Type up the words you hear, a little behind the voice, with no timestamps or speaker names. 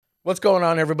What's going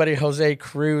on, everybody? Jose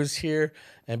Cruz here.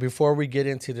 And before we get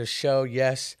into the show,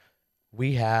 yes,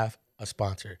 we have a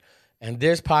sponsor. And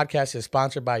this podcast is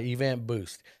sponsored by Event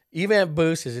Boost. Event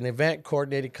Boost is an event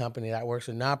coordinated company that works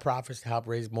with nonprofits to help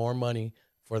raise more money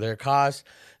for their cause.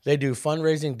 They do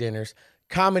fundraising dinners,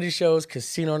 comedy shows,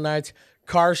 casino nights,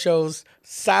 car shows,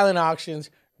 silent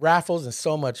auctions, raffles, and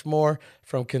so much more.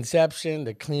 From conception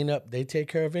to cleanup, they take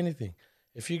care of anything.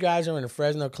 If you guys are in the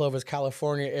Fresno, Clovis,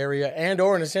 California area and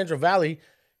or in the Central Valley,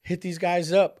 hit these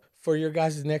guys up for your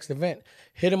guys' next event.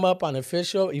 Hit them up on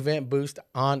official Event Boost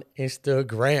on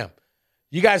Instagram.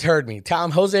 You guys heard me. Tell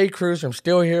them Jose Cruz from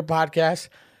Still Here Podcast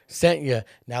sent you.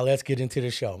 Now let's get into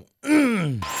the show.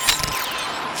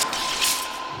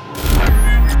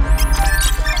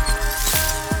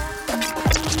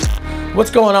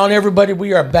 What's going on, everybody?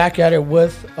 We are back at it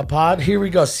with a pod. Here we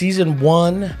go. Season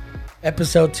 1.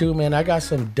 Episode 2, man. I got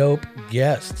some dope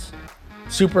guests.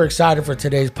 Super excited for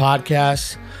today's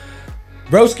podcast.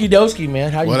 Roeski Doski,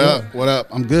 man. How you doing? What up?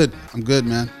 I'm good,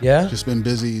 man. Yeah? Just been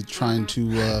busy trying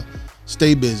to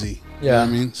stay busy. Yeah. You know what I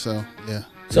mean? So, yeah.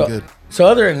 Good. So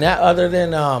other than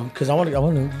because I want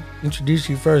to introduce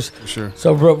you first. For sure.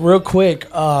 So real quick,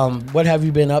 what have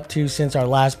you been up to since our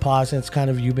last pod? Since kind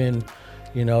of you've been,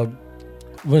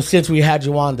 since we had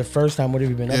you on the first time, what have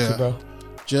you been up to, bro?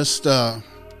 Just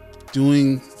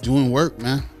doing work,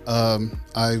 man.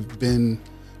 I've been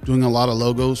doing a lot of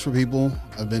logos for people.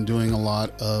 I've been doing a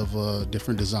lot of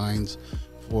different designs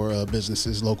for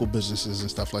businesses, local businesses and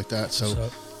stuff like that. So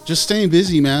just staying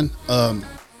busy, man.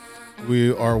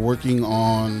 We are working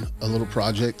on a little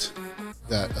project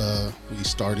that we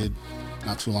started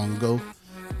not too long ago.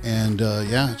 And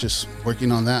just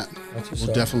working on that.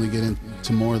 We'll definitely get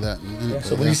into more of that in a minute. Yeah,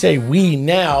 so when you say we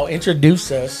now, introduce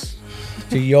us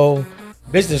to your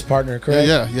business partner, correct?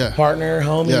 Yeah. Partner,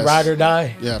 homie, ride or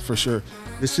die. Yeah, for sure.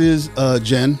 This is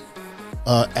Jenn,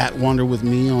 at Wander With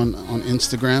Me on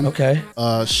Instagram. Okay.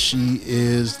 She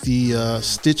is the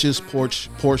Stitches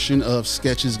portion of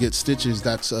Sketches Get Stitches.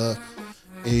 That's a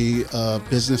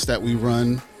business that we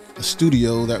run, a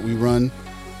studio that we run,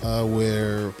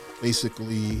 where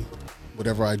basically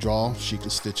whatever I draw, she can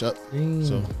stitch up.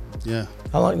 So, yeah.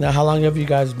 How long have you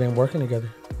guys been working together,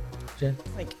 Jenn?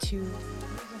 Like 2 years,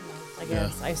 I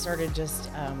guess. Yeah. I started just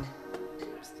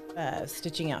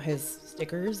stitching out his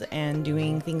stickers and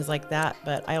doing things like that.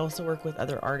 But I also work with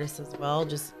other artists as well.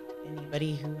 Just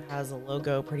anybody who has a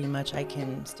logo, pretty much, I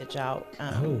can stitch out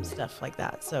stuff like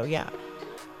that. So yeah.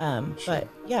 But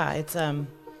yeah, it's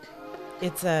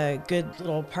a good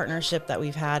little partnership that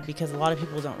we've had because a lot of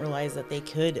people don't realize that they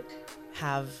could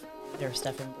have their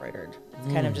stuff embroidered.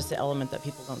 It's kind of just an element that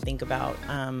people don't think about.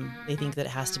 They think that it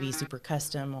has to be super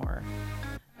custom or,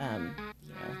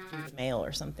 through the mail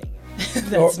or something.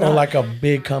 or like a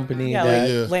big company.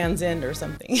 Like Land's End or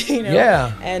something,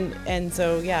 Yeah. And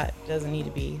so, it doesn't need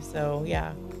to be. So,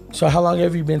 yeah. So how long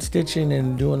have you been stitching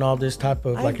and doing all this type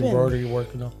of embroidery work?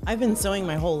 I've been sewing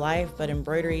my whole life, but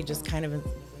embroidery just kind of in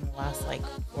the last 4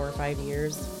 or 5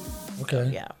 years. Okay. So,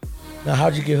 yeah. Now,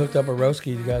 how'd you get hooked up with Roeski?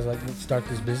 You guys start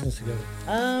this business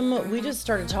together? We just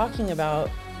started talking about,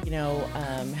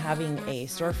 having a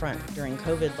storefront during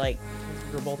COVID, we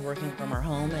were both working from our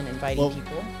home and inviting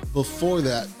people. Before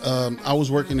that, I was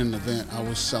working in an event. I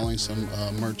was selling some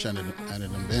merch at an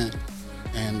event,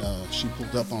 and she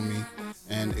pulled up on me.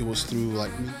 And it was through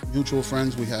mutual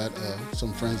friends. We had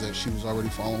some friends that she was already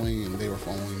following, and they were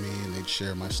following me, and they'd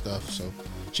share my stuff. So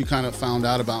she kind of found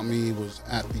out about me, was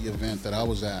at the event that I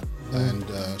was at, and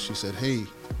she said, "Hey,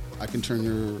 I can turn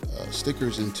your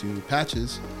stickers into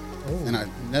patches." And I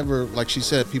never, like she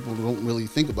said, people don't really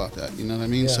think about that. You know what I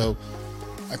mean? Yeah. So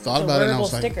I thought about it, and I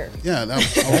was sticker. I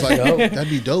was like, that'd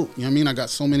be dope. You know what I mean? I got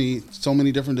so many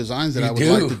different designs that I would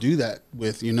like to do that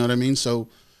with. You know what I mean? So.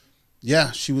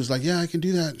 Yeah, she was like, yeah, I can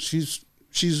do that. She's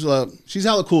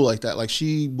hella cool like that. Like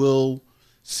she will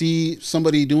see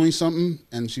somebody doing something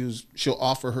and she'll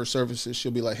offer her services.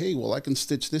 She'll be like, hey, well, I can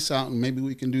stitch this out and maybe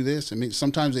we can do this. And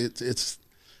sometimes it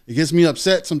gets me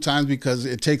upset sometimes because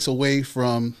it takes away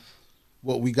from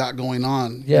what we got going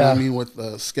on. Yeah. You know what I mean?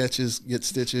 With Sketches Get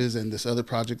Stitches and this other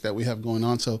project that we have going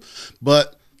on. So,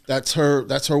 but that's her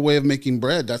way of making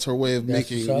bread. That's her way of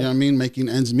making, you know what I mean? Making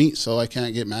ends meet. So I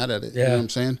can't get mad at it. Yeah. You know what I'm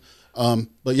saying?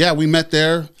 But yeah, we met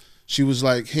there. She was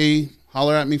like, hey,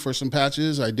 holler at me for some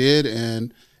patches. I did.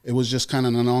 And it was just kind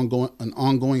of an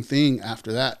ongoing thing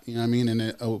after that. You know what I mean? And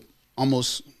it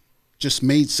almost just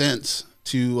made sense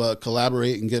to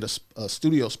collaborate and get a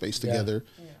studio space together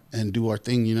and do our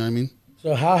thing. You know what I mean?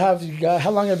 So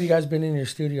how long have you guys been in your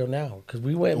studio now? Because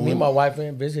me and my wife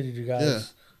went and visited you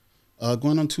guys. Yeah.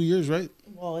 Going on 2 years, right?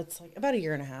 Well, it's like about a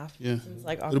year and a half. Yeah, since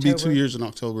like It'll October. be 2 years in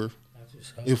October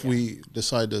if we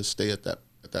decide to stay at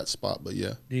that spot. But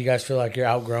yeah, Do you guys feel like you're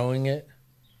outgrowing it?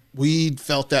 we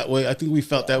felt that way. I think we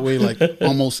felt that way like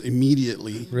almost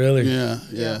immediately. Really?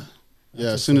 Yeah.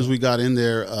 As soon as we got in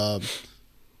there,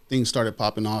 things started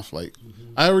popping off. Like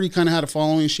I already kind of had a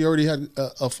following. She already had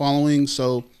a following.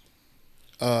 So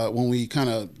when we kind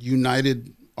of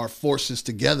united our forces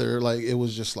together, like it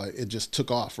was just like it just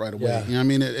took off right away. Yeah. You know what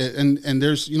I mean? And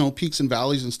there's peaks and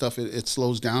valleys and stuff. It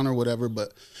slows down or whatever,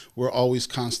 but we're always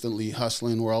constantly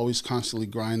hustling. We're always constantly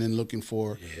grinding, looking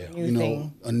for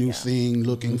a new thing,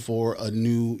 looking for a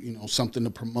new something to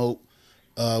promote.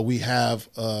 We have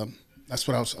that's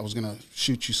what I was gonna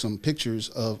shoot you some pictures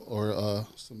of or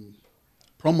some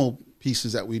promo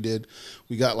pieces that we did.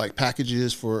 We got like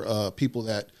packages for people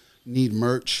that need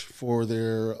merch for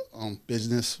their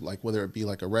business, like whether it be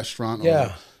like a restaurant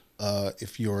or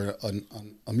if you're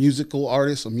a musical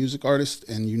artist, a music artist,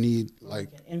 and you need like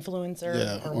an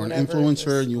influencer or an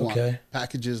influencer, and you want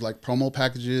packages like promo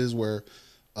packages where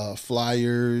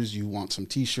flyers, you want some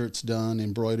T-shirts done,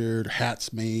 embroidered,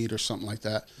 hats made, or something like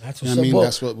that. That's what's I mean.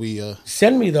 That's what we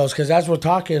send me those because as we're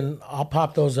talking, I'll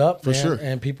pop those up for sure,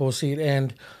 and people will see it.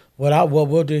 And what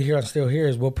we'll do here on Still Here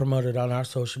is we'll promote it on our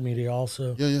social media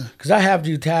also. Yeah. Because I have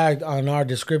you tagged on our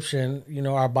description,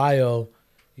 our bio,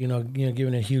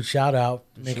 giving a huge shout out,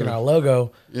 making our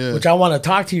logo, which I want to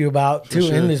talk to you about too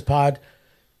in this pod,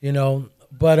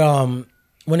 But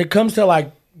when it comes to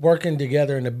like working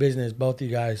together in the business, both of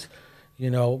you guys,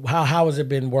 how has it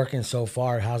been working so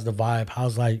far? How's the vibe?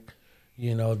 How's like,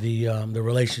 the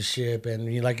relationship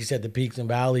and like you said, the peaks and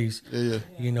valleys.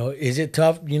 Is it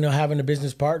tough, having a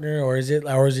business partner, or is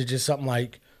it just something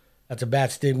like that's a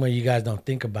bad stigma you guys don't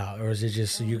think about, or is it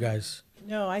just you guys?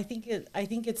 No, I think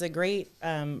it's a great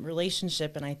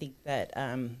relationship, and I think that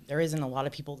there isn't a lot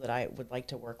of people that I would like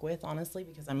to work with, honestly,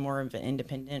 because I'm more of an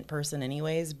independent person,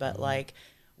 anyways. But like,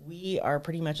 we are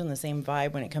pretty much on the same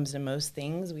vibe when it comes to most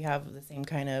things. We have the same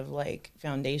kind of like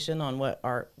foundation on what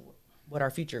our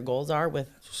future goals are with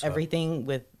everything,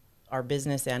 with our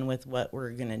business and with what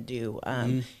we're gonna do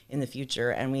in the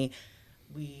future. And we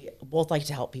both like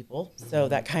to help people, so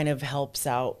that kind of helps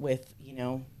out with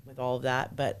with all of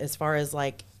that. But as far as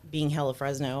like being Hella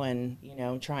Fresno and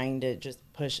trying to just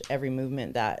push every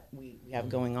movement that we have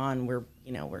going on, we're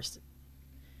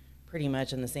pretty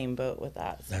much in the same boat with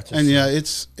that. So. And yeah,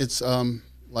 it's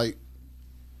like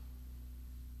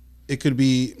it could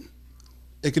be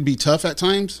tough at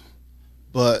times,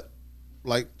 but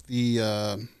like the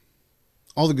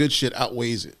all the good shit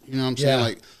outweighs it. You know what I'm saying?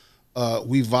 Like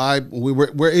we vibe.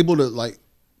 We're able to like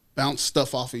bounce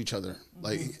stuff off of each other.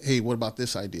 Like, hey, what about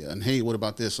this idea? And hey, what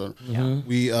about this? Or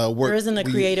we work. There isn't a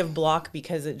creative block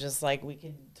because it just like we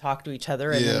can talk to each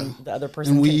other and then the other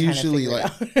person. And we can usually kind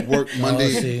of like work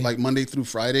Monday, like Monday through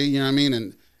Friday. You know what I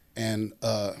mean? And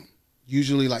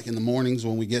usually like in the mornings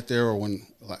when we get there, or when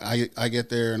like I get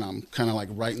there and I'm kind of like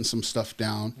writing some stuff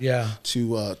down.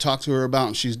 To talk to her about,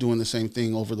 and she's doing the same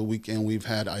thing over the weekend. We've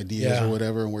had ideas or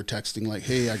whatever, and we're texting like,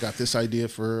 hey, I got this idea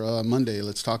for Monday.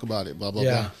 Let's talk about it. Blah blah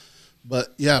blah.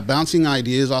 But yeah, bouncing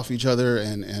ideas off each other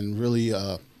and really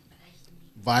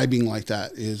vibing like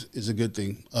that is a good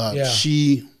thing.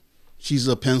 She's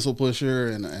a pencil pusher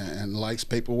and likes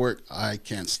paperwork. I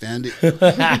can't stand it. You know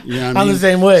what I mean? I'm the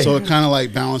same way. So it kind of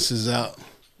like balances out.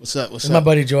 What's up? My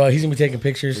buddy Joel, he's gonna be taking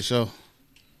pictures. For sure.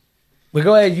 But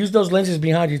go ahead, use those lenses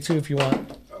behind you too if you want.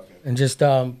 Okay. And just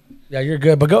you're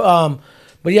good. But go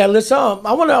but yeah, let's I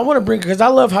wanna bring, because I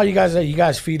love how you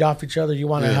guys feed off each other. You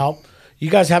want to help. You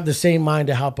guys have the same mind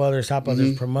to help others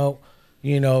promote.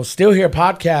 Still Here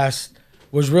podcast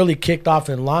was really kicked off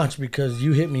and launched because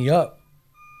you hit me up.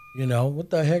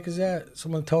 What the heck is that?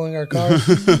 Someone towing our cars?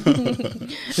 I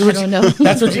don't know.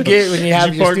 That's what you get when you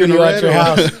have your studio at your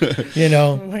house.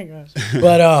 Oh my gosh.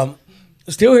 But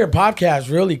Still Here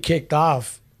podcast really kicked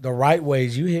off the right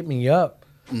ways. You hit me up.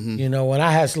 When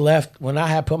I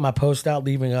had put my post out,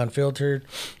 Leaving Unfiltered,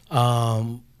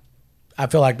 I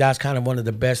feel like that's kind of one of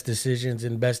the best decisions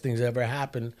and best things that ever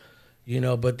happened,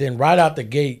 But then right out the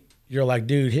gate, you're like,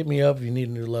 dude, hit me up if you need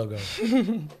a new logo.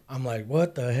 I'm like,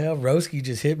 what the hell? Roeski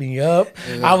just hit me up.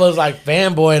 I was like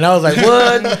fanboy, and I was like,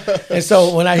 what? And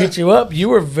so when I hit you up, you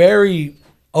were very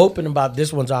open about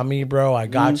this one's on me, bro. I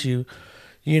got you,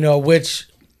 which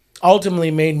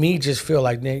ultimately made me just feel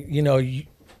like,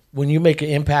 when you make an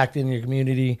impact in your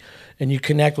community and you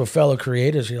connect with fellow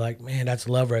creators, you're like, man, that's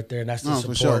love right there, and that's the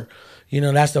support. For sure.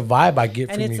 That's the vibe I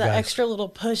get from you guys. And it's an extra little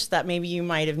push that maybe you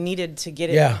might have needed to get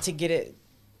it,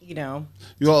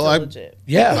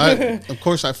 of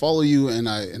course I follow you, and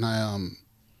I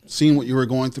seen what you were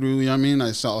going through. You know what I mean?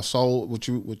 I saw what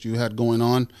you had going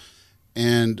on,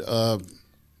 and you know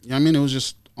what I mean, it was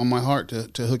just on my heart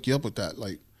to hook you up with that.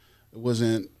 Like, it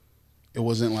wasn't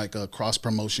like a cross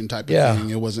promotion type of thing.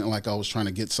 It wasn't like I was trying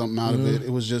to get something out of it.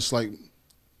 It was just like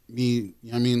me, you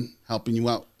know what I mean, helping you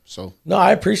out. So no,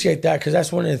 I appreciate that, because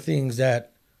that's one of the things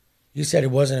that you said.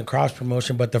 It wasn't a cross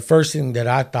promotion, but the first thing that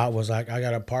I thought was like, I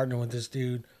got to partner with this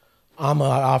dude. I'm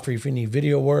gonna offer you if you need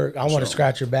video work. I want to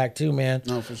scratch your back too, man.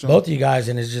 No, for sure. Both of you guys,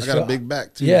 and it's just I got a big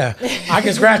back too. Yeah, I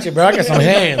can scratch it, bro. I got some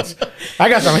hands. I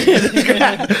got some hands.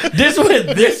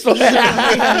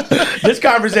 This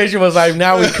conversation was like,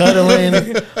 now we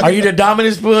cuddling. Are you the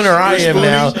dominant spoon or I am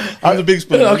now? I'm the big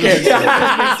spoon. Okay.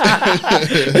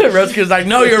 Roeski's like,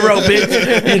 no, you're real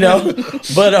big, you know.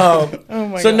 But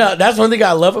so no, that's one thing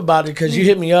I love about it, because you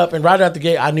hit me up, and right out the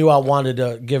gate, I knew I wanted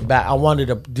to give back. I wanted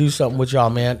to do something with y'all,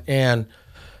 man, and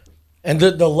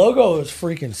the logo is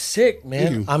freaking sick,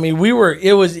 man. I mean,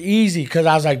 it was easy, because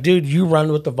I was like, dude, you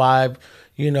run with the vibe.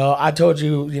 You know, I told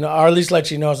you, you know, or at least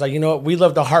let you know, I was like, you know what, we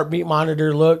love the heartbeat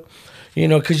monitor look, you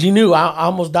know, because you knew I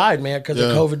almost died, man, because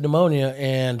of COVID pneumonia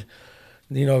and,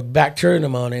 you know, bacterial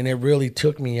pneumonia, and it really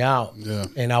took me out. Yeah.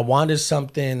 And I wanted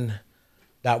something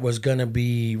that was going to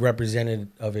be representative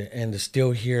of it. And the Still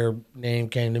Here name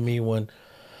came to me when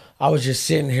I was just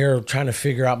sitting here trying to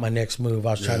figure out my next move.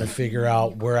 I was trying to figure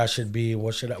out where I should be,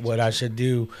 what I should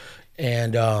do.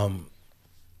 And I'm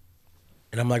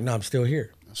like, no, I'm still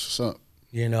here. That's what's up.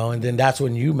 You know, and then that's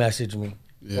when you messaged me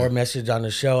or messaged on the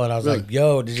show, and I was like,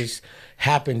 yo, it just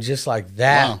happened just like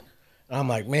that. Wow. And I'm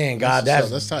like, man, God,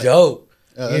 that's dope.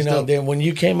 Yeah, that's dope. Then when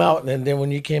you came out,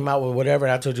 with whatever,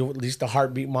 and I told you at least the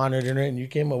heartbeat monitor, and you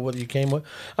came up with what you came with.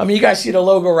 I mean, you guys see the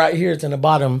logo right here. It's in the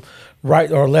bottom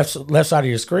right or left side of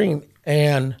your screen.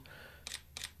 And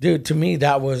dude, to me,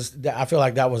 I feel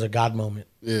like that was a God moment.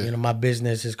 Yeah. You know, my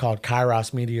business is called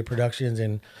Kairos Media Productions,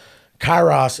 and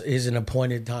Kairos is an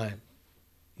appointed time.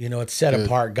 You know, it's set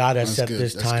apart. God has set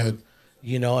this time,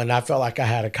 you know, and I felt like I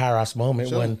had a Kairos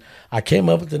moment when I came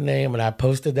up with the name and I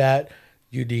posted that.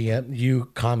 You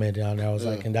commented on it. I was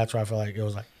like, and that's where I felt like it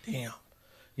was like, damn.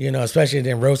 You know, especially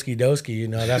then Roeski Doski, you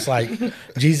know, that's like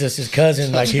Jesus'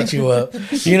 cousin, like hit you up.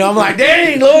 You know, I'm like,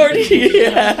 dang, Lord.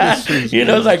 Yeah. You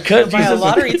know, it's like, cut buy a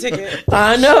lottery ticket.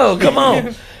 I know, come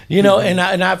on. You know, and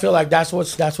I feel like that's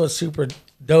what's super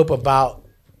dope about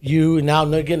you. And now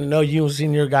getting to know you and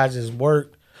seeing your guys'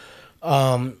 work.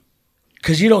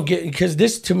 Because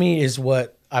this to me is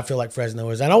what I feel like Fresno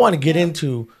is. And I want to get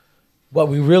into what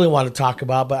we really want to talk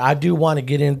about, but I do want to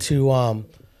get into,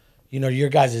 you know, your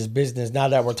guys' business now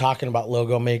that we're talking about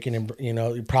logo making and, you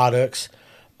know, products.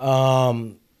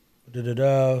 So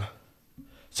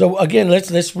again,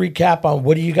 let's recap on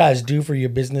what do you guys do for your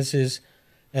businesses,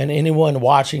 and anyone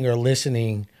watching or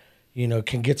listening, you know,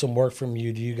 can get some work from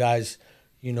you. Do you guys,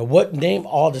 you know, name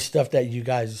all the stuff that you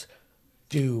guys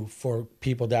do for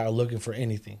people that are looking for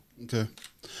anything? Okay.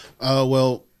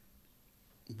 Well,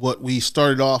 what we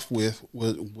started off with,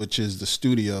 which is the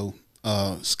studio,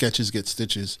 Sketches Get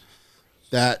Stitches.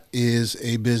 That is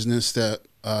a business that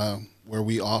where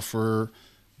we offer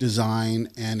design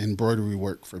and embroidery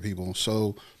work for people.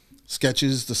 So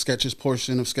the sketches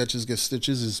portion of Sketches Get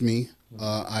Stitches is me.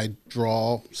 I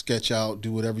draw, sketch out,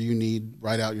 do whatever you need,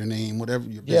 write out your name, whatever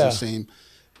your business name.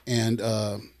 And,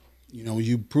 you know,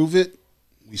 you prove it.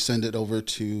 We send it over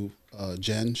to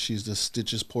Jenn. She's the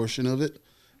stitches portion of it.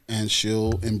 And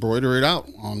she'll embroider it out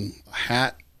on a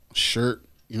hat, a shirt,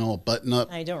 you know, a button up.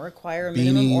 I don't require a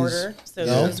minimum order, so you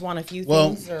just want a few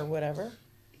things or whatever.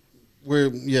 We're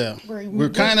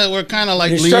kind of like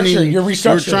leaning. We're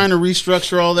trying to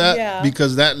restructure all that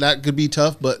because that could be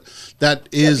tough, but that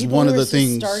is one of the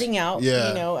things. Starting out, you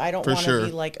know, I don't want to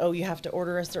be like, oh, you have to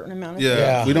order a certain amount of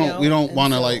things. We don't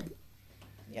want to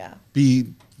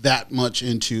be that much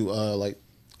into like.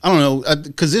 I don't know,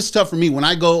 because it's tough for me when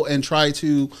I go and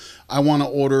I want to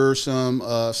order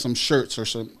some shirts or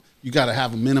some. You got to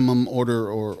have a minimum order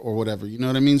or whatever. You know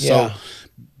what I mean? Yeah. So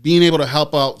being able to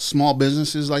help out small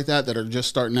businesses like that are just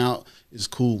starting out is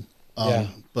cool.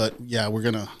 But yeah, we're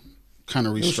gonna kind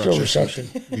of restructure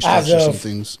some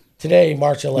things today,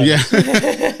 March 11th. Yeah.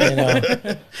 You know.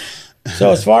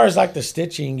 So as far as like the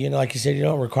stitching, you know, like you said, you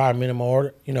don't require minimum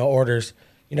orders.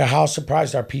 You know, how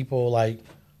surprised are people like?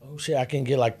 Oh shit, I can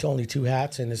get like only 2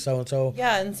 hats and it's so and so.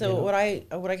 Yeah, and so what I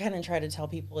kind of try to tell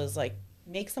people is like,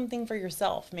 make something for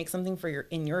yourself, make something for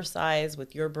in your size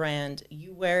with your brand.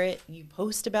 You wear it, you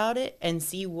post about it, and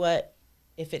see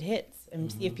if it hits,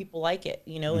 and see if people like it.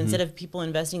 You know, instead of people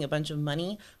investing a bunch of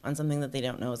money on something that they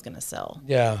don't know is going to sell.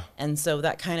 Yeah. And so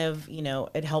that kind of, you know,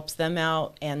 it helps them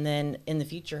out, and then in the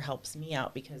future helps me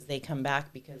out because they come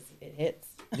back because it hits.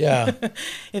 Yeah.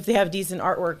 If they have decent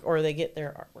artwork or they get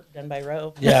their artwork done by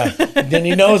Roe. Yeah. Then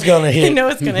you know it's going to hit. You know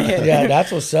it's going to hit. Yeah,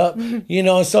 that's what's up. You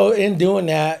know, so in doing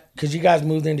that, because you guys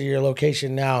moved into your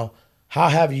location now, how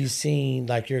have you seen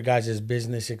like your guys'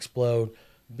 business explode,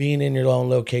 being in your own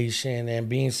location and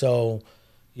being so,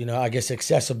 you know, I guess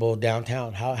accessible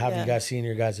downtown? How have you guys seen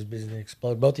your guys' business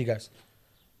explode? Both of you guys.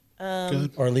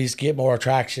 Or at least get more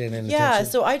traction and attention.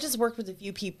 So I just worked with a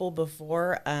few people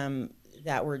before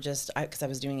that were just, because I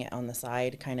was doing it on the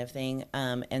side kind of thing.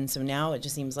 And so now it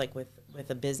just seems like with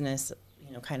a business,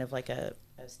 you know, kind of like a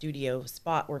studio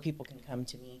spot where people can come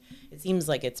to me, it seems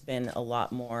like it's been a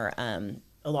lot more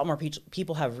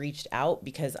people have reached out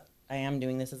because I am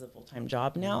doing this as a full-time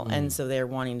job now. And so they're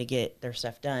wanting to get their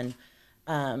stuff done.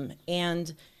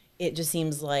 And it just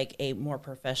seems like a more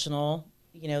professional,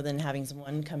 you know, than having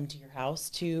someone come to your house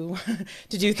to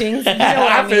do things. You know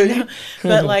what I mean?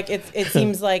 But like it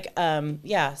seems like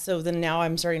so then now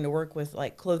I'm starting to work with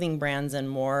like clothing brands and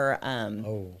more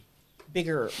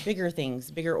bigger things,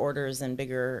 bigger orders and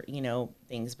bigger, you know,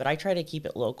 things. But I try to keep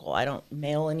it local. I don't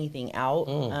mail anything out.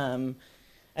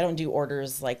 I don't do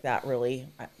orders like that really.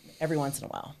 Every once in a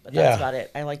while, but that's about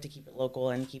it. I like to keep it local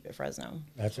and keep it Fresno.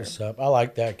 That's what's up. I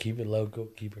like that. Keep it local,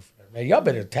 keep it Fresno. Man, y'all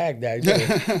better tag that. You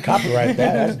better copyright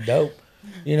that. That's dope.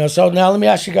 You know, so now let me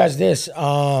ask you guys this.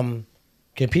 Can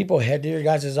people head to your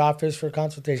guys' office for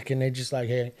consultation? Can they just like,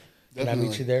 hey, can I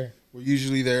meet you there? We're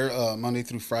usually there Monday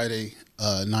through Friday,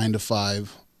 9 to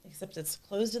 5. Except it's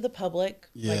closed to the public.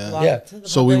 Yeah. Like locked to the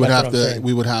So public.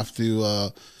 we would have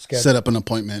to set up an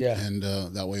appointment, and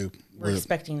that way we're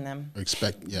expecting them.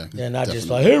 Yeah, not definitely. just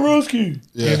like, hey, Roeski.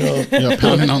 Yeah, you know?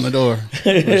 Pounding on the door.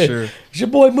 For sure. It's your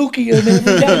boy Mookie,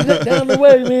 man. Down the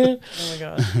way, man. Oh my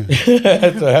god.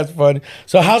 That's funny.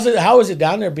 So how is it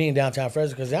down there being downtown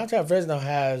Fresno? Because downtown Fresno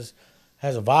has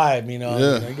a vibe, you know.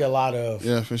 Yeah. You know, you get a lot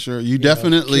of for sure. You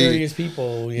definitely curious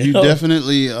people. You know?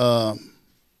 definitely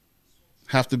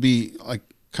have to be like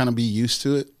kind of be used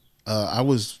to it. I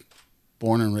was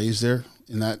born and raised there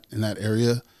in that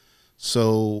area,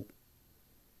 so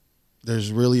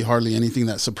there's really hardly anything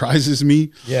that surprises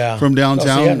me from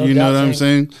downtown. You know what I'm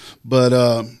saying? But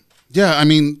I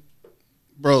mean,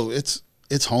 bro, it's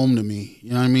home to me. You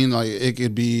know what I mean? Like it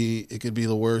could be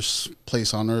the worst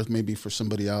place on earth maybe for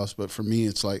somebody else, but for me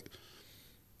it's like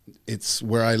it's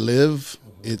where I live,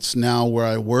 it's now where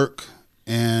I work,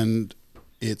 and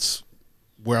it's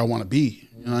where I want to be.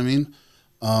 You know what I mean?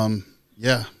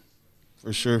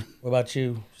 For sure. What about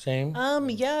you? Same?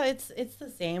 It's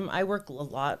the same. I work a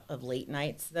lot of late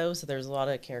nights though, so there's a lot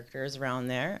of characters around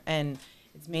there, and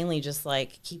it's mainly just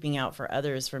like keeping out for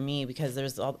others for me because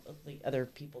there's all the other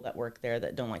people that work there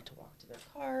that don't like to walk to their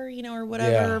car, you know, or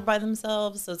whatever by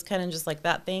themselves. So it's kind of just like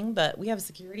that thing. But we have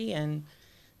security and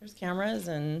there's cameras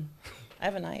and I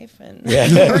have a knife and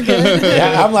we're good.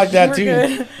 Yeah, I'm like that we're too.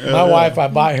 Good. My wife, I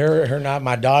buy her knife.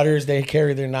 My daughters, they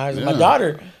carry their knives. My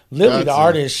daughter, Lily, the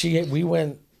artist, we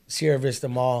went Sierra Vista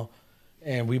Mall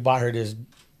and we bought her this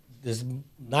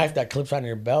knife that clips on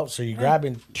your belt. So you grab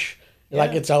it,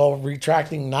 like it's a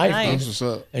retracting knife. That's what's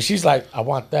up. And she's like, I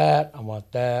want that. I want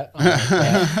that.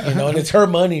 You know, and it's her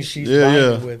money she's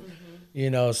buying it with. You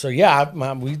know, so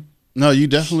no, you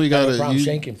definitely gotta.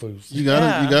 Shanking foods. You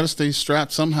gotta stay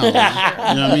strapped somehow. You know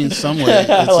what I mean? Somewhere.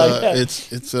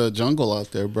 It's a jungle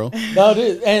out there, bro. No, it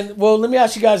is. And well, let me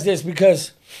ask you guys this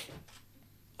because,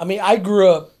 I mean, I grew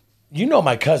up. You know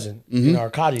my cousin, you know,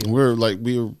 Arcadio.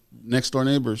 We were next door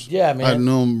neighbors. Yeah, man. I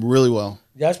know him really well.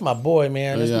 That's my boy,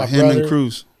 man. That's my him brother. and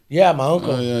Cruz. Yeah, my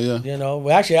uncle. Yeah. You know,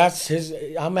 well, actually,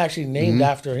 I'm actually named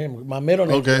after him. My middle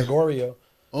name is Gregorio.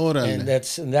 Oh, and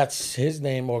that's his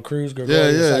name, or Cruz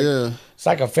Gregorio. Yeah. It's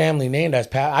like a family name that's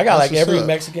passed. I got like every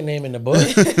Mexican name in the book.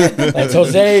 Like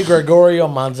Jose Gregorio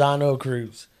Manzano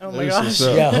Cruz. Oh my gosh.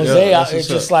 Yeah, Jose. It's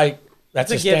just like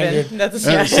that's a standard. That's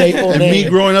a staple and name. me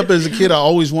growing up as a kid, I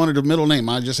always wanted a middle name.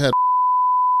 I just had.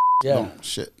 Yeah. Oh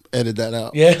shit. Edit that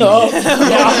out. Yeah. We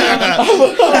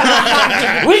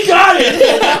got it.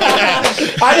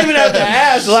 I didn't even have to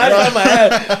ask the last time I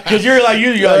asked because you're like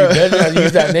you better not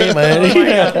use that name, man.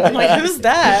 I'm like, who's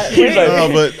that?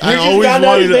 But I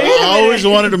always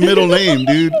wanted a middle name,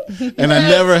 dude, and I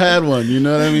never had one. You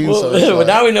know what I mean? Well,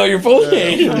 now we know your full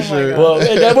name. Sure. Well,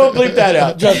 that won't bleep that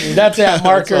out. Trust me, that's at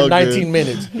marker 19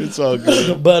 minutes. It's all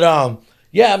good. But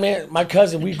yeah, man, my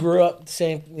cousin, we grew up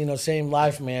same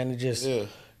life, man. It just. Yeah.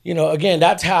 You know, again,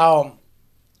 that's how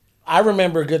I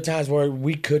remember good times where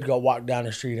we could go walk down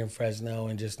the street in Fresno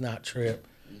and just not trip,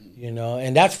 you know,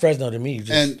 and that's Fresno to me.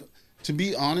 And to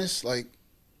be honest, like,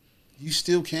 you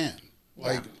still can.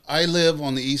 Like, I live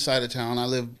on the east side of town. I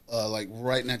live, like,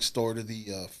 right next door to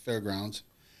the fairgrounds.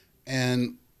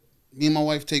 And me and my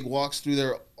wife take walks through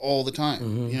there all the time.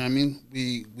 Mm-hmm. You know what I mean?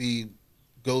 We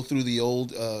go through the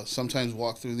old, sometimes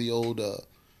walk through the old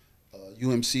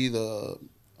UMC, the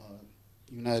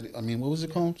United, I mean, what was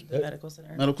it called? The medical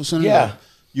center. Medical Center? Yeah.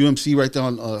 UMC right there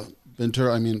on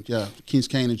Ventura, Kings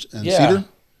Canyon and Yeah. Cedar.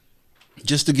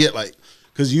 Just to get like,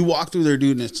 because you walk through there,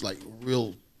 dude, and it's like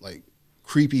real, like,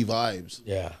 creepy vibes.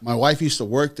 Yeah. My wife used to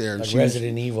work there. And Like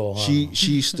Resident Evil, huh?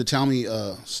 She used to tell me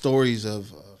stories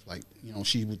of like, you know,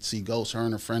 she would see ghosts. Her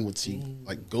and her friend would see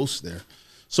like ghosts there.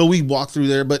 So we walk through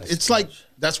there, but it's like,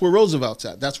 that's where Roosevelt's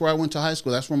at. That's where I went to high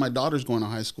school. That's where my daughter's going to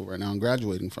high school right now and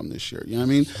graduating from this year. You know what I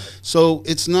mean? So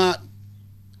it's not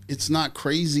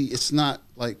crazy. It's not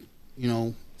like, you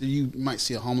know, you might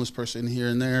see a homeless person here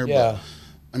and there. Yeah. But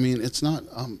I mean, it's not,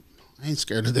 I ain't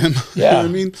scared of them. Yeah. You know what I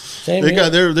mean? Same here.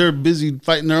 They're busy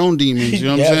fighting their own demons. You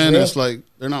know what Yeah, I'm saying? real. It's like,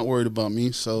 they're not worried about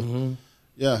me. So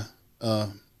yeah,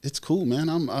 it's cool, man.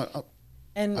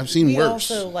 And I've seen we worse.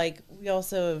 We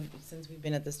also have, since we've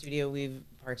been at the studio, we've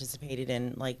participated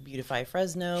in like Beautify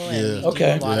Fresno and Yeah. we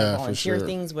Okay. do a lot Yeah, of for volunteer sure.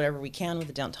 things, whatever we can with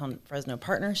the Downtown Fresno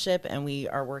Partnership, and we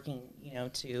are working, you know,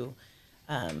 to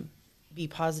be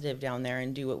positive down there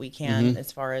and do what we can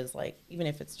as far as like, even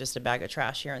if it's just a bag of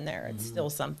trash here and there, it's still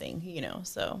something, you know.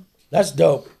 So That's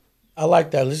dope. I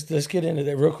like that. Let's get into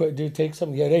that real quick, dude. Take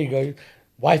something. Yeah, there you go.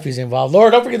 Wife is involved. Laura,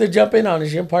 don't forget to jump in on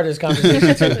this. You're part of this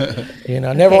conversation too. You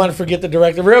know, never want to forget the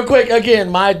director. Real quick,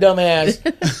 again, my dumb ass.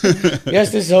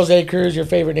 Yes, this is Jose Cruz, your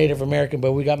favorite Native American,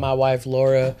 but we got my wife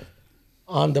Laura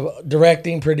on the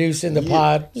directing, producing the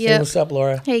pod. Say Yep. what's up,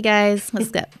 Laura? Hey guys,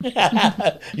 what's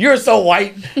up? You're so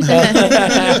white.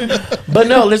 But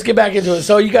no, let's get back into it.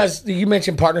 So you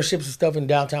mentioned partnerships and stuff in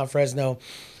downtown Fresno.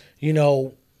 You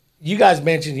know, you guys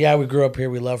mentioned, yeah, we grew up here.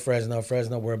 We love Fresno.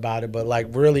 Fresno, we're about it. But like,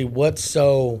 really, why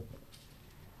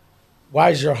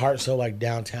is your heart so like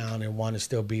downtown and want to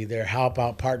still be there? How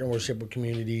about partnership with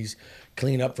communities,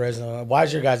 clean up Fresno? Why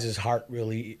is your guys' heart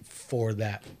really for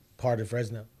that part of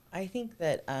Fresno? I think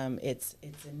that it's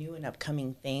a new and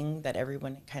upcoming thing that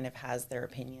everyone kind of has their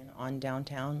opinion on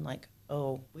downtown. Like,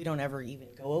 oh, we don't ever even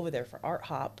go over there for art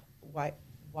hop.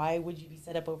 Why would you be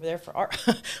set up over there for art?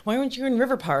 Why weren't you in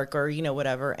River Park or, you know,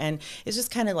 whatever? And it's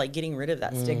just kind of like getting rid of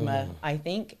that stigma, I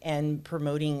think, and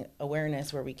promoting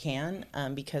awareness where we can,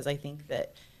 because I think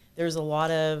that there's a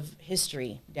lot of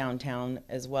history downtown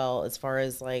as well, as far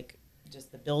as like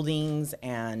just the buildings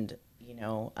and, you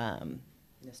know,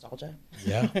 nostalgia.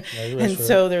 Yeah. And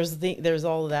so there's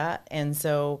all of that. And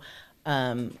so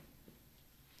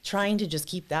trying to just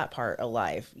keep that part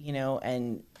alive, you know,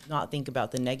 and not think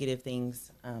about the negative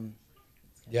things.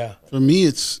 Yeah. For me,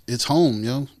 it's home,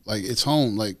 yo. Like, it's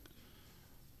home. Like,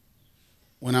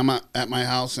 when I'm at my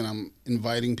house and I'm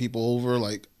inviting people over,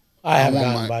 like, I haven't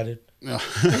want gotten invited.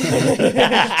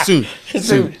 soon.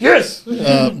 Yes.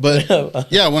 But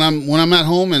yeah, when I'm at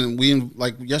home and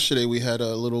like yesterday we had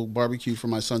a little barbecue for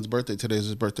my son's birthday. Today's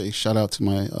his birthday. Shout out to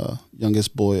my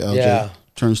youngest boy, LJ. Yeah.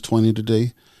 Turns 20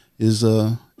 today. His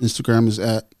Instagram is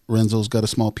at Renzo's got a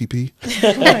small PP.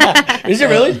 Is it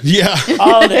really? Yeah.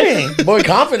 Oh dang, boy,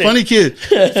 confident. Funny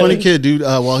kid, dude.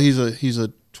 Well, he's a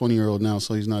 20-year-old now,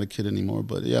 so he's not a kid anymore.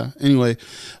 But yeah. Anyway,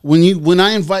 when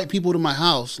I invite people to my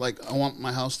house, like, I want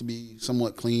my house to be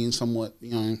somewhat clean, somewhat,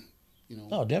 you know.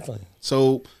 Oh, definitely.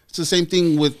 So it's the same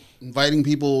thing with inviting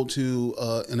people to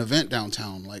an event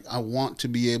downtown. Like, I want to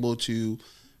be able to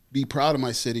be proud of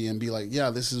my city and be like, yeah,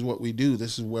 this is what we do.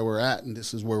 This is where we're at, and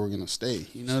this is where we're going to stay.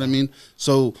 You know what I mean?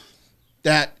 So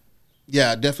that,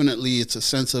 yeah, definitely it's a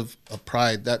sense of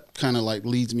pride. That kind of like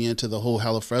leads me into the whole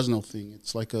Hella Fresno thing.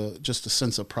 It's like just a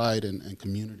sense of pride and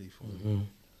community for me.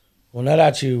 Well, now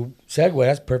that you segue,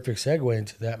 that's a perfect segue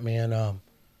into that, man.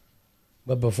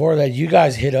 But before that, you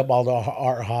guys hit up all the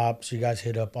art hops. You guys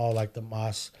hit up all like the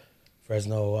Moss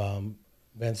Fresno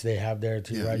events they have there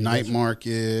too, Yeah, right? You night guys-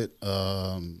 market.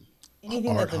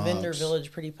 Anything art that the vendor hops.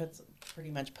 village pretty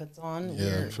much puts on.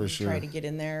 Yeah, for we sure. Try to get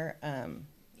in there.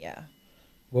 Yeah.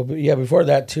 Well, yeah. Before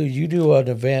that too, you do an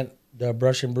event, the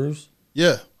Brush and Brews.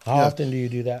 Yeah. How yeah. often do you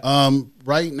do that?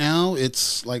 Right now,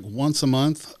 it's like once a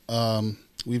month.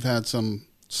 We've had some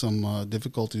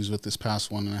difficulties with this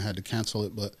past one, and I had to cancel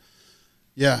it. But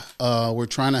yeah, we're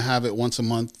trying to have it once a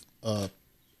month.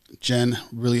 Jenn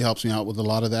really helps me out with a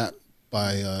lot of that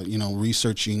by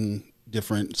researching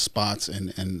different spots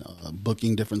and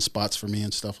booking different spots for me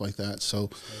and stuff like that. So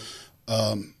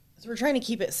we're trying to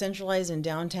keep it centralized in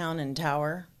downtown and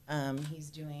Tower. He's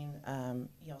doing.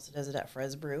 He also does it at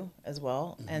Fres Brew as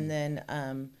well, and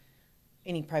then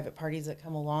any private parties that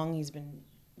come along, he's been.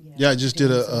 I just did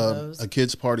doing some of those. a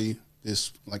kids party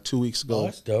this like 2 weeks ago. Oh,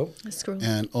 that's dope. That's cool.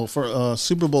 And for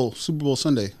Super Bowl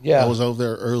Sunday. Yeah. I was over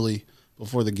there early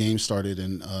before the game started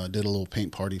and did a little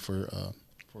paint party for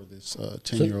this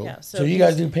 10-year-old. Yeah, So you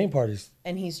guys do paint parties.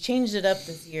 And he's changed it up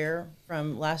this year.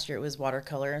 From last year it was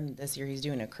watercolor, and this year he's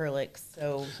doing acrylics.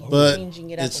 So he's changing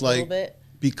it up a little bit.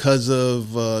 Because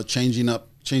of changing up,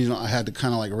 I had to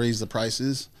kind of like raise the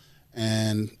prices,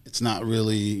 and it's not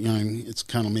really, you know, it's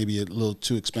kind of maybe a little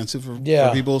too expensive for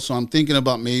people. So I'm thinking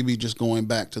about maybe just going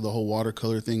back to the whole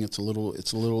watercolor thing. It's a little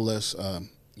less,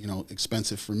 you know,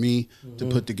 expensive for me to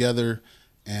put together.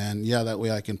 And yeah, that way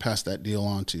I can pass that deal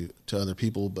on to other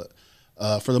people. But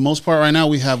for the most part, right now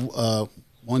we have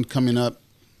one coming up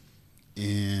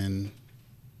in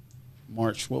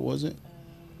March. What was it?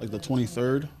 Like the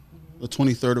 23rd, the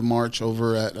 23rd of March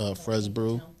over at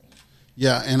Fresno.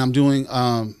 Yeah, and I'm doing.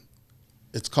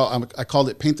 It's called. I called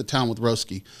it Paint the Town with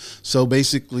Roeski. So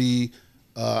basically,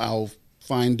 I'll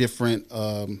find different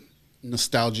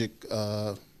nostalgic,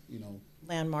 you know,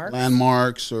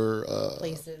 landmarks or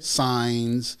places,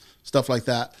 signs, stuff like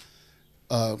that.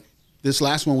 This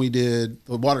last one we did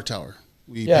the water tower.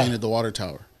 We painted the water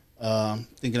tower.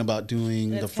 Thinking about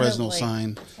doing the Fresno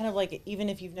sign. It's kind of like, even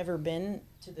if you've never been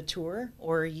to the tour,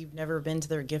 or you've never been to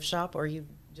their gift shop, or you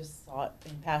just saw it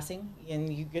in passing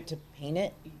and you get to paint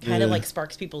it, it kind of like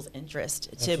sparks people's interest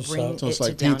to bring so it's it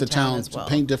like to paint the town as well. To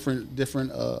paint different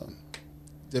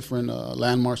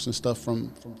landmarks and stuff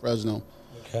from Fresno.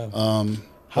 Okay.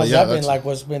 How's that been? Like,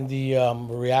 what's been the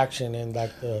reaction and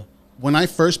like the? When I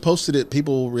first posted it,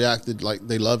 people reacted like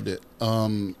they loved it.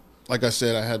 Like I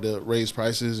said, I had to raise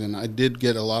prices, and I did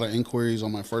get a lot of inquiries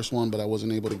on my first one, but I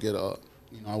wasn't able to get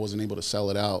I wasn't able to sell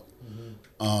it out.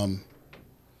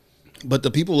 But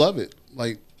the people love it.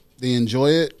 Like, they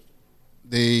enjoy it.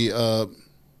 They a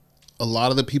lot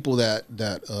of the people that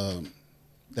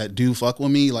do fuck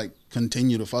with me, like,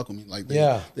 continue to fuck with me. Like,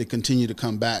 they continue to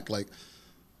come back. Like,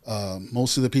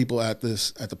 most of the people at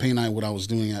the paint night, what I was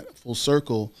doing at Full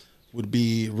Circle, would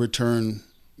be return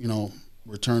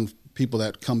people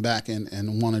that come back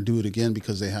and want to do it again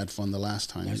because they had fun the last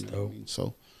time. That's dope. I mean?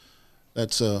 So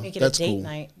that's Make it that's a date cool.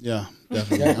 night. Yeah,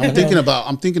 definitely. I'm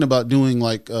thinking about doing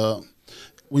like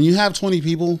when you have 20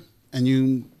 people and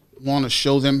you want to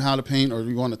show them how to paint, or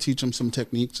you want to teach them some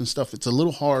techniques and stuff. It's a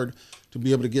little hard to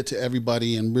be able to get to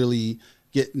everybody and really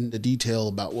get into detail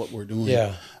about what we're doing.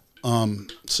 Yeah.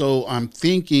 So I'm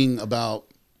thinking about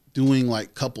doing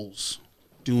like couples,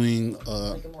 doing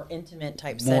like a more intimate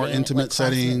type more setting. intimate like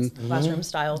setting. classroom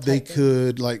style type They thing.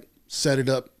 could like set it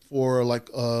up for like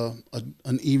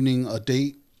an evening, a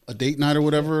date night or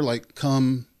whatever. Like,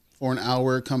 come for an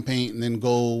hour, come paint, and then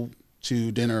go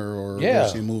to dinner or go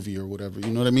see a movie or whatever.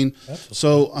 You know what I mean?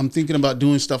 So I'm thinking about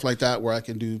doing stuff like that where I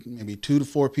can do maybe 2 to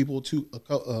 4 people,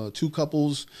 two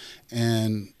couples,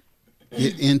 and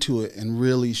get into it and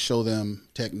really show them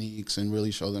techniques and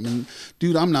really show them. And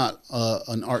dude, I'm not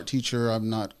an art teacher.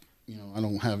 I'm not, I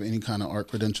don't have any kind of art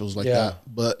credentials like that,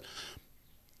 but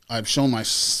I've shown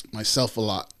myself a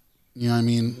lot. You know what I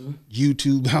mean? Mm-hmm.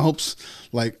 YouTube helps,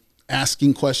 like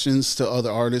asking questions to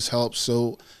other artists helps.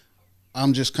 So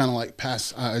I'm just kind of like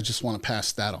I just want to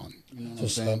pass that on. You know what I'm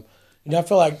saying? I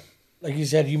feel like you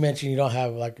said, you mentioned you don't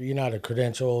have, like, you're not a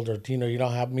credentialed, or, you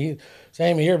don't have me.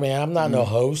 Same here, man. I'm not no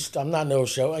host. I'm not no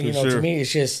show. To me,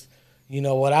 it's just,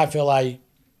 what I feel like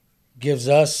gives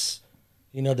us,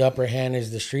 the upper hand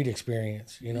is the street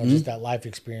experience, just that life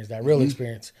experience, that real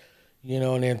experience,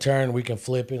 and in turn we can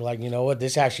flip it like, what,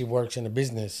 this actually works in the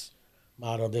business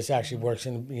model. This actually works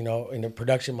in, in the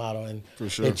production model, and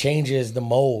it changes the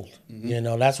mold.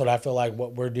 That's what I feel like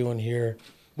what we're doing here,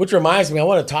 which reminds me, I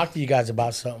want to talk to you guys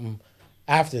about something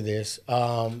after this.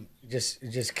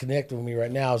 Just connect with me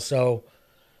right now. So,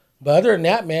 but other than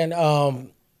that, man,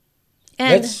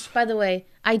 and by the way,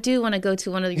 I do want to go to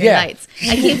one of your nights.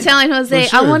 I keep telling Jose,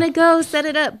 I want to go set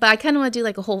it up, but I kind of want to do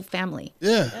like a whole family.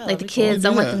 Yeah. Like the kids, I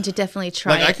want them to definitely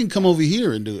try it. I can come over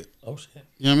here and do it. Oh, shit.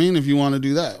 You know what I mean? If you want to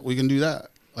do that, we can do that.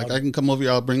 Like, I can come over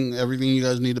here, I'll bring everything you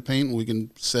guys need to paint, and we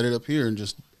can set it up here and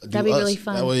just do That'd be really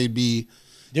fun. That way it'd be...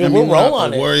 Dude, we'll roll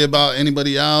on it. Worry about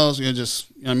anybody else.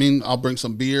 I'll bring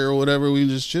some beer or whatever. We can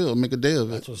just chill, make a day of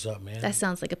it. That's what's up, man. That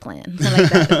sounds like a plan. I like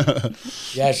that.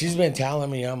 Yeah, she's been telling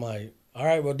me. I'm like, all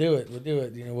right, we'll do it. We'll do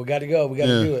it. We got to go. We got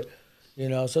to do it.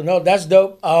 So no, that's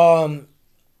dope.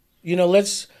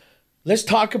 Let's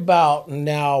talk about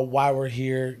now why we're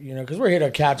here. Because we're here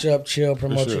to catch up, chill,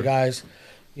 promote you guys.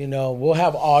 We'll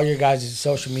have all your guys'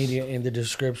 social media in the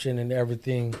description and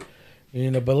everything.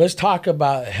 But let's talk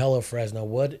about Hella Fresno.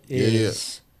 What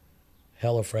is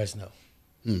Hella Fresno?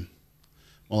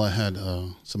 Well, I had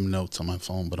some notes on my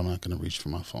phone, but I'm not going to reach for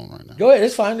my phone right now. Go ahead.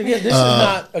 It's fine. Again,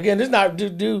 this is not.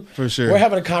 Do. For sure. We're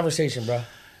having a conversation, bro.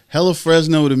 Hella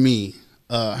Fresno to me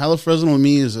Hella Fresno to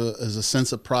me is a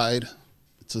sense of pride.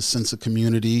 It's a sense of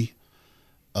community.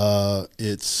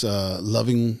 It's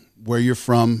loving where you're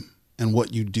from and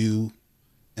what you do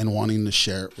and wanting to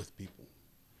share it with people.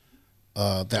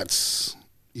 That's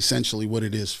essentially what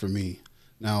it is for me.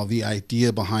 Now, the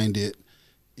idea behind it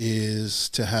is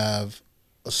to have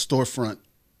a storefront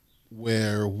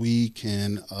where we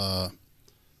can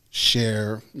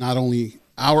share not only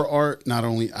our art, not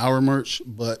only our merch,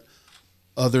 but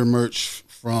other merch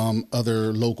from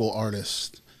other local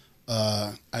artists.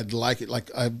 I'd like it,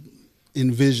 like I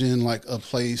envision like a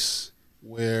place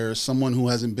where someone who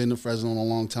hasn't been to Fresno in a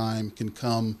long time can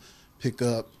come pick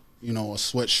up, you know, a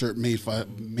sweatshirt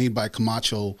made by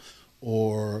Camacho,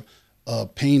 or a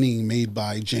painting made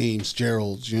by James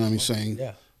Gerald, you know what I'm saying?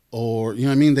 Yeah. Or, you know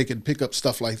what I mean? They could pick up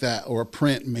stuff like that, or a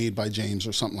print made by James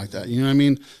or something like that. You know what I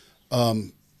mean?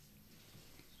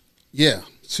 Yeah,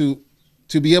 to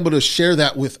be able to share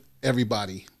that with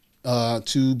everybody,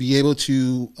 to be able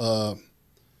to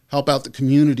help out the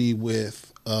community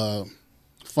with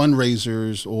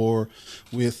fundraisers, or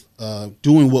with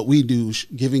doing what we do,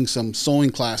 giving some sewing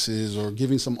classes or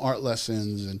giving some art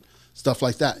lessons and stuff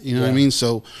like that. You know what I mean?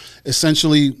 So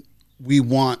essentially, we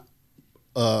want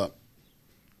Hella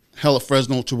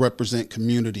Fresno to represent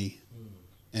community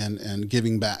and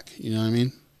giving back. You know what I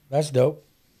mean? That's dope.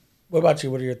 What about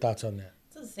you? What are your thoughts on that?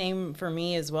 It's the same for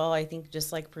me as well. I think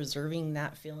just like preserving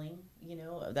that feeling, you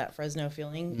know, that Fresno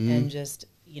feeling, and just,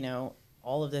 you know,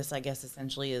 all of this, I guess,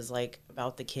 essentially is like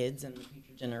about the kids and the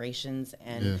future generations.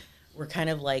 And we're kind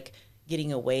of like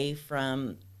getting away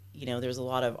from, you know, there's a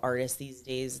lot of artists these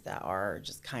days that are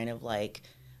just kind of like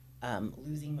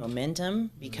losing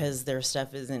momentum because their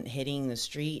stuff isn't hitting the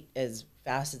street as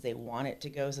fast as they want it to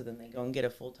go. So then they go and get a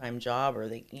full-time job, or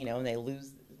they, you know, and they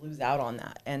lose out on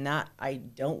that. And that I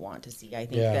don't want to see. I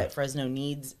think that Fresno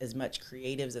needs as much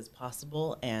creatives as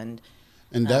possible. And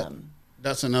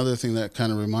that's another thing that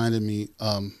kind of reminded me,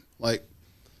 like,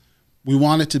 we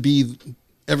want it to be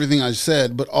everything I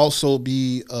said, but also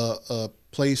be a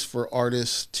place for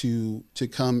artists to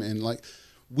come and, like,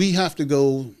 we have to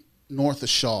go north of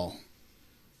Shaw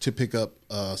to pick up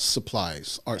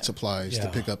supplies, art supplies, to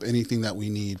pick up anything that we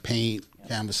need, paint,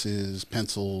 canvases,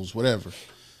 pencils, whatever.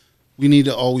 We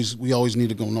always need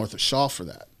to go north of Shaw for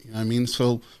that. You know what I mean?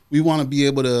 So we want to be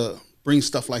able to bring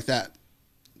stuff like that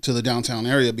to the downtown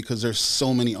area, because there's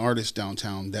so many artists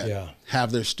downtown that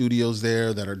have their studios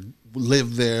there, that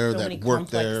live there, that work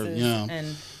there. You know,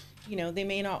 and you know, they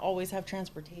may not always have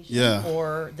transportation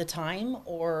or the time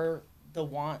or the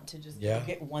want to just go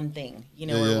get one thing, you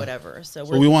know, or whatever. So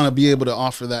we want to be able to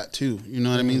offer that too. You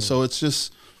know what I mean? So it's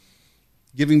just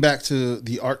giving back to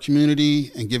the art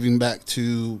community and giving back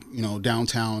to, you know,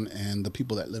 downtown and the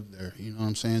people that live there. You know what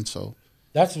I'm saying? So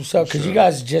that's what's up, because you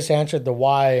guys just answered the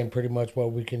why and pretty much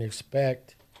what we can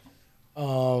expect.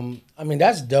 I mean,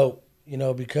 that's dope, you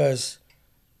know, because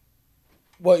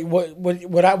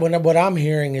what I'm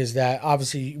hearing is that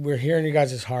obviously we're hearing you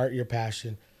guys' heart, your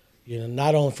passion, you know,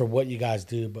 not only for what you guys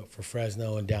do, but for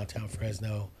Fresno and downtown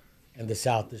Fresno and the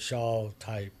South of Shaw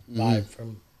type vibe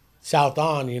from South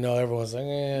on, you know, everyone's like,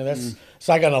 that's it's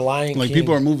like on a Lion King. Like,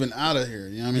 people are moving out of here,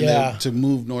 you know what I mean? To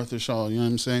move north of Shaw, you know what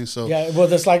I'm saying? So well,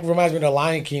 that's like reminds me of the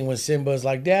Lion King when Simba's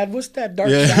like, Dad, what's that dark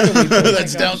shadow?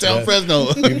 That's downtown Fresno.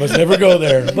 You must never go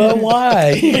there. But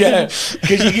why?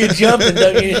 Because you get jumped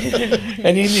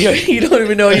and you don't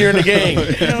even know you're in the game.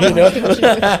 You know?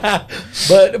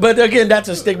 But again, that's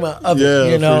a stigma of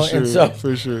it, you know. For sure, and so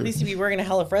for sure. At least you'd be wearing a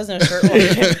Hella Fresno shirt. Hey,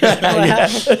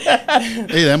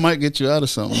 that might get you out of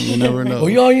something. You never know.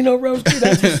 Well, you know, Roeski,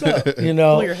 that's what's up. You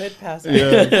know, pull your hood pass.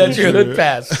 That's your hood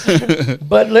pass.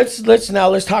 But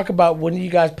let's talk about when you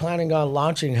guys planning on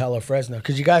launching Hella Fresno,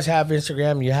 because you guys have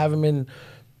Instagram. You have them in.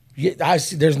 I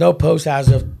see there's no post as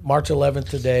of March 11th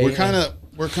today. We're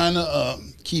kind of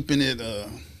keeping it.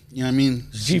 You know what I mean?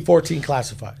 G14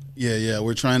 classified. Yeah.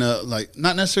 We're trying to, like,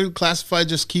 not necessarily classify,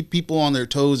 just keep people on their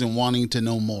toes and wanting to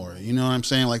know more. You know what I'm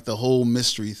saying? Like the whole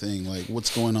mystery thing. Like,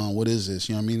 what's going on? What is this?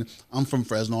 You know what I mean? I'm from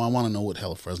Fresno. I want to know what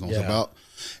Hella Fresno is about.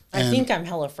 I think I'm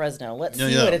Hella Fresno. Let's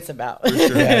see what it's about. For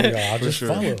sure. I'll just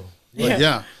follow.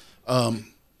 But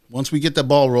once we get the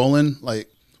ball rolling, like,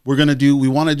 we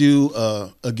want to do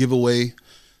a giveaway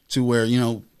to where, you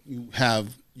know, you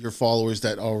have your followers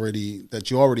that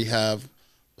you already have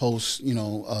post, you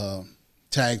know,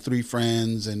 tag 3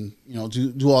 friends and, you know,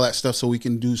 do all that stuff, so we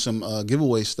can do some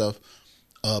giveaway stuff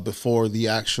before the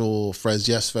actual Fres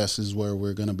Yes Fest is where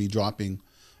we're going to be dropping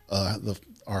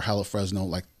our Hella Fresno,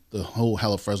 like the whole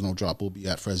Hella Fresno drop will be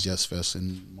at Fres Yes Fest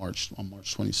on March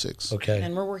 26th. Okay.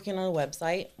 And we're working on a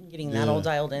website, getting that all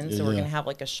dialed in. So we're going to have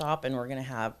like a shop, and we're going to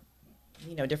have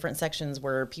different sections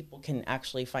where people can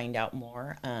actually find out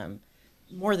more than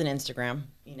Instagram,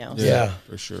 Yeah,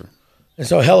 for sure. And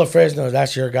so Hella Fresno,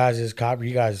 that's your guys' copy.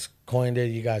 You guys coined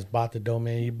it. You guys bought the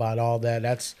domain. You bought all that.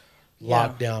 That's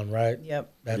locked down, right?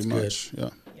 Yep. That's Pretty good. much, yeah.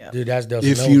 Yep. Dude, that's dope.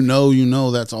 If you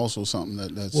know, that's also something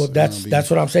that's. Well, that's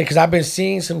what I'm saying, because I've been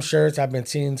seeing some shirts. I've been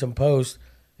seeing some posts.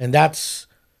 And that's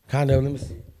kind of, let me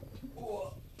see.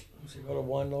 Go to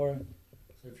one, Laura.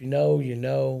 So if you know, you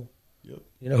know. Yep.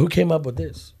 You know, who came up with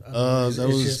this? That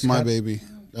was my baby.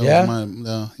 That Yeah?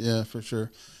 was yeah, for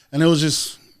sure. And it was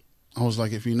just, I was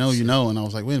like, if you know, you know. And I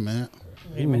was like, wait a minute.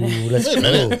 Ooh, let's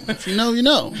go. If you know, you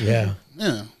know. Yeah.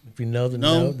 Yeah. If you know the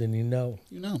know, then you know.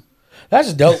 You know.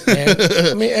 That's dope, man.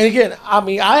 And again,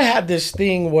 I had this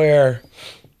thing where,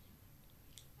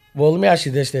 well, let me ask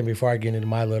you this then before I get into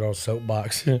my little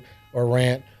soapbox or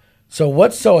rant. So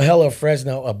what's so Hella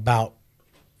Fresno about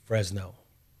Fresno?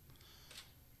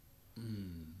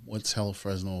 What's Hella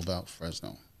Fresno about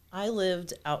Fresno? I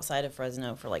lived outside of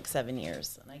Fresno for like 7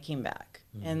 years, and I came back.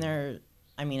 And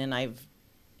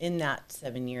in that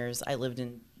 7 years, I lived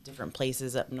in different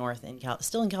places up north,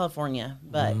 still in California,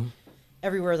 but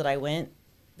everywhere that I went,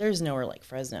 there's nowhere like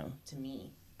Fresno to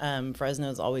me. Fresno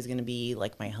is always going to be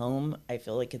like my home. I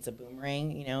feel like it's a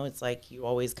boomerang. It's like you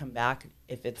always come back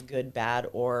if it's good, bad,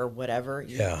 or whatever.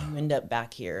 You end up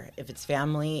back here. If it's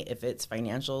family, if it's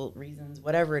financial reasons,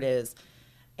 whatever it is.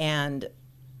 And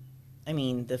I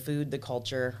mean, the food, the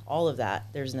culture, all of that,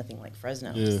 there's nothing like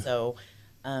Fresno. Yeah. So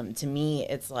to me,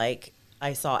 it's like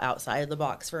I saw outside of the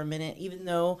box for a minute, even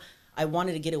though I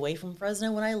wanted to get away from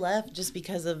Fresno when I left just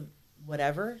because of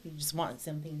whatever. You just want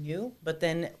something new. But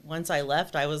then once I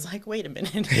left, I was like, wait a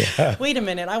minute. Wait a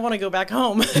minute. I want to go back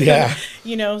home. Yeah.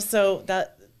 So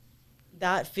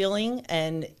that feeling,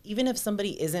 and even if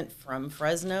somebody isn't from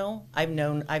Fresno, I've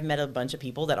met a bunch of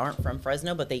people that aren't from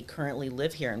Fresno, but they currently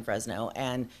live here in Fresno,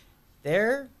 and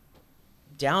they're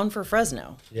down for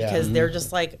Fresno because they're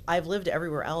just like, I've lived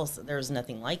everywhere else. There's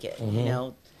nothing like it,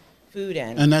 food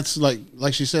and that's like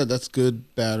she said, that's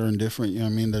good, bad, or indifferent. You know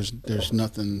what I mean? There's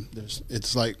nothing.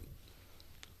 It's like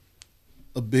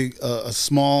a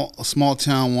small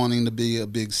town wanting to be a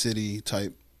big city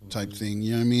type thing.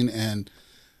 You know what I mean? And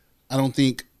I don't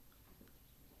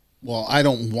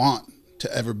want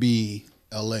to ever be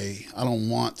LA. I don't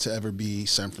want to ever be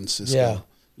San Francisco. Yeah.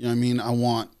 You know what I mean? I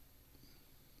want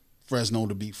Fresno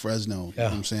to be Fresno. You know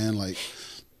what I'm saying? Like,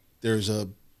 there's a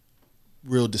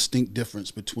real distinct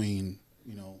difference between,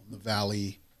 the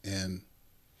valley and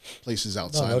places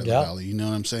outside of the valley. You know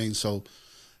what I'm saying? So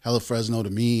Hella Fresno to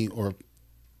me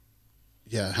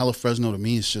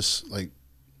is just like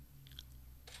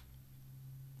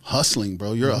hustling,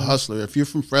 bro. You're a hustler. If you're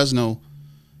from Fresno,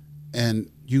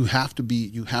 and you have to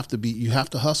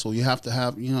hustle. You have to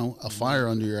have, a fire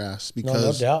under your ass,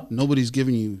 because nobody's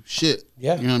giving you shit.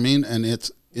 Yeah. You know what I mean? And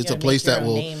it's a place that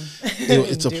will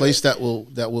it's a place that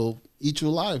will eat you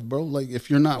alive, bro. Like, if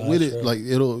you're not with it, like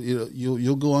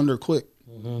you'll go under quick.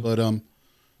 But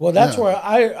well, that's where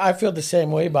I feel the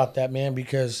same way about that, man,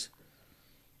 because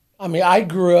I mean, I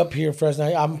grew up here in Fresno.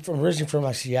 I'm originally from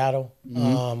like Seattle.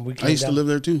 I used to live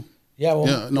there too.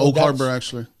 Yeah, in Oak Harbor,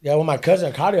 actually. Yeah, well, my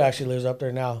cousin Cardio actually lives up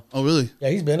there now. Oh, really? Yeah,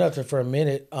 he's been up there for a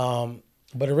minute.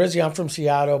 But originally, I'm from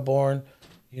Seattle, born,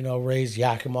 raised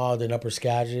Yakima, then Upper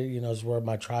Skagit, is where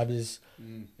my tribe is.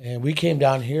 And we came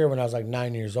down here when I was like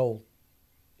 9 years old.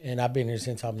 And I've been here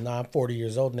since I'm 40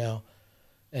 years old now.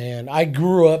 And I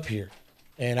grew up here.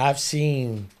 And I've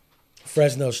seen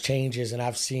Fresno's changes, and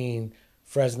I've seen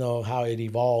Fresno, how it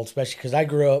evolved, especially because I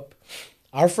grew up,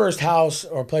 our first house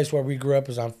or place where we grew up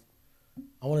is on,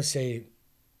 I want to say,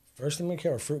 First and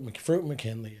McKinley or Fruit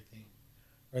McKinley, I think.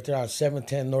 Right there on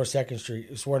 710 North 2nd Street.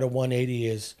 It's where the 180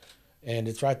 is. And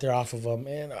it's right there off of them.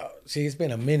 And see, it's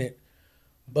been a minute.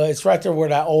 But it's right there where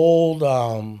that old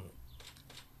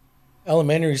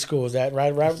elementary school is at.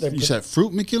 Right there. You said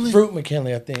Fruit McKinley? Fruit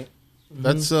McKinley, I think.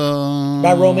 That's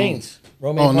by Romaine's.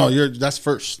 That's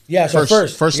First. Yeah, so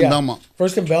First in Belmont.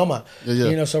 First in Belmont.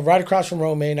 Yeah. So right across from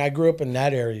Romaine, I grew up in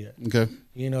that area. Okay.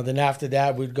 Then after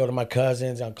that, we'd go to my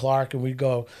cousins on Clark, and we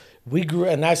grew,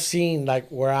 and I've seen like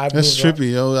where I. That's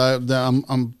trippy, yo.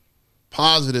 I'm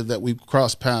positive that we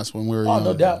crossed paths when we were young. Oh,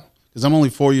 no doubt. Because I'm only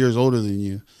 4 years older than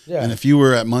you. Yeah. And if you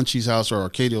were at Munchie's house or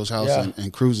Arcadio's house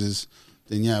and Cruz's,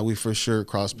 then we for sure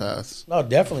crossed paths. Oh,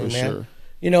 definitely, for man. Sure.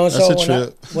 And that's so a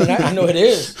trip. when I know it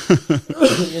is,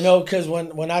 because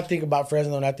when I think about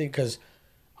Fresno, and I think, because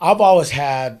I've always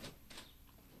had,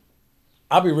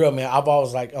 I'll be real, man. I've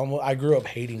always I grew up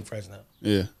hating Fresno.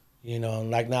 Yeah.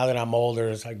 Like now that I'm older,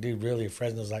 it's like, dude, really,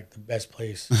 Fresno's like the best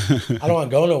place. I don't want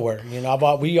to go nowhere.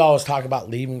 We always talk about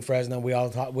leaving Fresno. We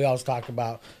always talk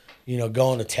about,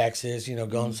 going to Texas,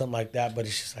 going something like that. But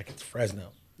it's just like it's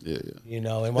Fresno. Yeah.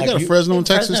 And they got a Fresno in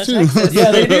Texas too.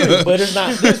 Yeah, they do, but it's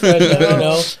not this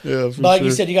Fresno. Yeah, but like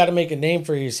you said, you got to make a name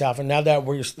for yourself. And now that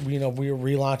we're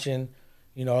relaunching,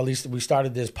 at least we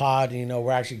started this pod.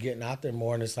 We're actually getting out there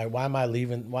more. And it's like, why am I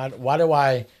leaving? Why do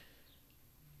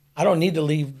I don't need to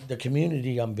leave the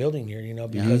community I'm building here,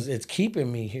 because it's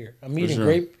keeping me here. I'm meeting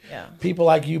great people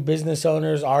like you, business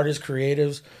owners, artists,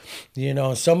 creatives,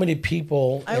 and so many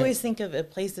people. I always think of a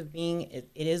place of being, it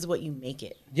is what you make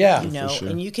it. Yeah.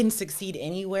 And you can succeed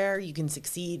anywhere. You can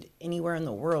succeed anywhere in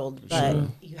the world, but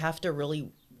you have to really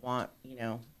want,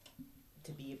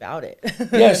 to be about it.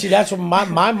 Yeah, see, that's what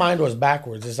my mind was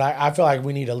backwards. Is I feel like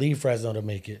we need to leave Fresno to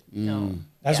make it. No.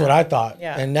 That's what I thought.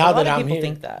 Yeah. And now that I'm people here,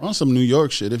 think that. On some New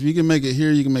York shit. If you can make it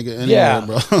here, you can make it anywhere,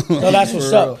 bro. No, that's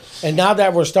what's up. And now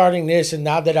that we're starting this, and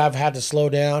now that I've had to slow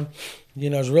down,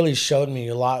 it's really showed me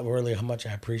a lot, really, how much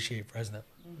I appreciate Fresno.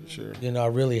 Sure. I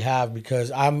really have, because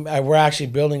we're actually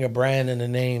building a brand and a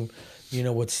name,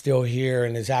 what's still here,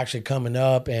 and it's actually coming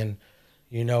up, and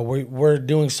we're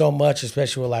doing so much,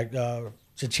 especially with like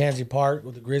Chichanzi Park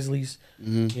with the Grizzlies,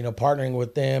 partnering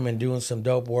with them and doing some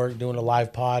dope work, doing a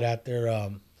live pod at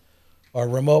their or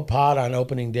remote pod on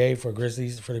opening day for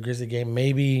the Grizzly game.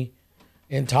 Maybe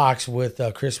in talks with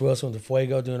Chris Wilson with the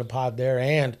Fuego, doing a pod there,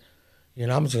 and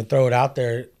I'm just gonna throw it out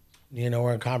there.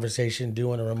 We're in conversation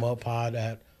doing a remote pod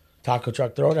at Taco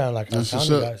Truck Throwdown, like I was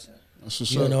telling you guys. That's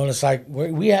what's up. And it's like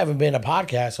we haven't been a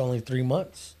podcast only 3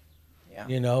 months.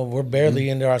 Yeah. We're barely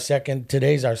into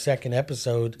today's our second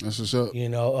episode. That's what's up.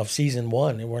 Of season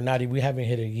 1, and we haven't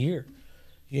hit a year.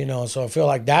 So I feel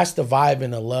like that's the vibe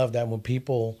and the love that when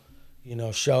people,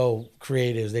 show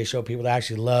creatives, they show people that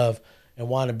actually love and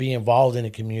want to be involved in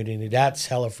the community. That's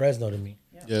Hella Fresno to me.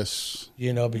 Yeah. Yes.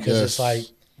 Because it's like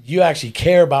you actually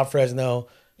care about Fresno.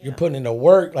 You're putting in the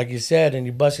work, like you said, and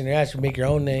you're busting your ass. You make your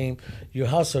own name. You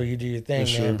hustle. You do your thing,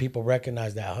 man. People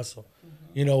recognize that hustle.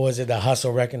 Was it the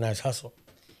hustle, recognize hustle?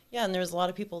 Yeah, and there's a lot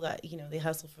of people that, they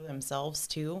hustle for themselves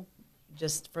too,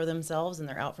 just for themselves, and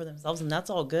they're out for themselves, and that's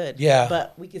all good. Yeah.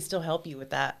 But we could still help you with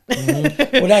that.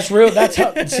 Well, that's real. That's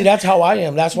how I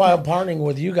am. That's why I'm partnering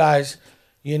with you guys.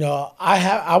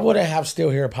 I wouldn't have Still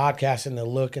Here podcast and the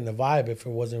look and the vibe if it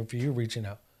wasn't for you reaching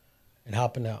out and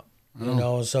helping out.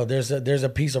 So there's a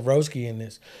piece of Roeski in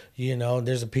this.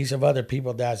 There's a piece of other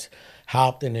people that's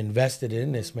helped and invested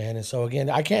in this, man. And so again,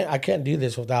 I can't do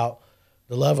this without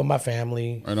the love of my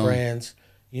family, friends,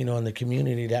 and the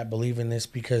community that believe in this,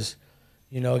 because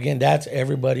again, that's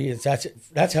everybody.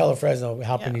 That's Hella Fresno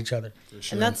helping each other.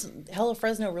 Sure. And that's Hella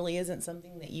Fresno really isn't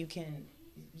something that you can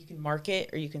market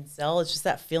or you can sell. It's just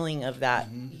that feeling of that,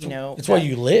 it's where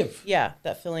you live. Yeah,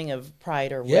 that feeling of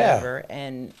pride or whatever.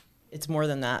 And it's more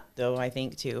than that, though, I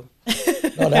think, too.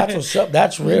 No, that's what's up.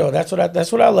 That's real. That's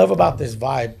what I love about this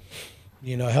vibe,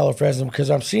 Hella Fresno, because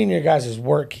I'm seeing your guys'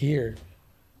 work here.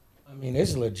 I mean,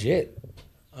 it's legit.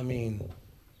 I mean,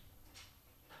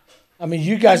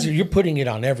 you guys you're putting it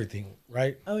on everything,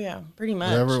 right? Oh yeah, pretty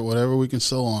much. Whatever we can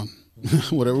sew on,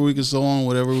 whatever we can sew on,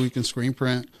 whatever we can screen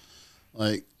print.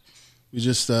 Like, we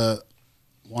just want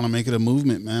to make it a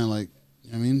movement, man. Like,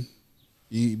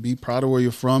 you be proud of where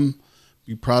you're from.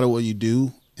 Be proud of what you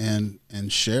do, and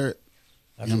share it.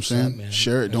 You know what I'm saying? Up,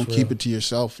 share it. Don't keep it to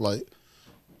yourself. Like,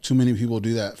 too many people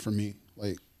do that for me.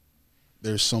 Like,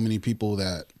 there's so many people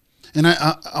that, and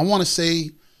I want to say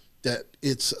that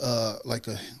it's like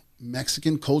a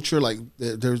Mexican culture. Like,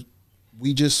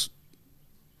 we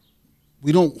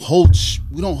don't hold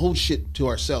shit to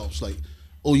ourselves. Like,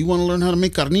 oh, you want to learn how to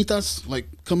make carnitas? Like,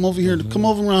 come over here, come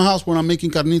over around the house when I'm making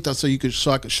carnitas,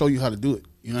 so I could show you how to do it.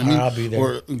 You know what I mean? I'll be there.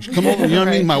 Or come over, you know what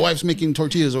I mean? My wife's making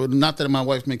tortillas, or not that my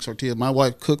wife makes tortillas. My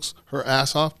wife cooks her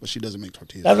ass off, but she doesn't make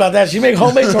tortillas. That's about that. She make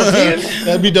homemade tortillas.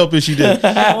 That'd be dope if she did.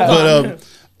 But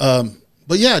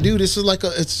yeah, dude, this is like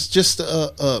it's just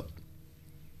a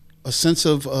sense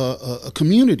of a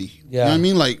community. Yeah. You know what I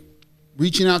mean? Like,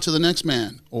 reaching out to the next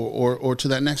man or to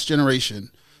that next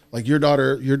generation. Like, your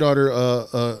daughter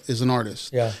is an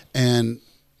artist. Yeah. And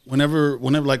Whenever,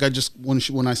 like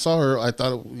when I saw her, I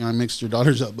thought, I mixed your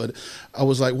daughters up, but I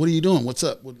was like, "What are you doing? What's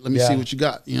up? Let me see what you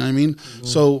got." You know what I mean? Mm-hmm.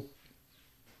 So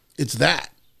it's that.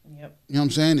 Yep. You know what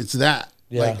I'm saying? It's that.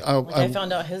 Yeah. Like, I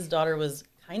found out his daughter was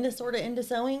kind of sort of into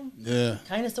sewing. Yeah.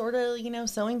 Kind of sort of,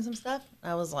 sewing some stuff.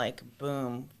 I was like,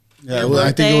 boom. Yeah, well,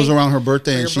 I think it was around her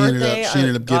birthday, and she ended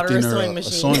up gifting her a sewing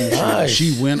machine. Nice.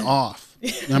 She went off.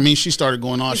 I mean, she started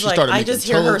going off. He's She like, started I making just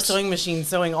hear her totes. sewing machine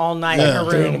sewing all night Yeah. in her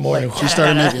 3 room. in the morning. Like,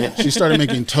 She started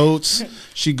making totes.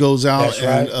 She goes out That's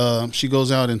right. and she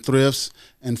goes out and thrifts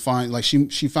and find like she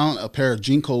found a pair of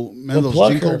Jinko. Remember those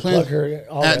plug Jinko her, plants?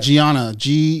 all At that. Gianna,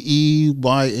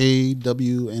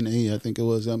 GEYAWNA, I think it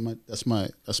was. That's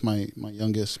my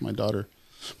youngest, my daughter.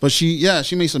 But she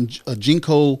made some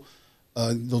Jinko,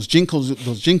 those Jinko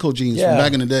jeans Yeah. from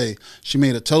back in the day. She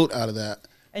made a tote out of that.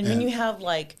 And when you have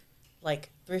like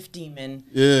Thrift Demon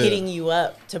Yeah. hitting you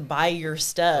up to buy your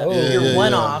stuff, Oh, your yeah,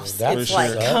 one-offs, yeah. it's For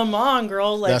like, sure. come on,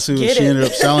 girl, like That's who get she it. ended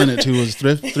up selling it to was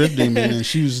Thrift Demon, and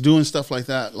she was doing stuff like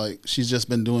that. Like she's just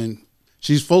been doing.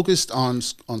 She's focused on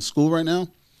school right now.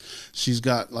 She's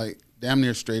got like damn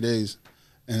near straight A's,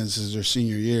 and this is her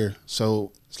senior year.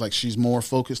 So it's like she's more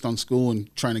focused on school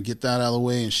and trying to get that out of the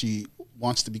way, and she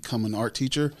wants to become an art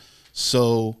teacher.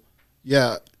 So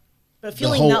yeah. But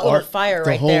feeling that little fire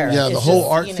right there. Yeah, is the whole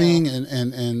just, art you know, thing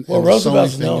and Well, the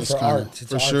Roosevelt's sewing thing known is for kinda- arts. It's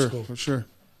for an art sure, school. for sure.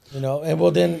 You know, and well,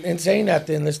 then in saying that,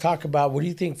 then let's talk about what do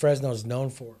you think Fresno is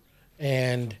known for,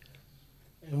 and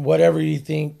whatever you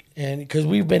think, and because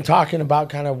we've been talking about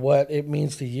kind of what it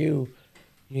means to you,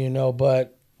 you know,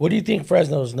 but what do you think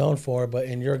Fresno is known for? But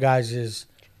in your guys'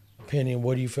 opinion,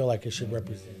 what do you feel like it should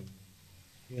represent?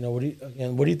 You know, what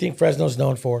do you think Fresno is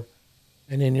known for?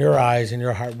 And in your eyes, in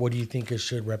your heart, what do you think it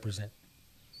should represent?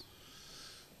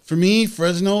 For me,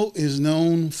 Fresno is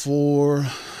known for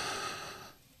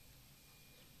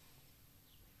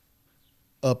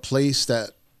a place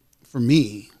that, for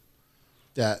me,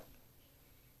 that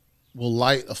will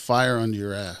light a fire under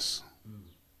your ass.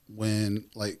 When,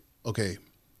 like, okay,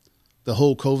 the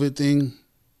whole COVID thing,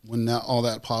 when all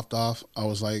that popped off, I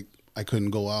was like, I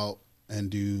couldn't go out and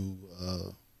do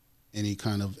any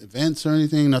kind of events or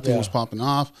anything. Nothing was popping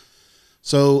off.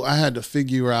 So I had to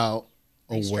figure out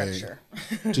a way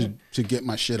to get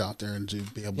my shit out there and to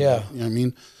be able to, you know what I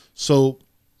mean? So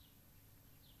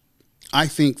I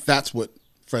think that's what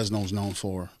Fresno's known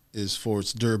for, is for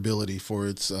its durability, for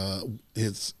it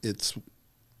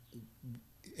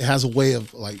has a way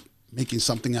of like making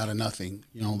something out of nothing.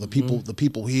 You know, the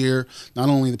people here, not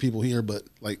only the people here, but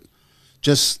like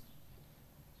just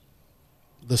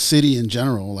the city in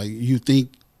general. Like you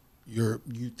think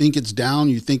it's down,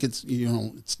 you think it's, you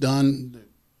know, it's done,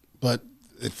 but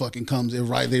it fucking comes.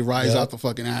 They rise out the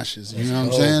fucking ashes. You know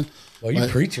what I'm saying? Well, you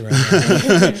preaching right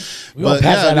now. We gonna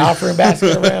pass that offering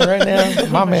basket around right now.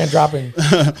 My man dropping.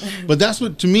 But that's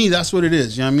what, to me, that's what it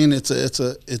is. You know what I mean? It's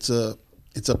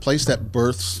a place that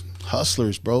births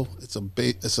hustlers, bro. It's a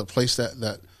place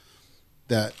that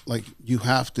like you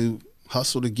have to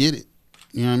hustle to get it.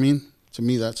 You know what I mean? To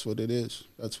me, that's what it is.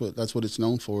 That's what it's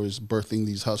known for, is birthing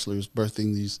these hustlers,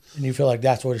 birthing these. And you feel like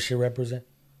that's what it should represent?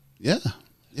 Yeah,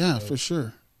 for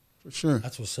sure.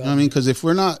 That's what's up. You know what I mean? Because if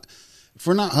we're not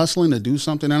hustling to do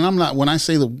something, and I'm not, when I'm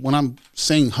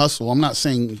saying hustle, I'm not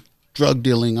saying drug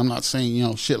dealing, I'm not saying, you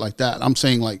know, shit like that. I'm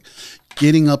saying like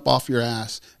getting up off your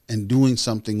ass and doing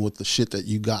something with the shit that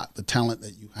you got, the talent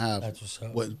that you have, That's what's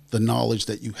up. the knowledge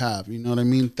that you have. You know what I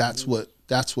mean? That's what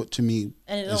to me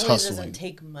And it is always hustling. doesn't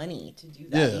take money to do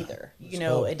that either. You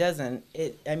know, it doesn't.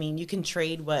 I mean, you can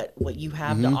trade what you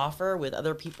have to offer with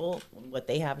other people, what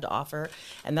they have to offer.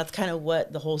 And that's kind of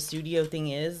what the whole studio thing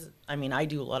is. I mean, I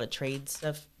do a lot of trade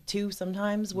stuff too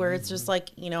sometimes, where it's just like,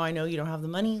 you know, I know you don't have the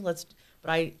money, but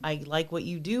I like what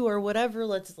you do or whatever.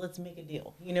 Let's make a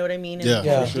deal. You know what I mean? And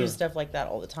Yeah, we do stuff like that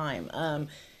all the time.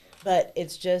 But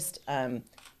it's just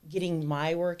getting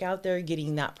my work out there,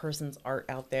 getting that person's art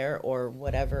out there or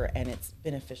whatever, and it's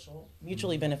beneficial,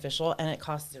 mutually beneficial, and it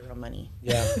costs zero money.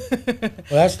 Yeah. Well,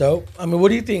 that's dope. I mean, what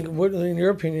do you think, in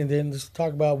your opinion, then, let's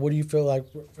talk about what do you feel like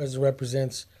Fresno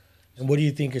represents, and what do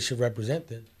you think it should represent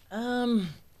then?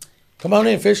 Come on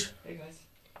in, Fish. Hey, guys.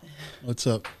 What's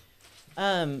up?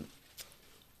 I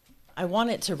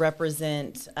want it to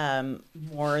represent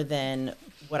more than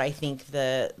what I think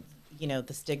the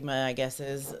stigma, I guess,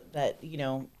 is that, you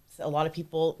know, a lot of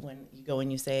people, when you go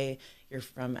and you say you're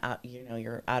from out, you know,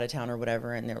 you're out of town or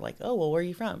whatever, and they're like, oh, well, where are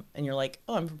you from? And you're like,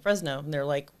 oh, I'm from Fresno. And they're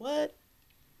like, what?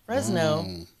 Fresno?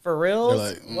 For real?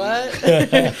 Like, what?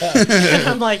 And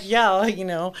I'm like, yeah, you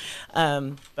know,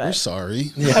 but We're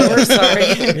sorry. we're sorry.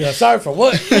 Yeah, sorry for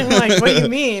what? I'm like, what do you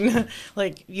mean?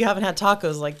 Like, you haven't had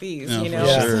tacos like these, Yeah, you know?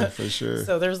 for sure, for sure.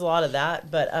 So there's a lot of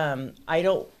that, but I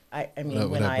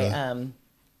mean,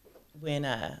 when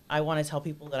I want to tell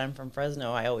people that I'm from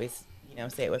Fresno, I always, you know,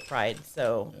 say it with pride.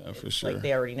 So Yeah, for it's sure. like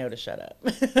they already know to shut up.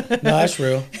 No, that's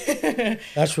real.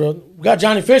 That's real. We got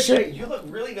Johnny Fisher. Hey, you look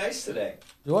really nice today.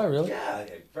 Do I really? Yeah,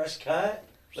 fresh cut,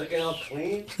 looking all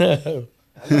clean. You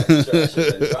I'm not sure I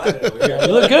should have been driving over here.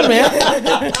 look good,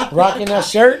 man. Rocking that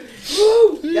shirt.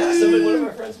 one of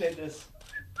our friends made this.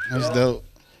 That's dope.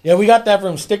 Yeah, we got that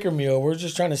from Sticker Meal. We're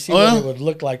just trying to see what it would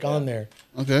look like on there.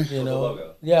 Okay. You know,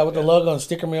 logo. Yeah, with the logo. And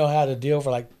Sticker Meal had a deal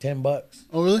for like $10.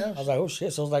 Oh, really? I was like, oh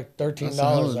shit! So it's like $13. That's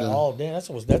Like, oh damn,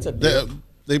 that's a deal.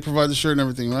 They provide the shirt and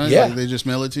everything, right? Yeah. Like they just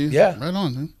mail it to you? Yeah. Right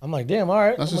on, man. I'm like, damn, all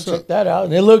right, That's I'm what's gonna check up. that out.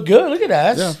 And it looked good. Look at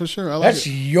that. Yeah, for sure. I like That's it.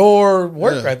 your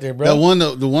work Yeah. right there, bro.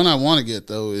 The one I want to get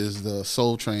though is the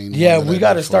Soul Train. Yeah, one that we I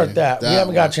got to did for start you. that. We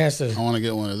haven't got a one. chance to. I want to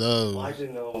get one of those. Well, I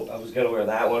didn't know I was gonna wear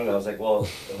that one. And I was like, well,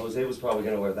 Jose was probably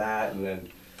gonna wear that, and then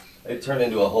it turned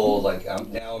into a whole like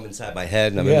now I'm inside my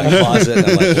head and I'm in my closet and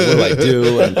I'm like, what do I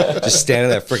do? And just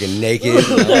standing there freaking naked. And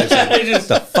I'm like, what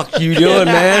the fuck you doing,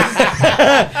 man?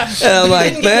 And I'm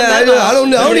like, man, I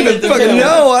don't know. I don't even fucking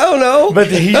know. I don't know.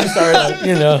 But he just started, like,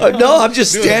 you know. No, I'm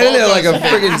just standing there like a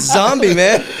freaking zombie,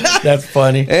 man. That's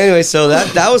funny. Anyway, so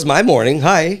that was my morning.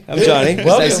 Hi, I'm Johnny. It's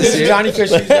Welcome. nice to This see is you. Johnny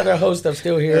Fisher. He's the other host of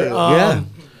Still Here. Yeah.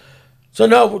 So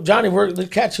no, Johnny, let's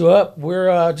catch you up.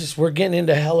 We're getting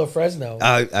into Hella Fresno.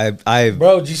 I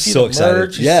Bro, did you see so the excited.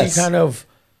 merch? You Yes. see kind of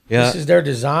Yeah. this is their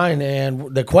design,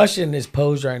 and the question is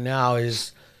posed right now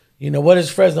is, you know, what is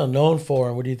Fresno known for,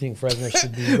 and what do you think Fresno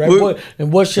should be?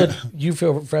 And what should you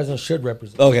feel Fresno should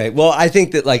represent? Okay, well, I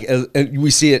think that like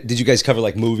we see it. Did you guys cover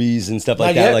like movies and stuff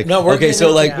like Not that? yet. Like, No, we're okay, getting so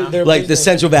into like their like the business.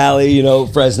 Central Valley, you know,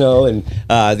 Fresno, and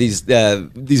these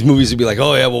movies would be like,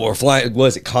 oh yeah, well we're flying.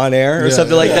 Was it Con Air or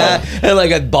something like that? And like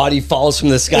a body falls from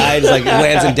the sky and just, like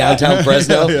lands in downtown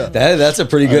Fresno. That's a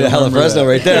pretty good Hella Fresno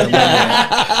right there.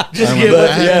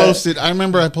 I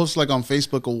remember I posted like on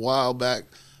Facebook a while back.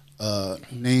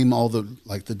 Name all the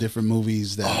different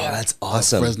movies that that's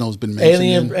awesome. Fresno's been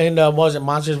mentioning. Alien and was it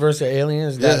Monsters vs.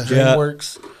 Aliens? That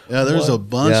DreamWorks. Yeah, there's a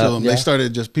bunch of them.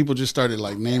 Yeah. People just started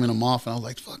like naming them off, and I was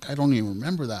like, "Fuck, I don't even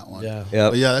remember that one." Yeah.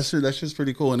 But yeah, that's just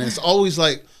pretty cool. And it's always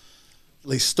like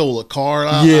they stole a car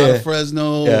out of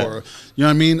Fresno, or you know what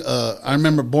I mean. I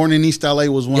remember Born in East LA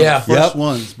was one of the first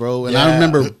ones, bro. And I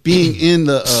remember being in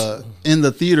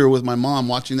the theater with my mom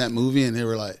watching that movie, and they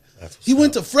were like, he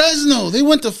went to Fresno. They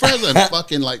went to Fresno. And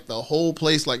fucking like the whole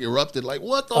place like erupted. Like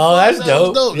what the? Oh, fuck? that's dope.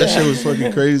 Was dope. That shit was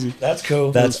fucking crazy. That's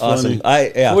cool. That's awesome.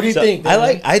 funny. What do you think?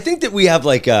 I think that we have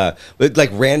like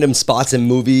random spots in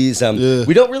movies.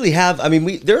 We don't really have. I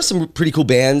mean, there are some pretty cool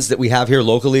bands that we have here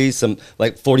locally. Some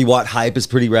like 40 Watt Hype is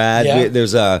pretty rad. Yeah.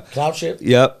 There's a Cloud Ship.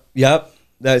 Yep.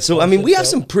 So I mean, we have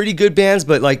some pretty good bands,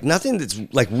 but like nothing that's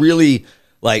like really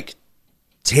like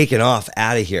taken off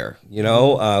out of here, you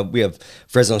know. We have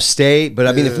Fresno State, but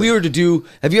I mean, if we were to do,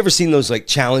 have you ever seen those like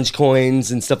challenge coins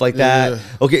and stuff like that?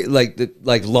 Okay,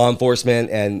 like law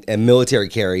enforcement and military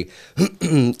carry,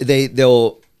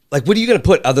 they'll like, what are you gonna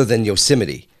put other than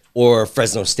Yosemite or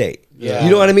Fresno State? Yeah.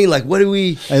 You know what I mean? Like, what do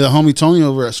we? Hey, the homie Tony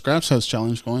over at Scraps has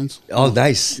challenge coins. Oh,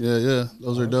 nice. Yeah,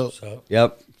 those are dope.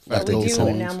 Yep. But we Those do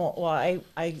ones. enamel. Well,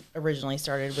 I originally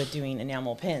started with doing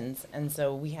enamel pins, and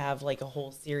so we have like a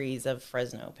whole series of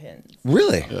Fresno pins.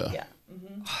 Really? Yeah.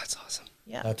 Oh, that's awesome.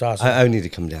 Yeah. That's awesome. I need to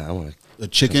come down. I want to. The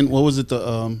chicken. What was it?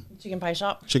 The Chicken pie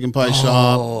shop. chicken pie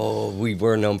shop. Oh, we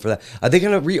were known for that. Are they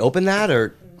going to reopen that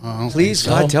or? I don't Please,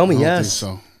 think so. God, tell me I don't yes.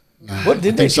 think so. Nah, What, didn't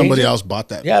I they think somebody change it? else bought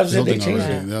that. Yeah, I was saying they building changed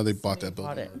already. it. Yeah, they bought that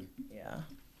Bought building. it. Yeah.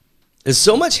 There's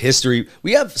so much history.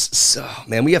 We have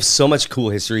we have so much cool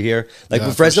history here. Like Yeah,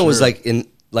 when for Fresno was sure.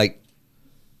 like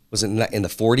was it in the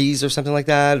 40s or something like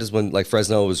that? Is when like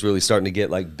Fresno was really starting to get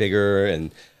like bigger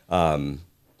and I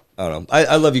don't know.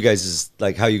 I love you guys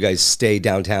like how you guys stay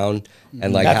downtown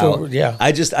and like That's how what yeah.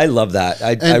 I love that.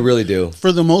 I really do.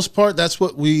 For the most part, that's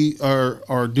what we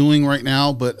are doing right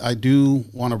now. But I do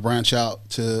want to branch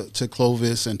out to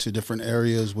Clovis and to different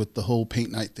areas with the whole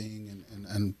paint night thing.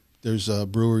 And there's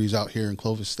breweries out here in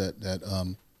Clovis that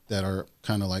are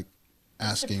kind of like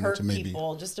asking to maybe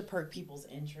just to perk people's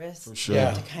interest. For sure.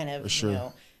 Yeah. To kind of, For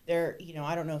sure. you know,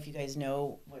 I don't know if you guys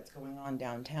know what's going on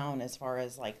downtown as far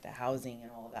as like the housing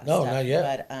and all of that No, stuff. not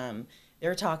yet. But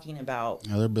they're talking about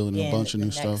they're building a bunch of new in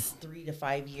the stuff. next 3 to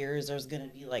 5 years, there's going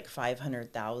to be like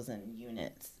 500,000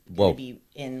 units Whoa. going to be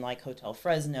in like Hotel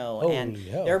Fresno, Holy and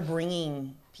hell. they're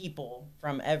bringing people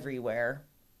from everywhere,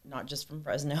 not just from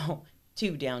Fresno,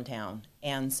 to downtown.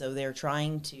 And so they're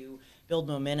trying to build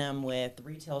momentum with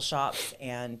retail shops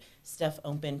and stuff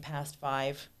open past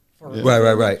 5 for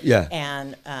Right. Yeah.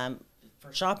 and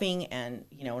for shopping and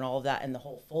and all of that, and the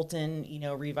whole Fulton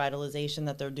revitalization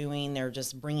that they're doing. They're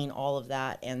just bringing all of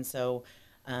that, and so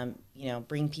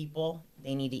bring people.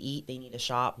 They need to eat, they need to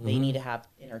shop, they need to have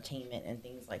entertainment and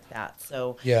things like that.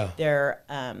 So they're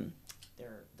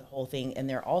the whole thing, and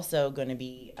they're also going to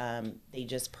be they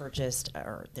just purchased,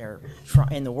 or they're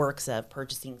in the works of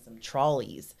purchasing some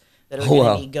trolleys that are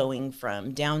going to be going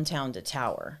from downtown to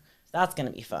Tower. That's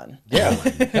gonna be fun. Yeah.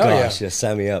 Gosh, yeah,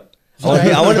 sign me up.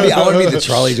 I want to be the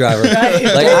trolley driver.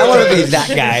 Like I want to be that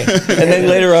guy. And then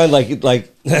later on, like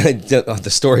the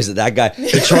stories of that guy,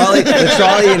 the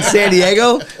trolley in San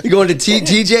Diego, you going to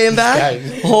TJ and back.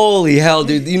 Holy hell,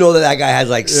 dude! You know that guy has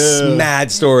like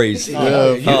mad stories. You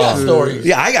got stories.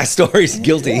 Yeah, I got stories.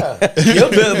 Guilty.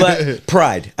 But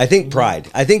pride. I think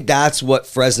pride. I think that's what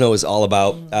Fresno is all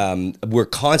about. We're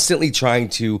constantly trying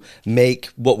to make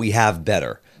what we have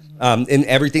better. In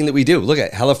everything that we do. Look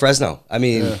at Hella Fresno. I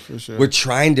mean, we're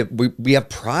trying to, we have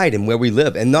pride in where we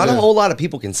live. And not a whole lot of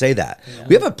people can say that. Yeah.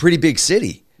 We have a pretty big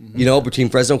city, you know, between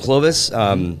Fresno and Clovis.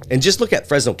 And just look at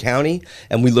Fresno County,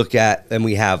 and we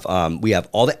have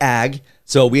all the ag.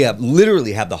 So we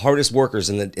literally have the hardest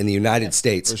workers in the United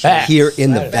States here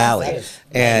in the valley.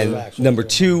 And number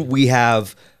two, we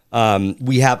have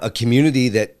a community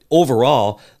that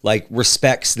overall like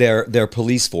respects their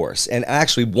police force and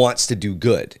actually wants to do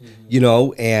good, you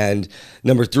know. And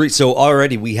number three, so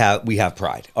already we have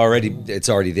pride already. It's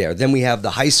already there. Then we have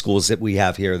the high schools that we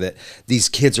have here that these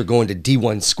kids are going to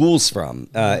D1 schools from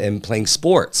and playing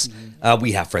sports.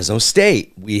 We have Fresno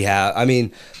State. We have, I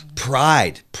mean,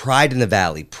 pride in the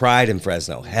valley, pride in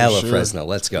Fresno. Hella Fresno.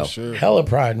 Let's go. Hella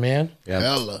pride, man. Yep.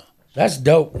 Hella. That's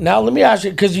dope. Now let me ask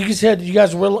you, because you said you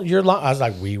guys were I was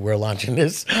like, we're launching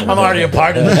this. I'm already a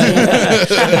part of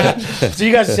it. So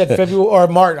you guys said February or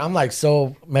March. I'm like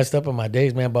so messed up in my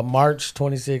days, man. But March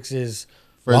 26th is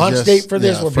launch date for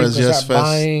this, where people start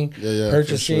buying,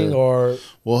 purchasing, or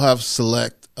we'll have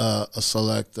select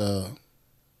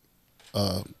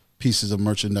pieces of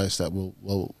merchandise that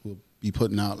we'll be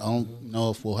putting out. I don't know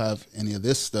if we'll have any of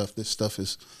this stuff. This stuff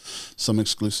is some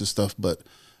exclusive stuff, but.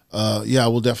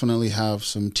 We'll definitely have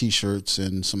some T-shirts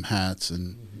and some hats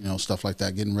and stuff like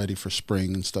that. Getting ready for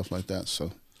spring and stuff like that.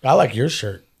 So I like your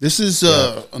shirt. This is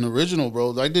an original,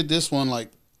 bro. I did this one like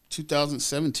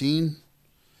 2017,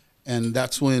 and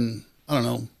that's when I don't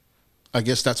know. I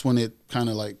guess that's when it kind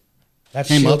of like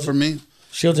came up for me.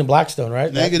 Shields and Blackstone,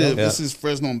 right? Negative. This is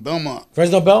Fresno and Belmont.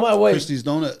 Fresno Belmont. Wait, Christie's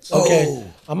Donuts. Okay,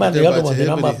 I'm at the other one. Then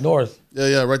I'm up north.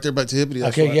 Yeah, right there by Tahipiti.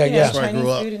 Okay, That's where I Chinese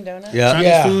grew up. food and donuts.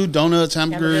 Chinese food, donuts,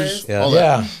 hamburgers, all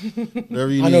that.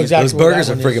 Whatever you need. I know exactly. Those burgers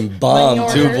are freaking bomb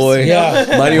too, boy.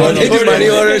 Yeah, money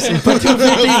orders. For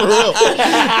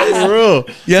real.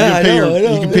 Yeah, I know.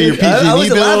 You can pay your PG&E I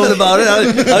wasn't bill. laughing about it.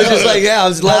 I was just like, I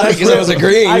was laughing because I was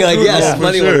agreeing. Like, yes,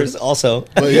 money orders also.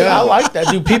 But I like that.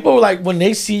 Do people like when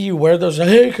they see you wear those? Like,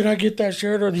 hey, can I get that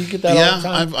shirt? Or do you get that all the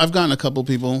time? I've gotten a couple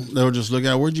people that were just looking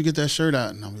at, where'd you get that shirt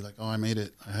at? And I'll be like, I made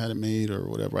it. I had it made or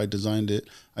whatever. I designed it.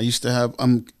 I used to have.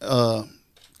 I'm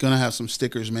gonna have some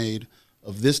stickers made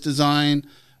of this design.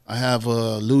 I have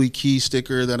a Louis Key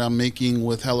sticker that I'm making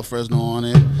with Hella Fresno on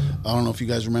it. I don't know if you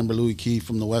guys remember Louis Key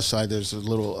from the West Side. There's a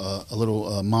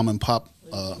little mom and pop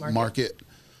market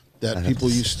that people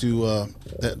used to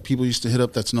hit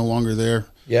up. That's no longer there.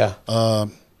 Yeah. I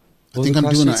think I'm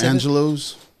doing an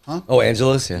Angelo's. Huh? Oh,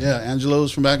 Angelo's. Yeah,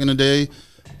 Angelo's from back in the day.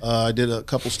 I did a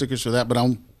couple stickers for that, but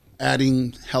I'm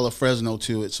adding Hella Fresno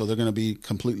to it, so they're going to be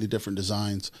completely different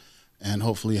designs, and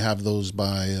hopefully have those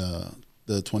by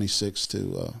the 26th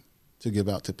to give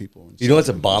out to people. You know what's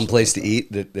a bomb place to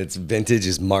eat that's vintage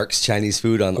is Mark's Chinese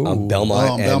food on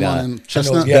Belmont and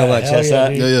Chestnut. Belmont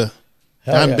Chestnut. Yeah.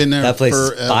 I haven't been there. That place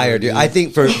is fire, dude. I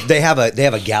think they have a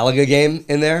Galaga game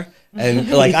in there.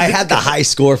 And like I had the high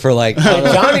score for like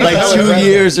 2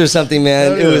 years or something,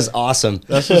 man. It was awesome.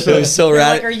 It was so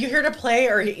rad. Like, are you here to play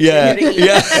or yeah.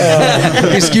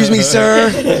 Excuse me,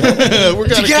 sir. We're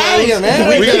gonna get out of here,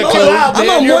 man. We gotta close. I'm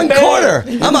on one quarter.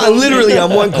 I'm literally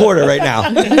on one quarter right now.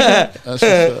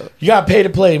 You got to pay to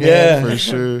play, man. Yeah, for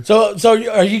sure. So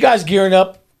are you guys gearing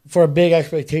up for a big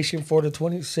expectation for the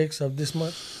 26th of this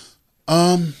month?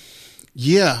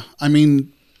 Yeah. I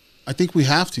mean, I think we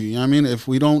have to. You know what I mean? If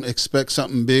we don't expect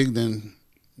something big, then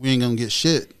we ain't gonna get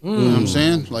shit. You know what I'm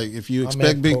saying? Like if you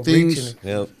expect big things,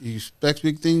 you expect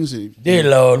big things. Dear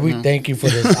Lord, we thank you for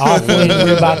this offering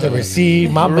we're about to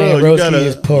receive. My man Roeski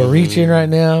is Puerto Rican right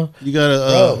now. You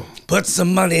gotta put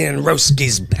some money in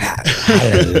Roeski's bag.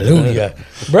 Hallelujah,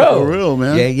 bro. For real,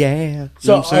 man. Yeah.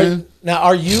 So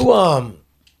are you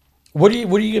what are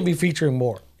you gonna be featuring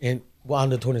more on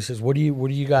the 26th? What are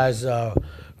you guys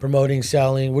promoting,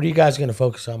 selling? What are you guys going to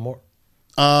focus on more?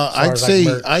 I'd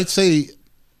say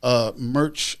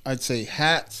merch. I'd say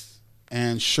hats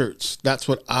and shirts. That's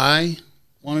what I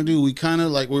want to do. We kind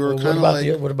of like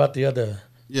what about the other?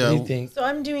 Yeah. Anything? So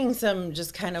I'm doing some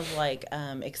just kind of like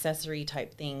accessory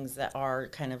type things that are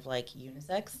kind of like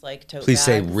unisex, like tote Please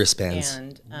say bags wristbands.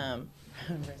 And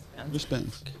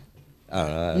wristbands. I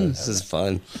don't know. This is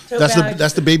fun. That's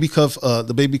the baby cuff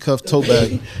tote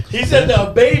bag. He said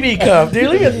the baby cuff. Dude,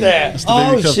 look at that. It's the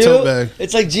baby cuff tote bag.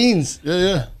 It's like jeans.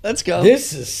 Yeah. Let's go.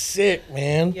 This is sick,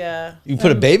 man. Yeah. You can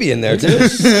put a baby in there too.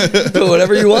 Put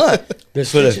whatever you want.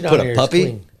 This Put a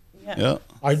puppy. Yeah.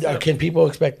 Can people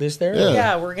expect this there?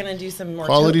 Yeah, we're gonna do some more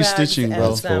quality tote bags stitching, and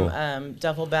bro. some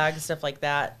duffel bags, stuff like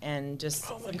that, and just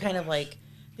some kind of like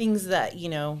things that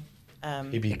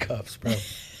Baby cuffs, bro.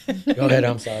 Go ahead.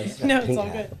 I'm sorry. No, it's all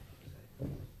good.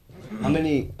 How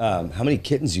many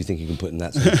kittens do you think you can put in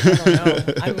that?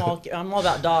 I don't know. I'm all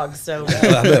about dogs, so How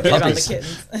about about the puppies?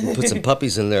 kittens. Put some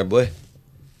puppies in there, boy.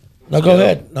 No, go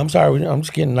ahead. I'm sorry. I'm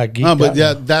just getting like geeked No, but out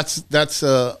yeah, now. that's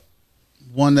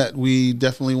one that we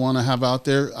definitely want to have out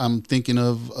there. I'm thinking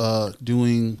of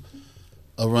doing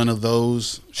a run of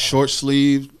those short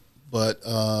sleeve, but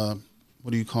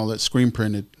what do you call it? Screen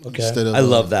printed. Okay. Instead of, I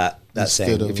love that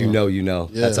saying. of, If you know, you know.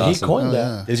 yeah. That's He awesome. coined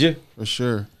that. Yeah, Did you? for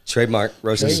sure. Trademark,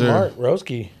 Roeski. Yes, sir. Mark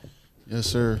Roeski. Yes,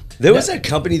 sir. There was a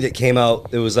company that came out.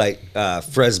 It was like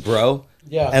Fresbro.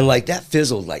 Yeah. And like that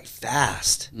fizzled like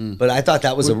fast. But I thought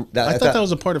that was I thought that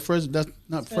was a part of Fres. That's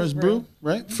not Fres Brew,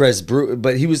 right? Fresbro,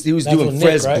 but he was doing with Nick,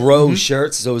 right? Fresbro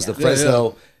shirts, so it was the Fresno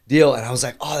yeah. deal, and I was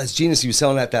like, oh, that's genius. He was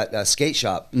selling at that skate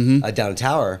shop down in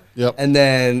Tower, Yep. and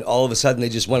then all of a sudden they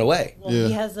just went away. Well, Yeah.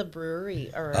 he has a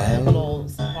brewery or a little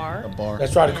bar. A bar.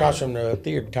 That's right across from the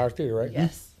theater, Tower Theater, right?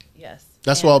 Yes.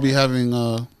 That's why I'll be having.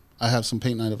 I have some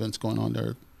paint night events going on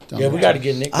there. Down Yeah, there. we got to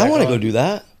get Nick. I want to back go on. do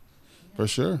that. for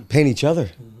sure. Paint each other.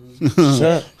 Shut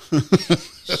up.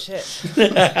 Shit.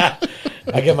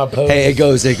 I get my pose. Hey, it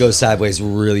goes sideways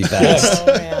really fast. Oh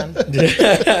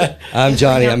man. I'm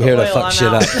Johnny. I'm here to Oil, fuck I'm shit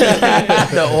out. up.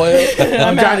 The oil.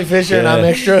 I'm Johnny Fisher and I'm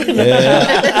extra.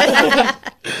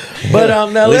 But now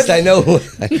At least let's, I know.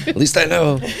 At least I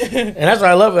know. and that's what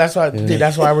I love. That's why, dude,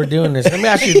 that's why we're doing this. Let me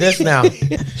ask you this now: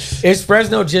 is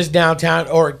Fresno just downtown,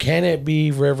 or can it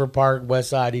be River Park, West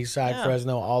Side, East Side, Yeah.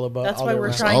 Fresno, all about? That's all why we're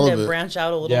around? all trying of to it. branch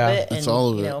out a little Yeah, bit that's and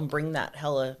all of it. bring that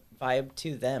hella vibe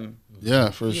to them.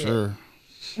 Yeah, for sure.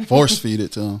 Force feed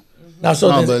it to them. Now, so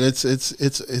No, this- but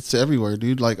it's everywhere,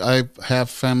 dude. Like I have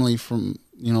family from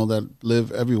that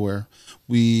live everywhere.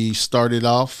 We started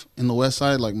off in the West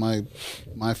Side. Like my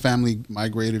family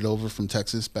migrated over from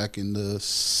Texas back in the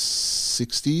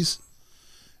 '60s,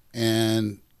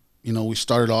 and we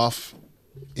started off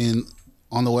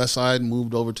on the West Side,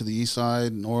 moved over to the East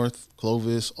Side, North,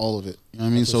 Clovis, all of it. You know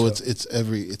what I mean? So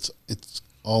it's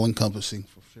all encompassing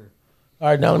for sure. all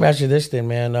right, now let me ask you this then,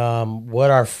 man.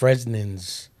 What are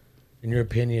Fresnans, in your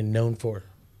opinion, known for?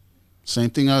 Same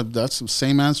thing. That's the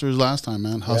same answer as last time,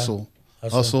 man. Hustle,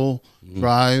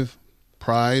 drive,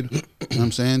 pride. You know what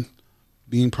I'm saying?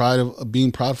 Being proud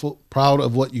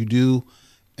of what you do,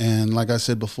 and like I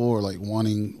said before, like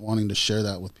wanting to share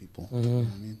that with people. You know what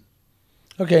I mean?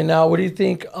 Okay, now what do you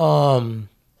think?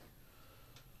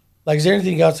 Like, is there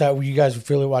anything else that you guys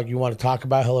feel like you want to talk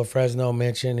about? Hella Fresno,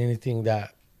 mention anything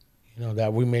that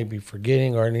that we may be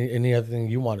forgetting, or any other thing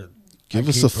you want to Give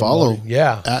us keep a follow. promoting?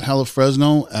 Yeah. At Hella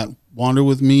Fresno, at Wander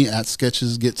With Me, at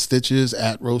Sketches Get Stitches,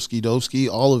 at Roeski Dovski,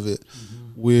 all of it.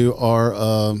 We are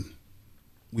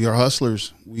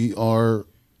hustlers. We are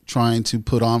trying to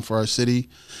put on for our city,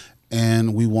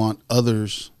 and we want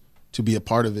others to be a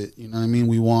part of it. You know what I mean?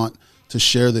 We want to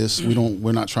share this.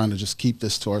 We're not trying to just keep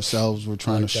this to ourselves. We're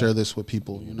trying to share this with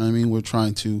people. You know what I mean? We're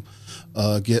trying to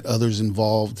get others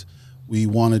involved. We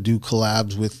want to do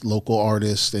collabs with local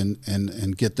artists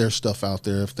and get their stuff out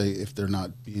there if they're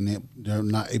not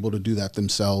able to do that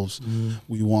themselves.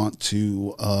 We want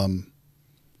to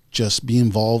just be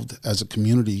involved as a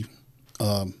community,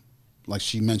 like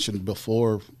she mentioned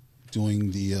before,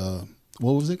 doing the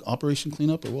what was it, Operation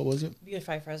Cleanup, or what was it?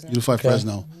 Beautify Fresno. Beautify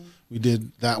Fresno. We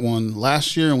did that one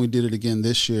last year, and we did it again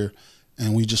this year.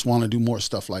 And we just want to do more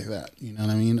stuff like that. You know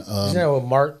what I mean? Isn't that with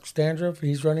Mark Standrup?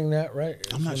 He's running that, right?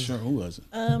 I'm not sure who was it.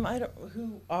 I don't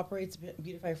who operates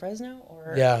Beautify Fresno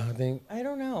or Yeah, I think. I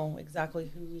don't know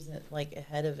exactly who's like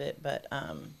ahead of it, but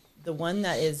the one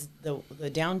that is the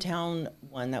downtown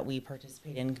one that we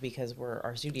participate in because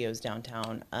our studio's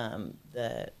downtown.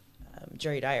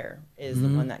 Jerry Dyer is the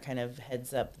one that kind of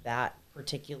heads up that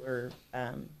particular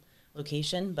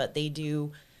location, but they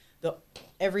do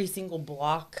every single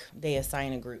block they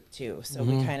assign a group to. So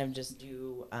we kind of just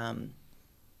do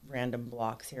random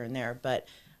blocks here and there. But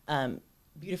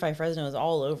Beautify Fresno is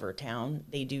all over town.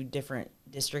 They do different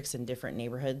districts and different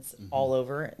neighborhoods all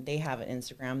over. They have an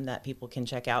Instagram that people can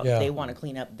check out. Yeah. If they want to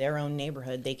clean up their own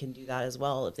neighborhood, they can do that as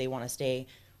well. If they want to stay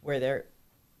where their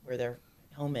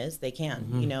home is, they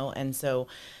can, And so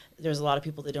there's a lot of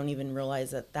people that don't even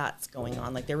realize that that's going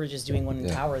on. Like they were just doing one in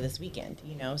Tower this weekend,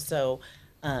 So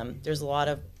there's a lot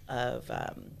of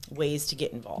ways to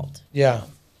get involved. Yeah,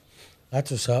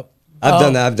 that's what's up. I've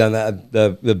done that.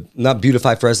 The not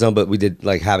Beautify Fresno, but we did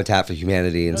like Habitat for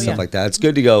Humanity and stuff like that. It's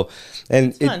good to go,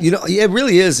 and it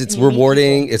really is. It's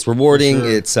rewarding. It's rewarding.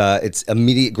 Sure. It's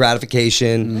immediate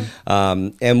gratification.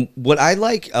 And what I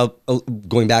like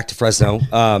going back to Fresno.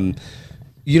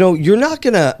 You're not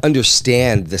going to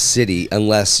understand the city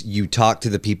unless you talk to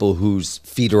the people whose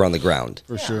feet are on the ground.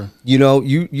 For sure.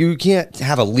 You can't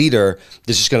have a leader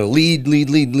that's just going to lead,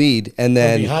 and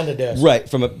then from behind the desk. Right,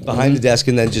 from behind the desk,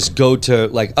 and then just go to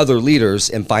like other leaders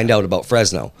and find out about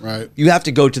Fresno. Right. You have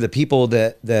to go to the people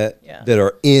that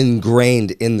are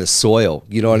ingrained in the soil.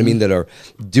 You know what I mean? That are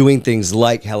doing things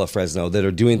like Hella Fresno, that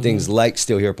are doing things like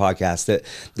Still Here podcast,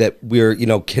 that we're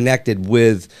connected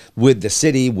with the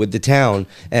city, with the town.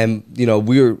 And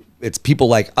it's people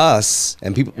like us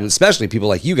and people, especially people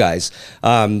like you guys,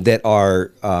 that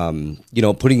are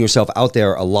putting yourself out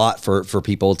there a lot for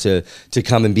people to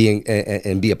come and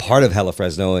be a part of Hella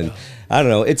Fresno. And I don't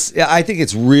know, I think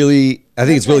it's really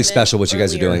special what you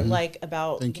guys are doing. Like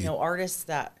about artists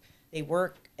that they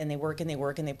work and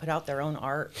they put out their own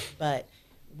art, but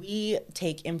we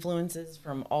take influences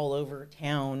from all over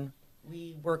town.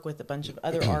 We work with a bunch of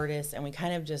other artists, and we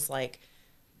kind of just like.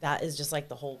 That is just like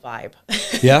the whole vibe.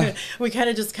 Yeah. We kind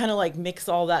of like mix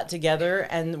all that together,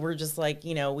 and we're just like,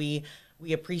 we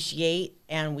appreciate,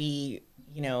 and we,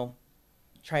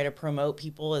 try to promote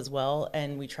people as well.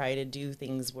 And we try to do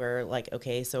things where like,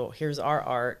 okay, so here's our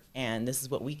art and this is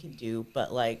what we can do,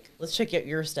 but like, let's check out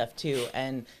your stuff too.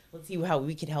 And let's see how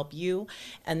we can help you.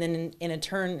 And then in a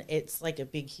turn, it's like a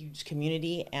big, huge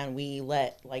community, and we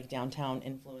let like downtown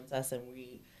influence us, and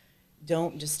we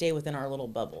don't just stay within our little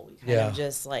bubble. We kind of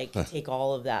just like take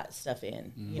all of that stuff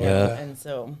in, you know? And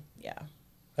so,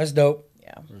 that's dope.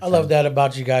 Yeah. I love that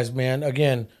about you guys, man.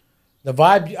 Again, the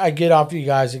vibe I get off you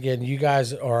guys, you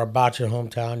guys are about your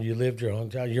hometown. You lived your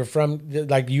hometown. You're from,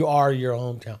 like, you are your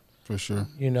hometown. For sure.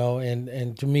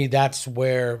 And to me, that's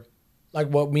where, like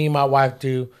what me and my wife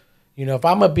do, if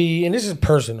I'm going to be, and this is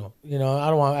personal, I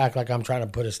don't want to act like I'm trying to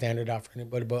put a standard out for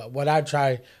anybody, but what I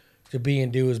try to be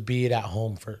and do is be it at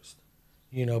home first.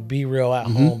 Be real at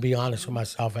home, be honest with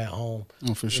myself at home.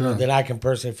 Oh, for sure. That I can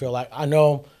personally feel like, I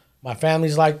know my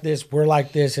family's like this, we're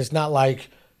like this. It's not like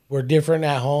we're different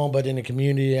at home, but in the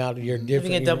community out you're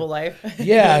different. Living a double life.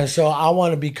 Yeah, and so I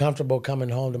want to be comfortable coming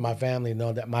home to my family,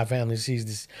 know that my family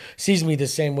sees me the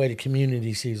same way the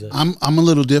community sees us. I'm a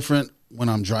little different when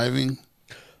I'm driving.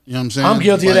 You know what I'm saying? I'm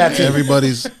guilty of that too.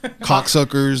 Everybody's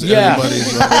cocksuckers. Yeah.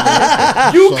 Everybody's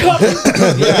you come.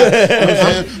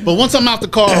 Yeah. But once I'm out the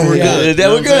car, we're good.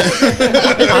 We're good.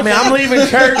 I mean, I'm leaving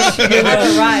church.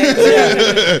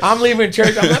 I'm leaving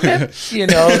church. I'm like,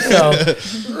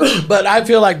 so. But I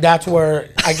feel like that's where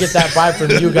I get that vibe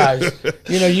from you guys.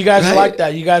 You guys are like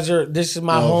that. You guys are. This is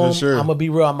my home. Sure. I'm gonna be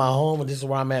real at my home, and this is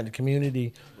where I'm at in the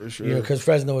community. For sure. Because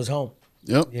Fresno is home.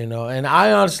 Yep. And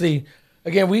I honestly.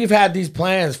 Again, we've had these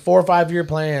plans, 4 or 5 year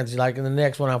plans, like in the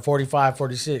next one, I'm 45,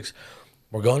 46.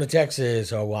 We're going to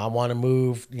Texas, or I want to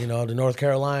move, to North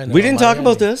Carolina. We didn't talk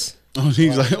about this. Oh,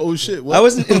 he's like, oh shit! What? I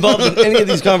wasn't involved in any of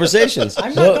these conversations.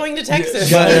 I'm not going to Texas.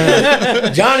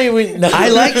 Johnny, I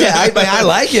like it. I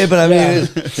like it, but I mean,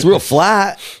 it's real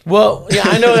flat. Well, yeah,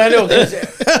 I know.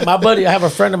 My buddy, I have a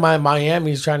friend of mine in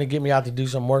Miami. He's trying to get me out to do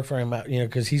some work for him,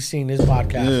 because he's seen this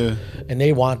podcast, and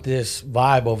they want this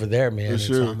vibe over there, man. For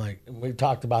sure. So I'm like, we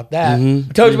talked about that. I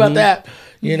told you about that,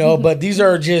 But these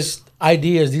are just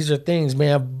ideas. These are things,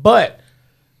 man. But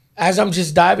as I'm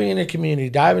just diving in the community,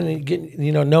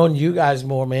 getting, knowing you guys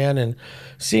more, man, and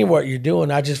seeing what you're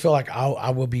doing, I just feel like I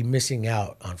will be missing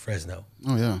out on Fresno.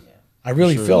 Oh, yeah. I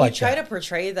really feel like you try to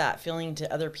portray that feeling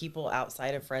to other people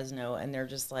outside of Fresno, and they're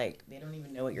just like, they don't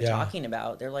even know what you're talking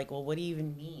about. They're like, well, what do you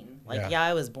even mean? Like,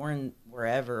 I was born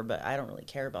wherever, but I don't really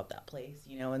care about that place,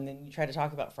 And then you try to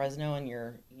talk about Fresno and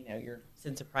your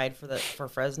sense of pride for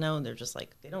Fresno, and they're just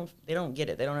like, they don't get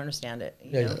it. They don't understand it.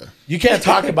 You know? You can't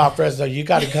talk about Fresno. You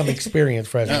got to come experience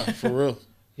Fresno. Yeah, for real.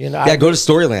 Go to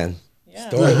Storyland.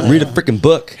 Yeah. Read a freaking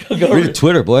book. Read a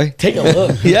Twitter, boy. Take a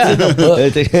look. Yeah.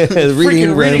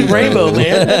 Reading Rainbow,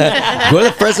 man. Go to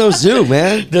the Fresno Zoo,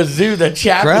 man. The zoo, the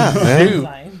Chapman Zoo.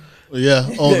 Yeah.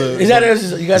 Is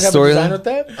that you guys have a design with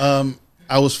that?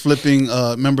 I was flipping,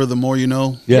 remember The More You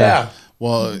Know? Yeah.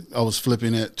 Well, I was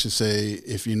flipping it to say,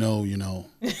 if you know, you know.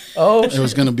 Oh, it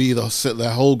was going to be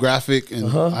that whole graphic, and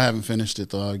I haven't finished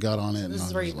it, though. I got on it. This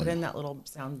is where you put in that little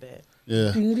sound bit.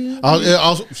 Yeah.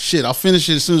 I'll finish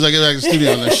it as soon as I get back to the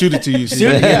studio and I'll shoot it to you.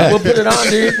 Yeah, we'll put it on,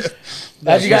 dude.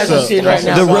 As you guys can see it right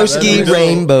now. The Roeski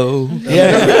Rainbow.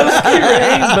 Yeah, the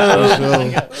Roeski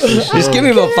Rainbow. Just give me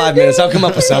about 5 minutes. I'll come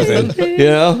up with something. You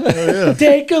know?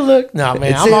 Take a look. No,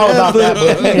 man, I'm all about that.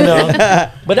 But, you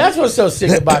know, but that's what's so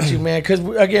sick about you, man. Because,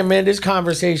 again, man, this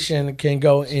conversation can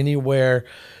go anywhere.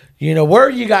 You know, where are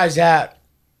you guys at?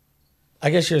 I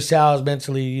guess yourselves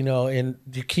mentally, you know, and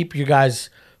you keep you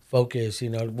guys focused. You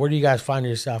know, where do you guys find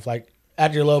yourself? Like,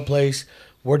 at your low place,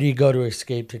 where do you go to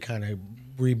escape to kind of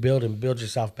rebuild and build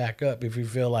yourself back up if you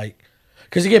feel like,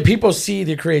 because again, people see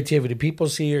the creativity, people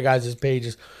see your guys'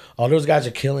 pages, oh, those guys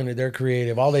are killing it, they're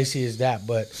creative, all they see is that,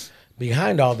 but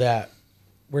behind all that,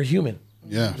 we're human.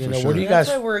 Yeah, you know, sure. where do you guys?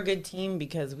 That's why we're a good team,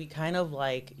 because we kind of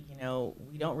like, you know,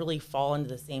 we don't really fall into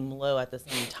the same low at the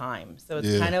same time, so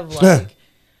it's kind of like,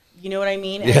 you know what I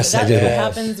mean? Yes, and I do. That's what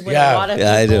happens when a lot of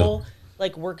people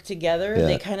like work together.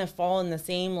 They kind of fall in the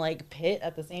same like pit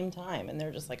at the same time, and they're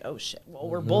just like, oh shit, well,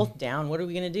 we're both down, what are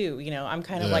we gonna do? You know, I'm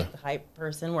kind of like the hype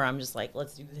person where I'm just like,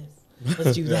 let's do this,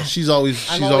 let's do that. She's always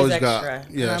got extra,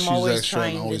 she's extra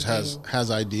and always has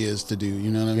ideas to do,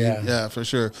 you know what I mean? Yeah, for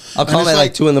sure. I'll call at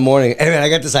like 2 a.m. Hey man, I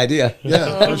got this idea.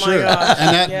 Yeah, for sure.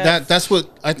 And that's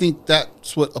what I think,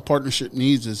 that's what a partnership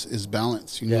needs is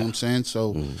balance, you know what I'm saying?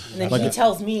 So and then he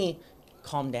tells me,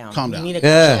 calm down. Calm down. You need to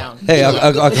calm down. Hey,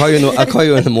 I'll call you. I'll call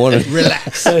you in the morning.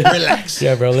 Relax.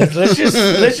 Yeah, bro. Let's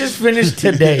just finish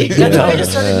today. That's why I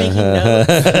just started making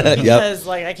notes, because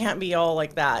like I can't be all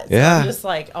like that. So I'm just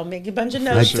like, I'll make a bunch of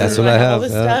notes. That's and what I have. All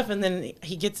this stuff, and then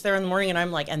he gets there in the morning, and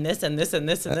I'm like, and this and this and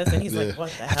this and this, and he's like, what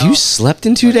the hell? Have you slept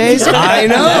in 2 days? I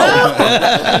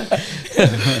know.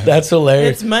 That's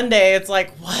hilarious. It's Monday. It's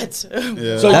like, what? So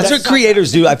that's what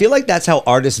creators do. I feel like that's how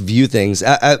artists view things.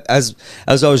 As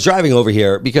I was driving over here,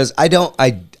 because I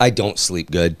don't sleep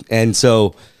good, and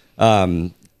so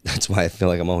that's why I feel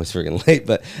like I'm always freaking late.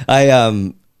 But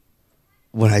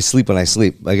when I sleep,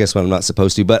 I guess when I'm not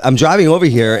supposed to. But I'm driving over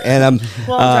here, and I'm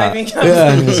driving.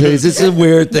 It's a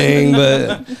weird thing,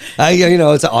 but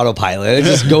it's an autopilot. I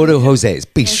just go to Jose's.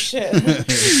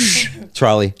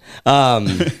 Trolley.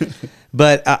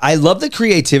 But I love the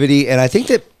creativity, and I think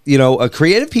that,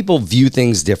 creative people view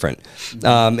things different.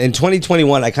 In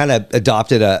 2021, I kind of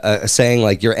adopted a saying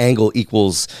like your angle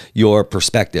equals your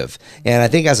perspective. And I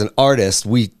think as an artist,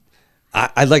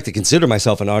 I'd like to consider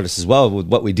myself an artist as well with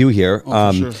what we do here.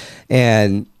 Sure.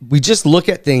 And we just look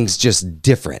at things just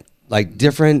different, I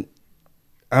don't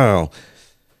know.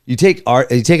 You take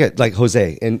art, you take it like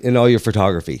Jose in all your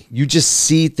photography, you just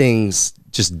see things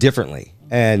just differently.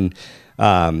 And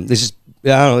it's just, I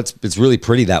don't know, it's really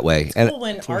pretty that way. It's cool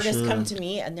when artists come to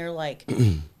me and they're like,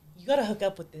 you got to hook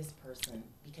up with this person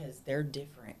because they're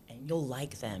different and you'll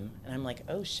like them. And I'm like,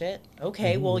 oh shit.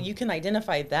 Okay, well, you can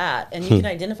identify that, and you can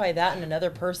identify that in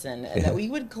another person, and that we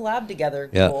would collab together.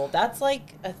 Cool. That's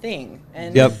like a thing.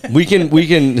 And we can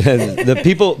the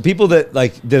people that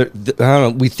like I don't know,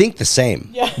 we think the same.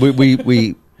 Yeah.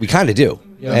 We kind of do.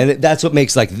 Yeah. And that's what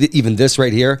makes like even this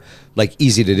right here like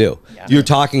easy to do. Yeah. You're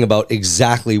talking about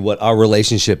exactly what our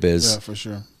relationship is. Yeah, for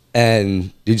sure.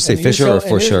 And did you say Fisher or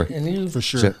for sure? For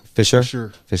sure. Fisher?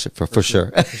 Sure. Fisher for sure.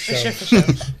 For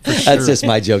That's just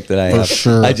my joke that I have.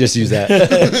 Sure. I just use that.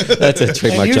 That's a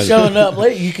trademark. And you showing up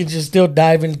late, you can just still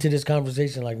dive into this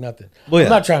conversation like nothing. Well, I'm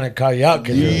not trying to call you out.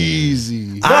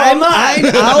 Easy.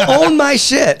 I'll own my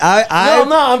shit.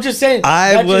 I'm just saying.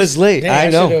 I was late. I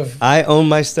know. I own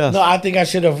my stuff. No, I think I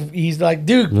should have. He's like,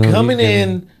 dude, coming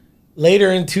in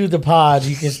later into the pod,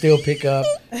 you can still pick up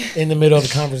in the middle of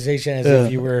the conversation as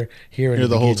if you were here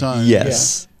the whole time.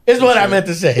 Yes. Yeah. Is what I meant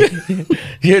to say.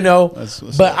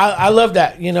 But I love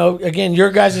that. Again, your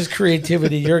guys'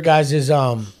 creativity, your guys'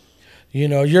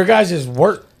 your guys'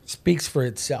 work speaks for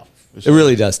itself. It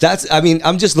really does.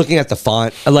 I'm just looking at the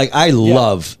font. Like, I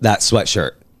love that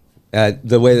sweatshirt.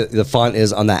 The way that the font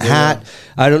is on that hat.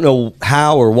 I don't know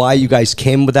how or why you guys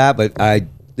came with that, but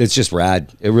it's just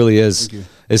rad. It really is. Thank you.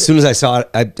 As soon as I saw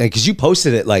it, because you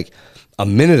posted it like a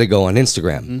minute ago on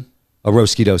Instagram, a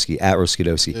Roeski Doski at Roeski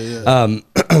Doski.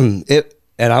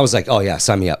 And I was like, oh yeah,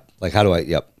 sign me up. Like, how do I?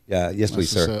 Yep, yeah, yes, please,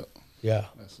 sir. Yeah,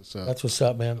 that's what's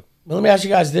up, man. Well, let me ask you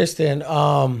guys this then.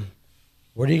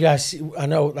 Where do you guys see?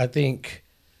 I think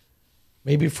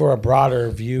maybe for a broader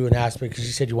view and aspect, because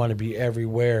you said you want to be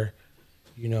everywhere.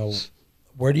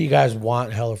 Where do you guys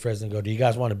want Hella Fresno to go? Do you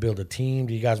guys want to build a team?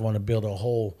 Do you guys want to build a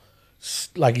whole,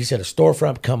 like you said, a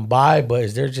storefront come by? But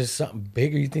is there just something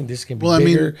bigger? You think this can be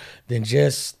bigger than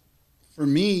just? For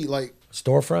me, like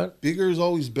storefront, bigger is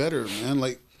always better, man.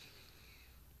 Like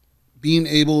being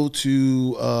able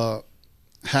to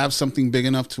have something big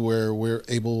enough to where we're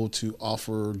able to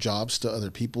offer jobs to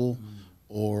other people,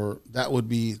 or that would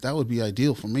be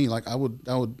ideal for me. Like that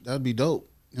would be dope.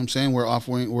 You know what I'm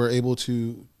saying? We're able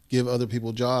to give other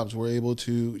people jobs. We're able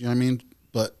to, you know what I mean?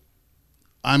 But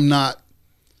I'm not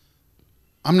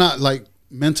like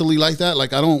mentally like that.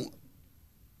 Like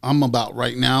I'm about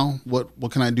right now.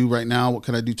 What can I do right now? What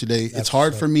can I do today? It's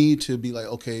hard for me to be like,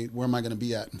 okay, where am I going to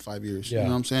be at in 5 years? Yeah. You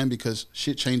know what I'm saying? Because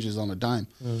shit changes on a dime.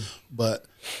 But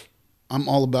I'm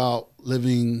all about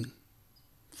living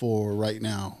for right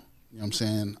now. You know what I'm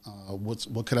saying?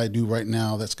 What could I do right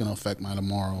now that's going to affect my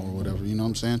tomorrow or whatever? You know what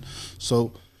I'm saying?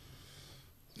 So,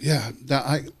 yeah,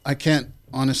 I can't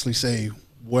honestly say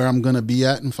where I'm going to be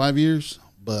at in 5 years,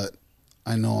 but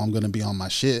I know I'm going to be on my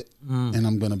shit and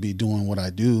I'm going to be doing what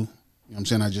I do. You know what I'm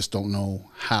saying? I just don't know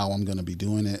how I'm going to be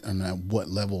doing it and at what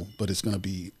level, but it's going to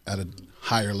be at a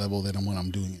higher level than when I'm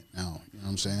doing it now. You know what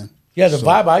I'm saying? Yeah, the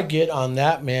vibe I get on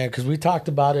that, man, because we talked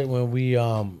about it when we,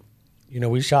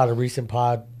 we shot a recent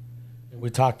pod and we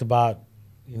talked about,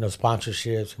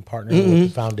 sponsorships and partnering with the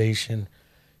foundation.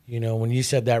 When you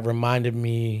said that reminded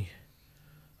me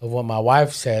of what my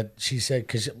wife said. She said,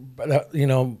 because,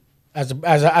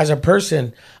 as a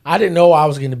person, I didn't know I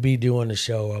was going to be doing a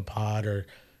show, a pod, or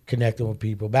connecting with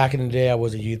people. Back in the day, I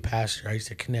was a youth pastor. I used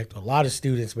to connect with a lot of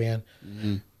students, man.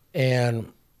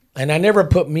 And I never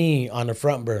put me on the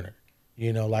front burner,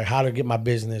 like how to get my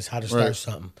business, how to start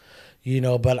something,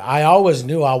 but I always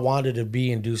knew I wanted to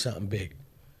be and do something big.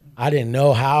 I didn't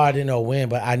know how, I didn't know when,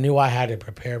 but I knew I had to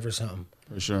prepare for something.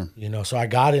 For sure. So I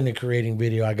got into creating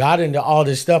video. I got into all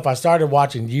this stuff. I started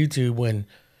watching YouTube when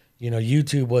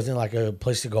YouTube wasn't like a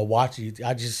place to go watch it.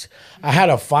 I had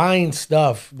to find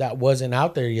stuff that wasn't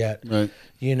out there yet. Right.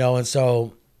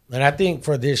 And I think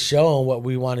for this show and what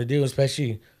we want to do,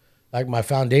 especially like my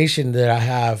foundation that I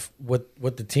have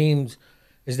with the teams,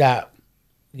 is that,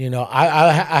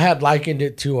 I had likened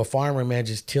it to a farmer, man,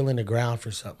 just tilling the ground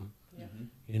for something.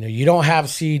 Yeah. You don't have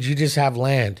seeds, you just have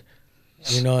land.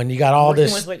 And you got all Working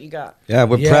this. with what you got. Yeah,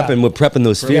 we're prepping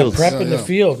those fields. Prepping the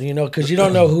field, because you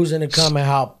don't know who's going to come and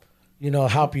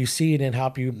help you seed and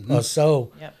help you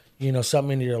sow,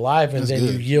 something into your life, and That's then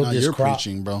good. you yield Now this you're crop.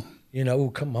 preaching, bro.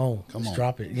 Come on,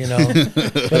 drop it.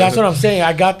 But that's what I'm saying.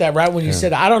 I got that right when you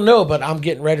said, I don't know, but I'm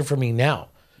getting ready for me now.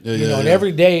 And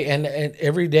every day and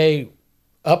every day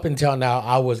up until now,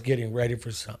 I was getting ready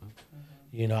for something.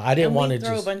 I didn't want to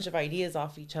throw just a bunch of ideas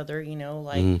off each other.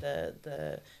 Like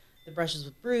the brushes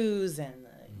with brews and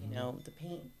the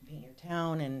paint your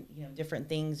town and different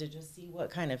things to just see what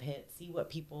kind of hits, see what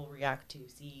people react to,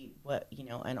 see what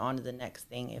and on to the next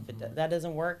thing. If that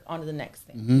doesn't work, on to the next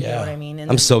thing. You know what I mean?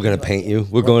 And I'm so gonna paint you.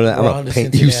 I'm gonna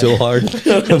paint you so hard.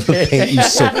 I'm gonna paint you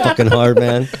so fucking hard,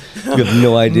 man. You have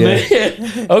no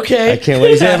idea. Okay. I can't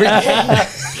wait.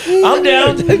 I'm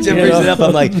down. Brings it up.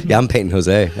 I'm like, I'm painting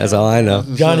Jose. That's all I know.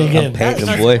 Johnny again. I'm painting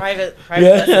him, boy. Private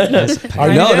lessons.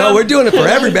 No, we're doing it for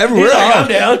everybody. We're all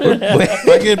down.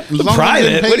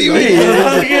 Private. What do you mean?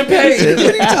 I'm getting paid.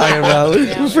 What are you talking about? We're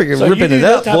freaking ripping it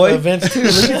up, boy. Events too.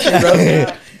 Look at you,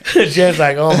 bro. Jen's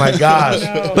like, oh my gosh.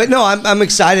 But no, I'm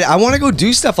excited. I want to go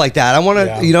do stuff like that. I want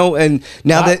to, and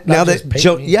now that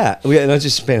Joe, not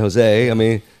just paint Jose. I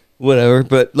mean, whatever.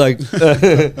 But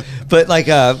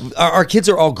our kids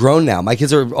are all grown now. My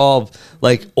kids are all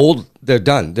like old. They're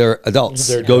done. They're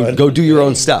adults. Go do your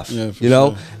own stuff. Yeah,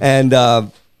 sure. And I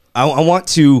want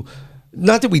to.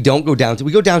 Not that we don't go downtown.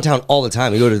 We go downtown all the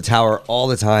time. We go to the tower all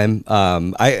the time.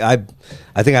 I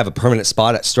think I have a permanent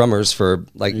spot at Strummers for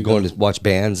going to watch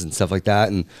bands and stuff like that.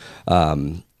 And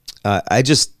I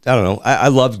don't know. I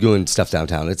love doing stuff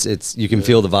downtown. It's you can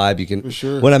feel the vibe. You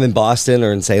can when I'm in Boston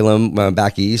or in Salem, when I'm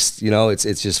back east.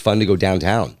 It's just fun to go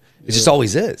downtown. It just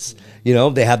always is.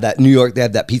 They have that New York. They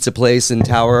have that pizza place in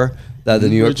Tower. The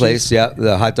New York place,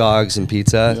 the hot dogs and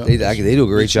pizza. Yeah. They do a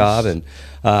great job, and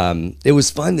it was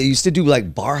fun. They used to do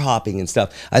like bar hopping and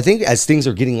stuff. I think as things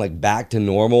are getting back to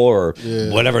normal or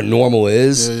whatever normal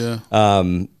is,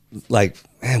 man,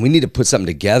 we need to put something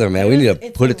together, man. We need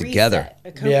to put it together.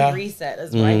 A COVID reset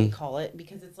is what I call it,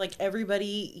 because it's like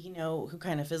everybody, who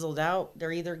kind of fizzled out,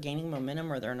 they're either gaining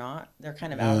momentum or they're not. They're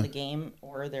kind of out of the game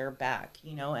or they're back,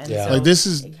 and so this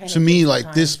is to me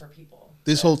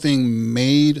this whole thing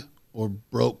made or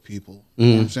broke people. You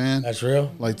know what I'm saying? That's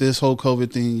real. Like this whole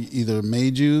COVID thing either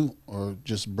made you or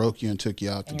just broke you and took you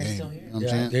out the game. You know what I'm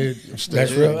saying? Dude,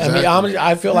 that's real. Exactly. I mean,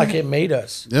 I feel like it made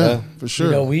us. Yeah, for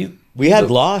sure. We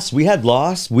had loss.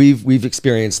 We've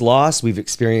experienced loss. We've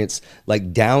experienced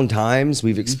down times.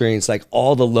 We've experienced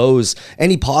all the lows,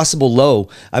 any possible low.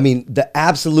 I mean, the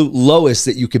absolute lowest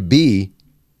that you could be,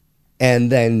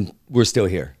 and then we're still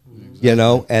here. you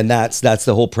know, and that's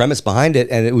the whole premise behind it.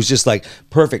 And it was just like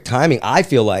perfect timing, I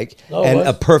feel like, and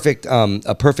a perfect logo,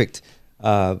 a perfect,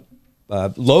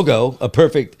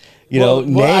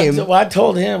 name. I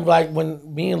told him, like,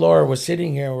 when me and Laura were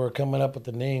sitting here and we were coming up with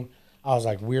the name, I was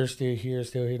like, we're still here.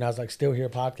 And I was like, Still Here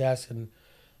Podcast. And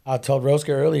I told Roeski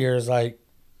earlier, is like,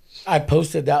 I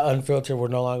posted that Unfiltered, We're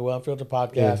No Longer Unfiltered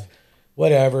podcast. Yeah.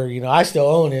 Whatever, I still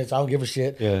own it, so I don't give a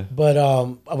shit. Yeah. But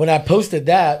when I posted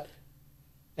that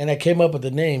and I came up with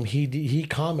the name, he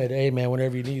commented, "Hey man,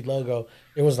 whenever you need logo,"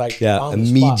 it was like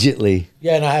immediately.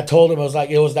 Yeah, and I had told him it was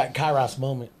that Kairos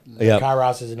moment. Yeah.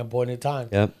 Kairos is an appointed time.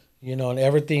 Yep. And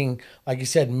everything, like you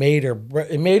said, made or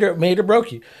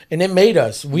broke you, and it made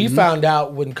us. We found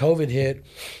out when COVID hit,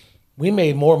 we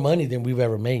made more money than we've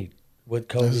ever made. With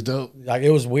COVID, that's dope. Like, it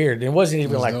was weird. It wasn't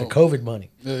even like dope. The COVID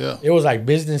money. Yeah. It was like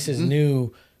businesses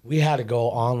knew we had to go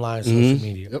online social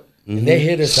media, and they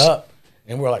hit us up,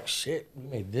 and we're like, "Shit, we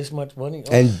made this much money."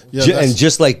 Oh. And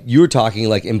just like you were talking,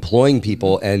 like employing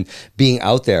people and being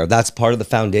out there, that's part of the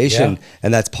foundation,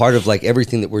 and that's part of like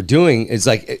everything that we're doing.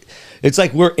 It's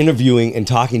like we're interviewing and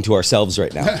talking to ourselves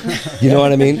right now. You know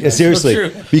what I mean?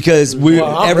 Seriously, because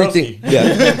everything. Roeski.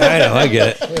 Yeah, I know, I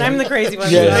get it. I'm the crazy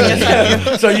one. Yeah. I guess I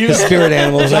am. So you spirit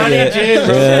animals. Johnny and Jenn,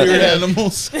 Spirit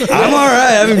animals. I'm all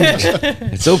right. I mean,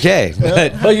 it's okay,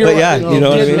 but you're right. you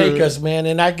know what I mean. Make us, man,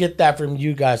 and I get that from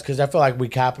you guys because I feel like we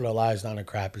capitalized on a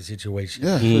crappy situation.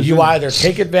 Yeah, you either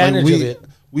take advantage of it.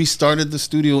 We started the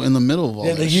studio in the middle of all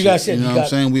that. You guys said, you know what I'm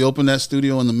saying? We opened that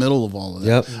studio in the middle of all of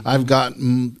that. Yep. I've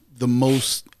gotten the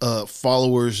most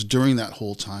followers during that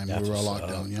whole time we were locked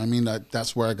down. You know what I mean?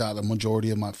 That's where I got a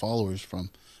majority of my followers from,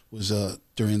 was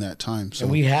during that time. So,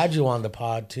 and we had you on the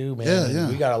pod too, man. Yeah.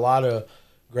 We got a lot of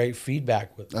great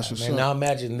feedback with that, man. Now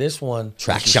imagine this one.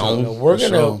 Traction. We're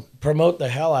going to promote the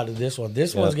hell out of this one.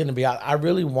 This one's going to be out. I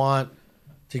really want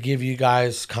to give you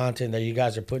guys content that you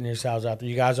guys are putting yourselves out there.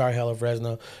 You guys are Hella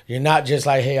Fresno. You're not just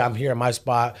like, hey, I'm here at my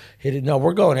spot. Hit it. No,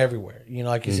 we're going everywhere.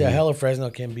 Like you said, Hella Fresno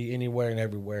can be anywhere and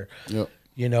everywhere. Yep.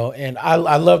 And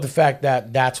I love the fact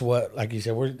that that's what, like you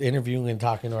said, we're interviewing and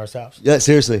talking to ourselves. Yeah,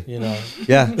 seriously. Yeah,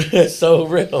 it's so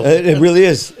real. It really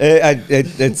is.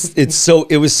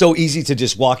 It was so easy to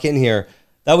just walk in here.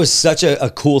 That was such a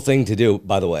cool thing to do,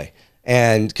 by the way.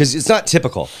 And because it's not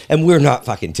typical, and we're not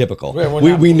fucking typical.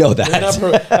 We know that. That's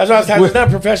what I was talking. We're not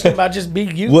professional about just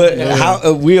being you. We're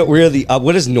the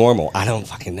what is normal? I don't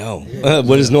fucking know.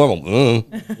 What is normal?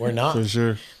 We're not for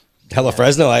sure. Hella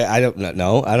Fresno. I don't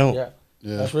know. I don't. Yeah,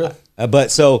 that's real.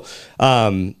 But so,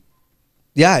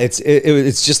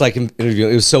 it's just like an interview.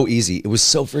 It was so easy. It was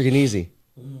so freaking easy.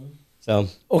 So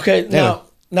okay,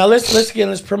 Now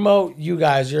let's promote you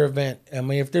guys, your event. I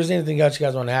mean, if there's anything else you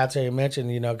guys want to add to or mention,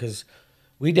 because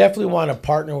we definitely want to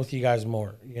partner with you guys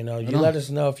more. You let us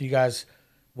know if you guys,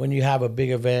 when you have a big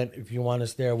event, if you want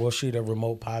us there, we'll shoot a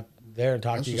remote pod there and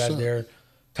talk to you guys there.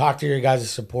 Talk to your guys'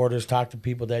 supporters. Talk to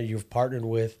people that you've partnered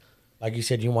with. Like you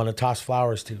said, you want to toss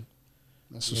flowers to.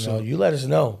 You let us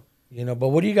know. But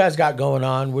what do you guys got going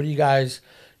on? What do you guys?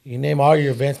 You name all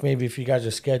your events. Maybe if you guys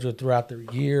are scheduled throughout the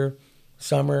year.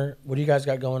 Summer, what do you guys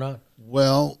got going on?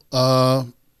 Well,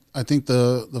 I think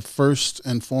the first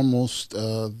and foremost,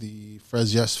 the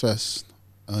Frez Yes Fest,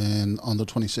 and on the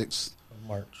 26th of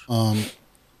March. On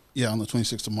the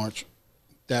 26th of March.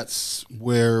 That's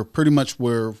where pretty much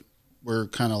where we're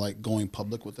kind of like going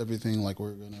public with everything. Like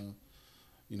we're gonna,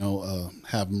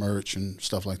 have merch and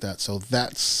stuff like that. So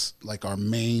that's like our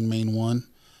main one.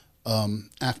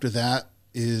 After that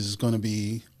is going to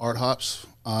be Art Hops.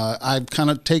 I've kind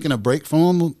of taken a break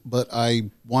from them, but I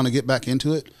want to get back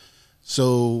into it.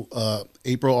 So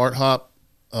April Art Hop,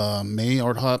 May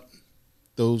Art Hop,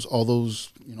 all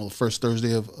those the first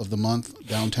Thursday of the month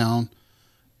downtown.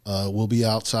 We'll be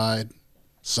outside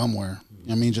somewhere.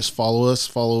 I mean, just follow us.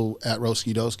 Follow at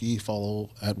Roeski Doski.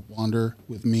 Follow at Wander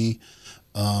with me.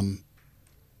 To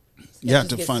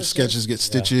find Sketches Get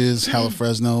Stitches, Hella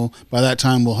Fresno. By that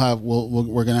time,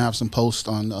 we're gonna have some posts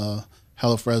on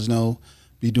Hella Fresno.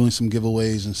 Be doing some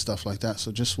giveaways and stuff like that.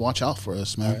 So just watch out for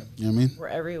us, man. Right. You know what I mean? We're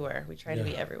everywhere. We try to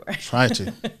be everywhere. Try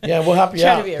to. Yeah, we'll help you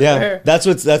out. That's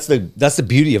the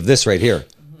beauty of this right here.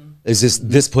 Is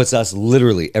this puts us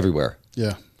literally everywhere.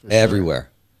 Yeah,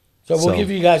 everywhere. Sure. So we'll give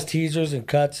you guys teasers and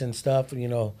cuts and stuff,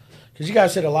 because you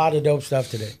guys said a lot of dope stuff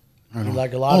today.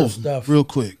 Like a lot of stuff. Real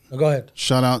quick. Go ahead.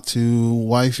 Shout out to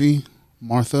wifey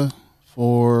Martha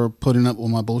for putting up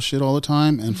with my bullshit all the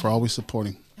time and for always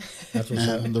supporting. That's what's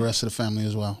up. And the rest of the family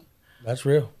as well. That's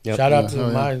real. Yep. Shout out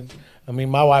to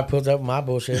my wife puts up with my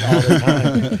bullshit all the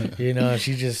time.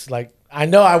 She just like, I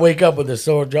know I wake up with a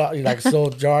sore jaw in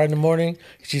the morning.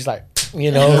 She's like,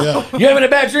 You know, you having a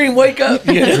bad dream? Wake up.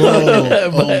 You know?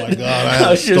 Oh my God, I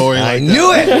had a story I like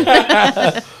knew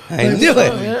that. it. I knew it.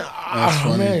 That's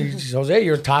funny. Man, Jose,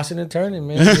 you're tossing and turning,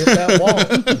 man. You hit that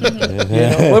wall. You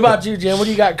know? What about you, Jen? What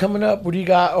do you got coming up? What do you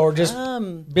got, or just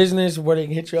business where they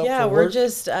can hit you up? Yeah, for we're work?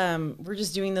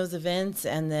 just doing those events,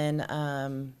 and then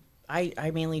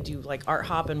I mainly do like art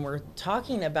hop, and we're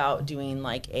talking about doing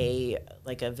like a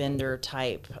vendor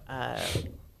type.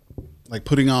 Like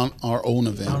putting on our own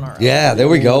event. Yeah, there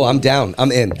we go. I'm down.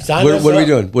 I'm in. Sign What us are we up.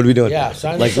 doing? What are we doing? Yeah,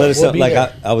 sign like us let up. us We'll know. be Like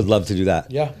there. I would love to do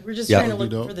that. Yeah. We're just Yeah. trying to That'd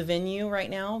be look dope. for the venue right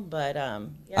now, but yeah.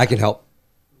 I can help.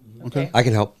 Okay. I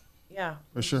can help. Yeah,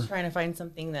 For sure. Just trying to find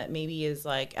something that maybe is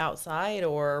like outside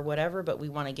or whatever, but we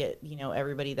want to get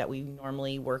everybody that we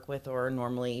normally work with or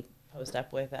normally post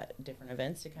up with at different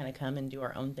events to kind of come and do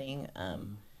our own thing.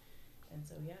 And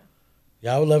so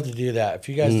Yeah, I would love to do that. If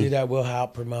you guys do that, we'll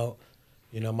help promote.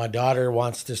 You know, my daughter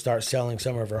wants to start selling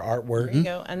some of her artwork. there you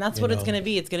go. And that's You what it's know. going to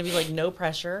be. It's going to be like no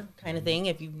pressure kind of thing.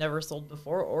 If you've never sold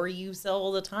before or you sell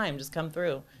all the time, just come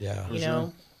through. Yeah. You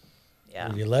know.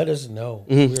 Yeah. You let us know.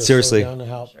 Mhm, We are so seriously. down to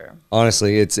help. Sure.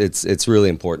 Honestly, it's really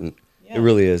important. Yeah. It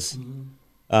really is.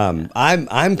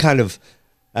 I'm kind of.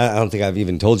 I don't think I've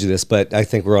even told you this, but I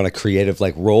think we're on a creative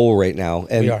like roll right now,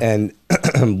 and We are.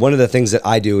 and one of the things that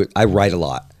I do, I write a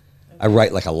lot. I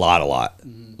write like a lot,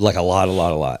 like a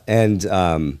lot, and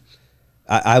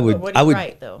I would What do I you would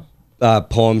write though?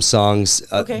 poems, songs,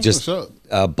 Okay. just What's up?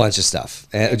 a bunch of stuff,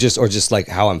 and just like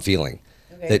how I'm feeling,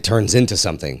 Okay. that turns into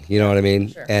something. You know what I mean?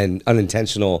 Sure. And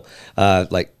unintentional,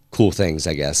 like cool things,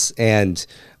 I guess. And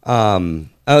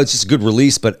it's just a good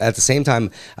release, but at the same time,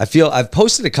 I feel I've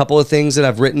posted a couple of things that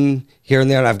I've written here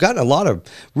and there, and I've gotten a lot of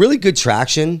really good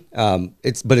traction.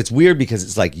 But it's weird because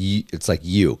it's like you, it's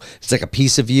like a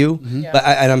piece of you. Yeah. But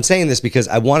and I'm saying this because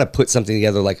I want to put something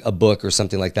together, like a book or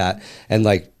something like that, and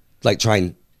like try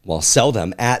and sell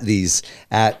them at these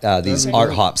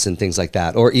art hops and things like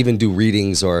that, or even do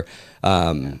readings, or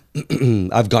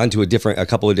I've gone to a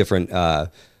couple of different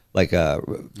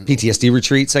PTSD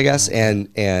retreats, I guess,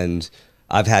 and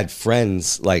I've had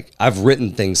friends, like I've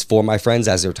written things for my friends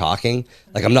as they're talking.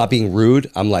 Like I'm not being rude.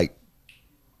 I'm like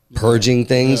purging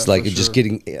things, Yeah, like for just sure.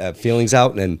 getting feelings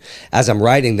out. And as I'm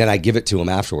writing, then I give it to them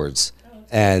afterwards.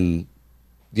 And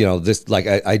this, like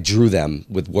I drew them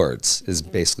with words is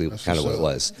basically kind of what it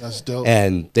was. That's dope.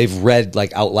 And they've read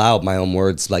like out loud my own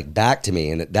words like back to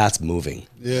me, and that's moving.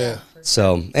 Yeah.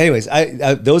 So anyways,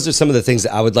 I those are some of the things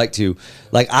that I would like to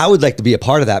be a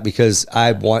part of that, because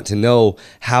I want to know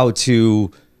how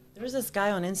to. There's this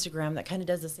guy on Instagram that kind of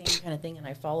does the same kind of thing, and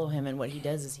I follow him. And what he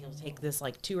does is he'll take this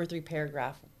like 2 or 3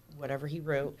 paragraph, whatever he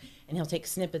wrote, and he'll take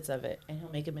snippets of it and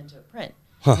he'll make them into a print.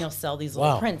 And he'll sell these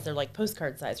little Wow. prints. They're like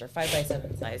postcard size or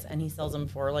 5x7 size, and he sells them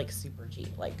for like super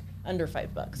cheap, like under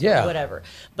 $5 Yeah. or whatever.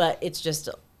 But it's just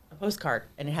a postcard,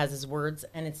 and it has his words,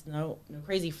 and it's no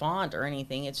crazy font or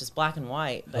anything. It's just black and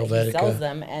white. But Helvetica. he sells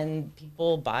them, and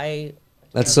people buy.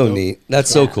 That's so neat. That's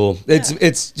so cool.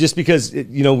 It's just because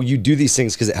you do these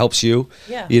things because it helps you.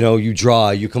 Yeah. You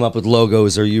draw, you come up with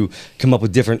logos, or you come up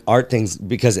with different art things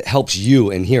because it helps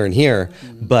you and here,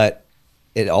 but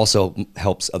it also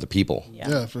helps other people.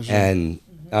 Yeah, for sure. And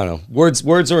I don't know,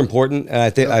 words are important, and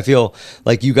I feel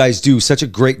like you guys do such a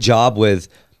great job with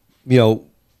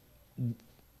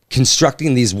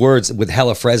constructing these words with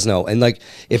Hella Fresno. And like,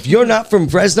 if you're not from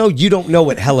Fresno, you don't know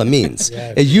what Hella means.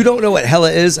 And you don't know what Hella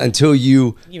is until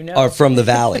you are from the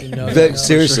valley.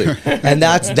 Seriously. And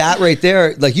that's that right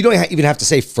there. Like, you don't even have to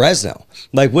say Fresno.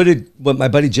 Like, what my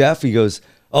buddy Jeff, he goes,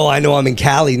 oh, I know I'm in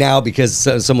Cali now because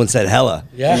someone said Hella.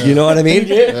 Yeah. You know what I mean?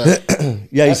 Yeah.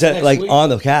 Yeah, he That's said next like week. on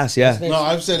the cast, yeah. No,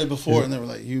 I've said it before, and they were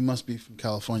like, "You must be from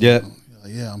California." Yeah. You're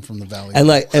like, yeah, I'm from the valley. And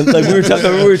like we were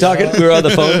talking, we were on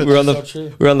the phone, we were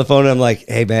on the phone, and I'm like,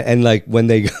 hey man, and like when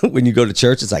you go to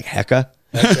church, it's like Hecka.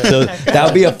 So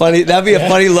that'd be a funny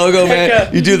logo,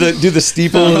 man. You do the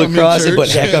steeple of I'm the in cross and put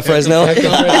church. Hecka Fresno.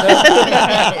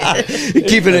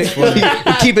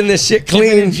 keeping this shit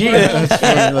clean. That's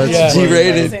funny. Yeah.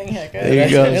 G-rated. Saying heck, There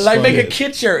you go. And like make a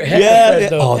kid shirt. Heck, Yeah.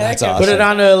 Fresno. Oh, that's awesome. Put it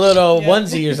on a little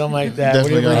onesie or something like that.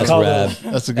 Definitely Whatever you got call That's it.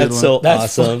 rad. That's a good That's one. so That's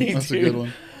awesome. funny, That's a dude. good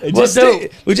one.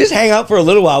 We just hang out for a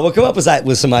little while. We'll come up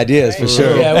with some ideas for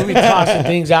sure. Yeah, we'll be tossing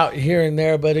things out here and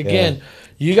there. But again,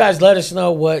 you guys let us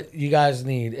know what you guys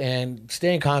need and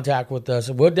stay in contact with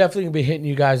us. We'll definitely be hitting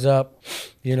you guys up,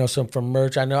 some from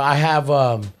merch. I know I have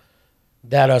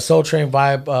that Soul Train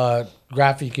Vibe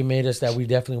graphic you made us that we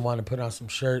definitely want to put on some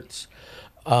shirts.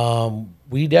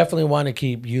 We definitely want to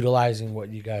keep utilizing what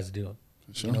you guys do.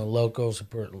 Sure. Loco,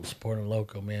 supporting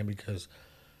Loco, man, because,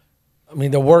 I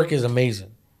mean, the work is amazing.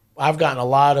 I've gotten a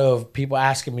lot of people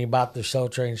asking me about the Soul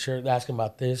Train shirt, asking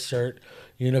about this shirt,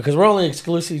 because we're only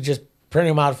exclusively just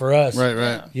printing them out for us.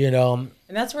 Right.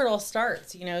 And that's where it all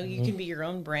starts. You can be your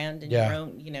own brand and your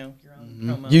own, your own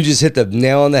promo. You just hit the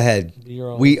nail on the head.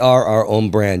 We are our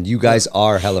own brand. You guys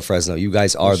are Hella Fresno. You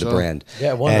guys are the brand.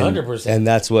 Yeah, 100%. And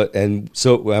that's what. And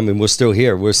so I mean, we're still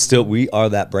here. We are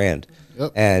that brand.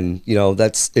 Yep. And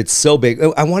it's so big.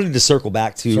 I wanted to circle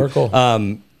back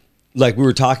to like we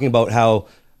were talking about how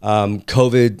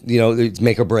COVID, it's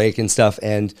make or break and stuff.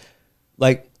 And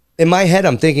like in my head,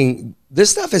 I'm thinking this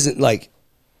stuff isn't like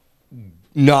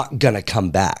not gonna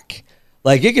come back.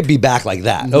 Like it could be back like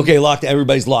that. Mm-hmm. Okay,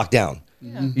 everybody's locked down.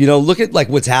 Yeah. Look at like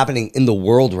what's happening in the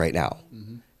world right now.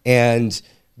 Mm-hmm. And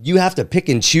you have to pick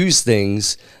and choose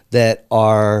things that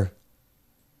are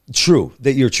true,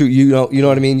 that you're true. You know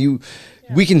what I mean?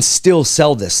 We can still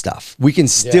sell this stuff. We can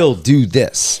still do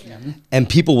this. Yeah. And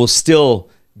people will still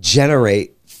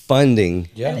generate funding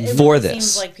for this. It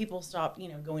seems like people stopped,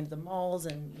 going to the malls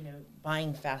and,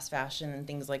 buying fast fashion and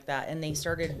things like that. And they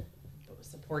started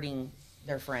supporting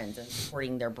their friends and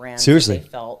supporting their brands that they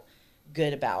felt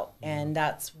good about. And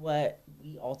that's what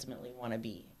we ultimately want to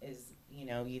be is,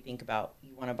 you think about,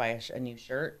 you want to buy a new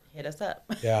shirt, hit us up.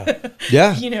 Yeah.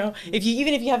 Yeah.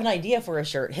 Even if you have an idea for a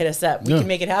shirt, hit us up. We can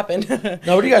make it happen.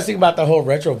 Now, what do you guys think about the whole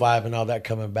retro vibe and all that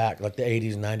coming back, like the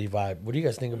 80s, 90s vibe? What do you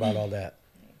guys think about all that?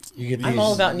 I'm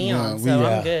all about neon,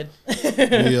 I'm good.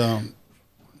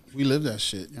 We live that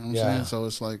shit, you know what I'm saying? So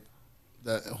it's like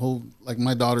that whole, like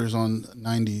my daughter's on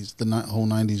 90s, the whole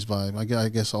 90s vibe. I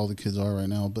guess all the kids are right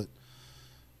now, but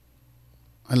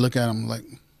I look at them like,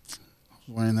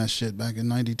 wearing that shit back in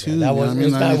 92. That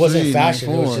wasn't fashion.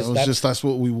 It was just that's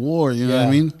what we wore. You know what I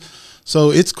mean?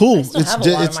 So it's cool. It's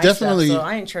definitely. Stuff, so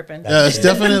I ain't tripping. Yeah, it's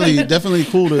definitely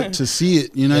cool to see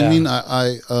it. You know what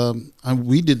I mean?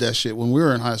 We did that shit when we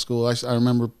were in high school. I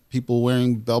remember people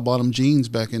wearing bell-bottom jeans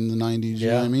back in the 90s. You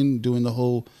know what I mean? Doing the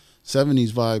whole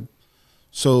 70s vibe.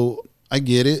 So I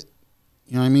get it.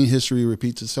 You know what I mean? History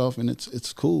repeats itself, and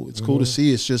it's cool. It's cool to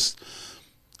see. It's just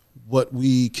what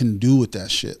we can do with that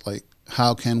shit. Like,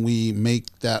 how can we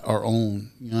make that our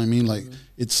own? You know what I mean? Like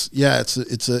it's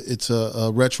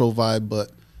a retro vibe,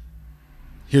 but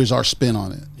here's our spin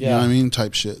on it. You know what I mean?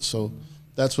 Type shit. So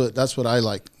that's what I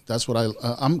like. That's what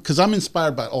I'm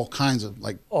inspired by all kinds of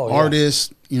like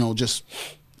artists,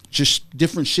 just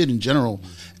different shit in general.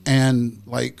 And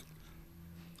like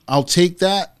I'll take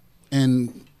that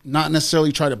and not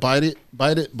necessarily try to bite it,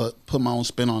 but put my own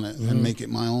spin on it and make it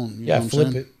my own. You know what I'm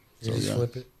flip saying? it.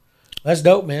 Flip it. That's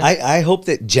dope, man. I hope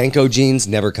that Jenko jeans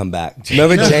never come back.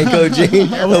 Remember Jenko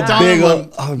jeans?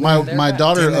 My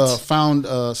daughter found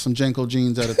some Jenko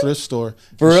jeans at a thrift store.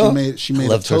 For real? She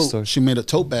made a tote. She made a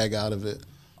tote bag out of it. It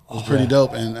was pretty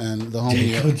dope. And the homie,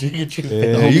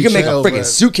 you can make a freaking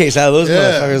suitcase out of those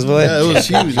motherfuckers, boy. Yeah, it was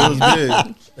huge. It was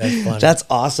big. That's funny. That's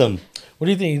awesome. What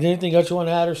do you think? Anything else you want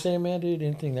to add or say, man, dude?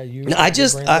 Anything that you?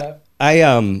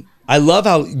 I love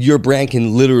how your brand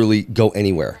can literally go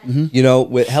anywhere. Mm-hmm.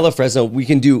 With Hella Fresno, we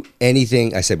can do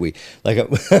anything. I said we. Like,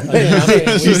 you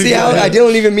see how I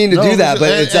didn't even mean to do that, but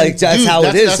it's like that's how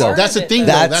it is. That's the thing.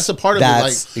 That's a part of it.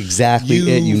 That's exactly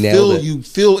it. You nailed it. You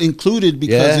feel included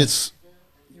because it's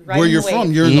where you're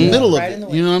from. You're in the middle of it.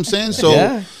 You know what I'm saying?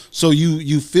 So. So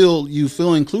you feel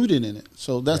included in it.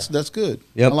 So that's good.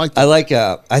 Yep. I like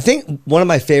that. I think one of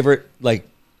my favorite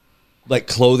like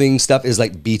clothing stuff is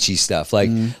like beachy stuff, like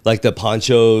the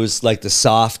ponchos, like the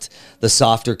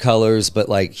softer colors, but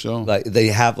like they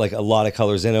have like a lot of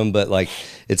colors in them, but like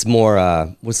it's more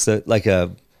what's that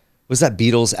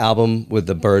Beatles album with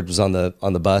the bird was on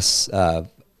the bus?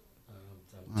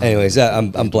 Anyways,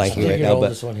 I'm blanking right now, but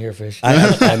this one here, Fish. Maybe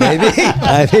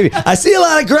I see a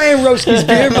lot of gray in Roeski's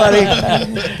beard, buddy.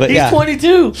 But he's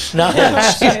 22. No,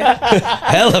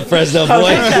 Hella Fresno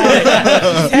boy.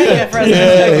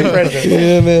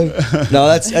 Yeah, man. No,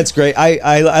 that's great.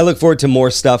 I look forward to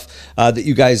more stuff that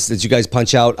you guys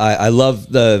punch out. I love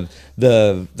the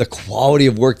quality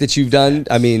of work that you've done.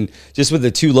 I mean, just with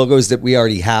the 2 logos that we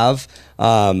already have.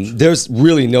 There's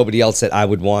really nobody else that I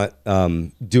would want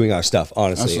doing our stuff,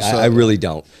 honestly. I really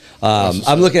don't.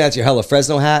 I'm looking at your Hella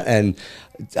Fresno hat, and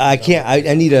I can't.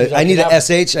 I need a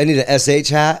SH. I need an SH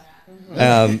hat.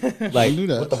 Like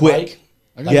with the quick.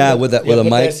 Mic? Yeah, with a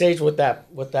mic. SH with that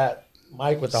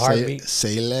mic with the heartbeat.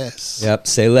 Say less. Yep.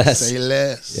 Say less. Say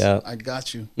less. Yeah. I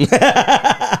got you. I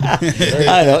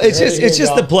know. It's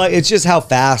just the play. It's just how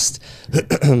fast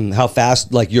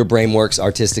like your brain works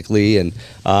artistically, and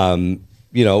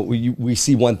we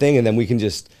see one thing and then we can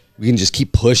just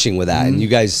keep pushing with that. And you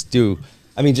guys do.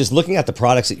 I mean, just looking at the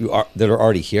products that are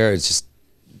already here, it's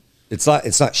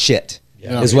not shit.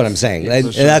 is what I'm saying.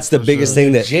 And sure, that's the biggest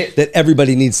thing that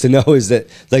everybody needs to know is that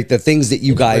like the things that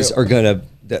you guys are going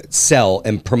to sell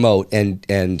and promote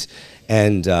and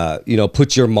you know,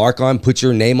 put your mark on, put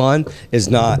your name on is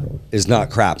not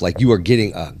crap. Like you are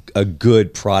getting a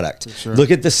good product. Sure.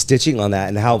 Look at the stitching on that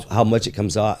and how much it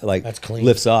comes off, like that's clean.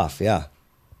 Lifts off. Yeah.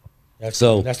 That's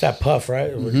that puff,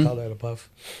 right? We call that a puff.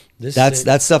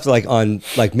 That's stuff like on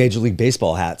like Major League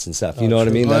Baseball hats and stuff. You know what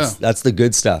I mean? That's the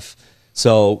good stuff.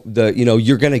 So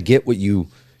you're gonna get what you're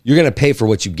gonna pay for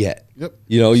what you get. Yep.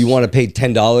 You know, you want to pay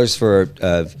 $10 for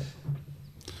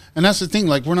and that's the thing.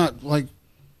 Like we're not like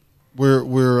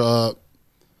we're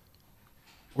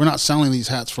not selling these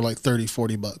hats for like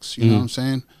 $30-$40. You know what I'm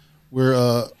saying?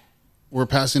 We're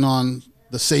passing on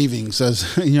the savings,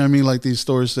 as you know what I mean, like these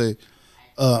stores say.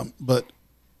 But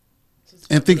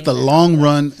I think in the long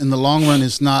run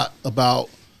it's not about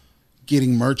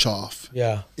getting merch off.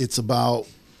 Yeah. It's about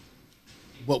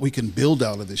what we can build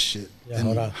out of this shit. Yeah, and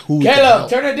hold on. who Caleb,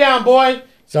 turn it down, boy.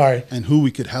 Sorry. And who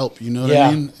we could help, you know what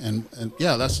I mean? And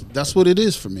yeah, that's what it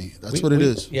is for me. That's what it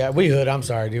is. Yeah, we hood. I'm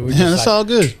sorry, dude. Yeah, that's all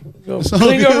good.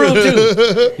 Clean your room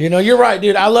too. You know, you're right,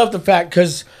 dude. I love the fact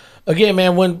because, again,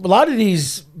 man, when a lot of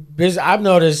these business, I've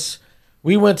noticed.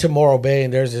 We went to Morro Bay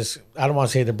and there's this. I don't want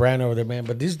to say the brand over there, man,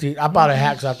 but these dudes. I bought a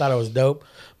hat because I thought it was dope,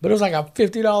 but it was like a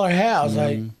 $50 hat. I was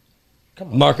like,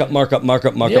 come on, mark up.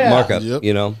 Yep.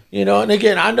 You know. And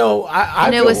again, I know.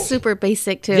 And it was super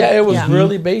basic too. Yeah, it was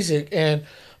really basic,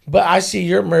 but I see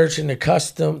your merch and the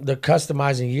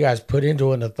customizing you guys put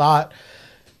into it and the thought.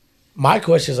 My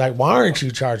question is like, why aren't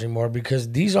you charging more?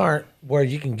 Because these aren't where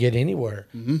you can get anywhere.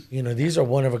 You know, these are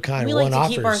one of a kind. We like to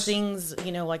offers. keep our things,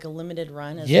 you know, like a limited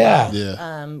run as well.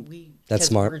 Yeah. That's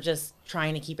smart. We're just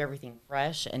trying to keep everything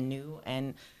fresh and new,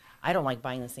 and I don't like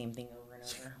buying the same thing over and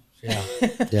over. Yeah.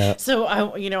 Yeah. So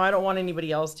I don't want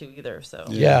anybody else to either. So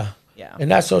yeah.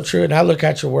 And that's so true. And I look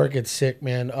at your work; it's sick,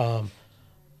 man.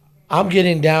 I'm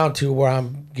getting down to where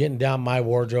I'm getting down my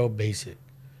wardrobe basic.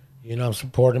 You know, I'm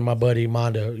supporting my buddy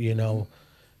Mondo, you know,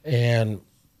 and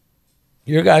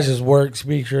your guys' work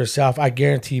speaks for yourself. I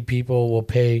guarantee people will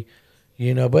pay,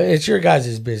 you know, but it's your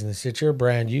guys' business. It's your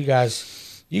brand. You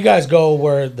guys go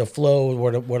where the flow,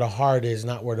 where the heart is,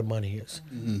 not where the money is.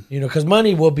 You know, because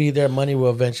money will be there. Money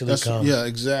will eventually come. Yeah,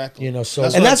 exactly. You know, so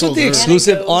That's what the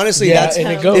exclusive. Honestly,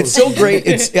 it goes. It's so great.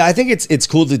 I think it's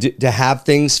cool to have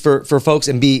things for folks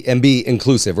and be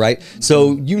inclusive, right?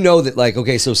 So you know that like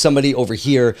so somebody over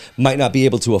here might not be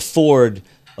able to afford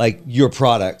like your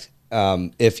product.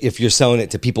 If you're selling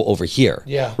it to people over here,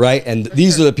 right? And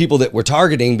these are the people that we're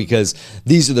targeting because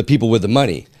these are the people with the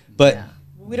money. But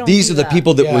these are the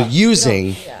people that we're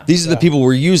using. These are the people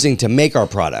we're using to make our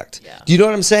product. Do you know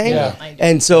what I'm saying? Yeah.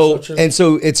 And so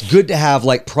it's good to have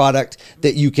like product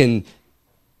that you can,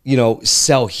 you know,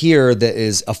 sell here that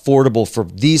is affordable for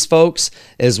these folks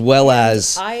as well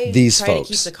as these folks. I try to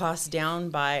keep the costs down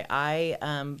by I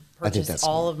purchase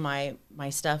all of my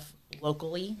stuff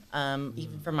locally.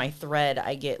 Even for my thread,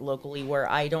 I get locally where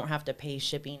I don't have to pay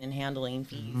shipping and handling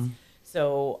fees.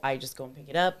 So I just go and pick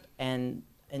it up, and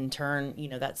in turn, you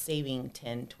know, that's saving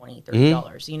 $10, $20,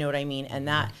 $30. You know what I mean? And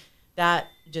that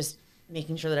just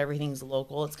making sure that everything's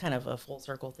local. It's kind of a full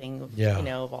circle thing, you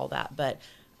know, of all that. But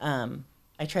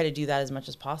I try to do that as much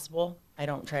as possible. I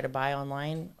don't try to buy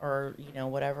online or, you know,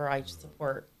 whatever. I just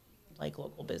support like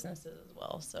local businesses as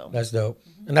well. So that's dope.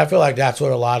 And I feel like that's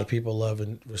what a lot of people love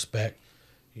and respect,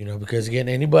 you know, because again,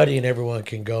 anybody and everyone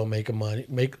can go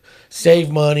save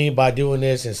money by doing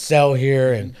this and sell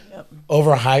here and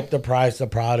overhype the price of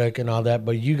the product and all that.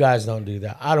 But you guys don't do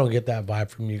that. I don't get that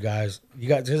vibe from you guys.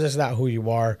 Because it's not who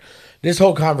you are. This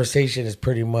whole conversation is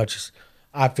pretty much,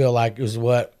 I feel like, is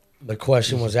what the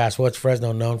question was asked. What's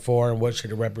Fresno known for and what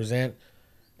should it represent?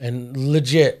 And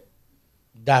legit,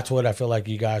 that's what I feel like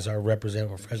you guys are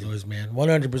representing what Fresno is, man.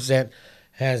 100%,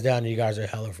 hands down, you guys are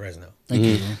Hella Fresno. Thank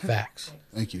you. Facts.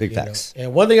 Thank you. Big facts.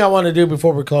 And one thing I want to do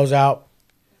before we close out,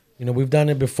 you know, we've done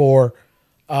it before.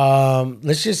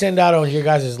 Let's just end out on your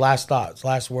guys' last thoughts,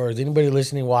 last words. Anybody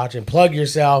listening, watching, plug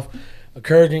yourself,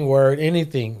 encouraging word,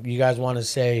 anything you guys want to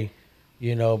say,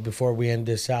 you know, before we end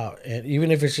this out. And even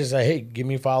if it's just like, hey, give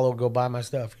me a follow, go buy my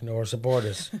stuff, you know, or support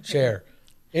us, share,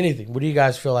 anything. What do you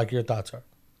guys feel like your thoughts are?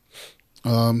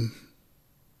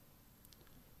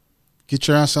 Get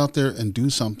your ass out there and do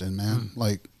something, man.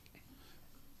 Like,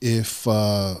 if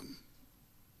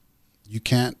you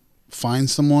can't find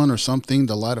someone or something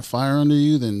to light a fire under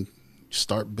you, then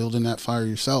start building that fire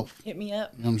yourself. hit me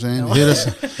up. You know what I'm saying? No. Hit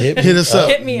us up.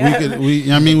 Hit me up.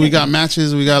 We got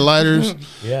matches, we got lighters.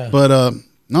 But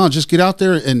no, just get out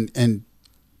there and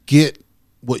get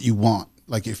what you want.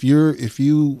 Like if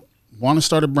you want to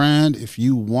start a brand, if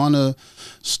you want to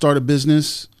start a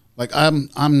business, like I'm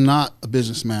not a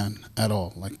businessman at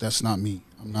all. Like that's not me.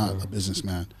 I'm not a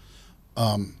businessman.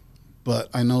 But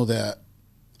I know that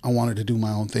I wanted to do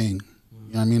my own thing.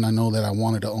 You know what I mean? I know that I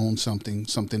wanted to own something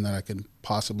that I could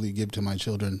possibly give to my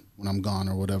children when I'm gone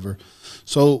or whatever.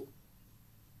 So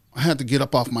I had to get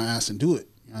up off my ass and do it.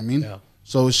 You know what I mean? Yeah.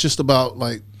 So it's just about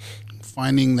like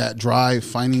finding that drive,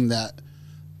 finding that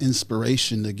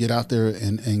inspiration to get out there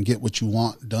and get what you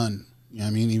want done. You know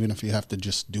what I mean? Even if you have to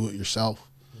just do it yourself.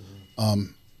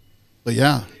 But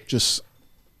yeah, just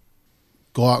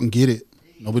go out and get it.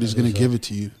 Nobody's going to give it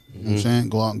to you. You know what I'm saying?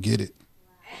 Go out and get it.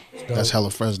 That's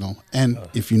Hella Fresno. And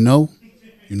if you know,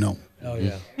 you know. Oh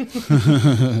yeah.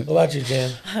 What about you,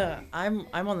 Jenn? I'm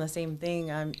on the same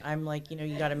thing. I'm like,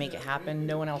 you got to make it happen.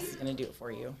 No one else is going to do it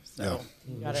for you. So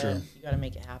you got to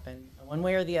make it happen one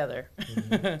way or the other.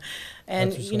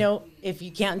 And if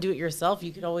you can't do it yourself,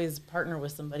 you could always partner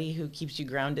with somebody who keeps you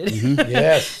grounded.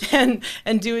 Yes. and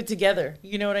do it together.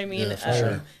 You know what I mean? Yeah, for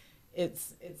sure.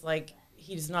 It's like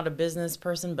he's not a business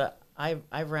person, but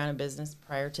I've ran a business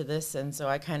prior to this, and so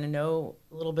I kind of know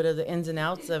a little bit of the ins and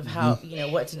outs of how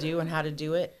what to do and how to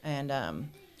do it, and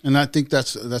I think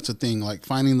that's the thing, like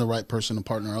finding the right person to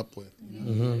partner up with.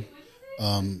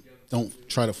 Don't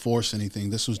try to force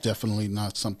anything. This was definitely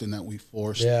not something that we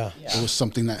forced. Yeah. It was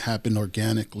something that happened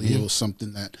organically. It was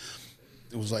something that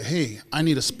it was like, hey, I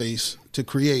need a space to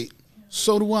create.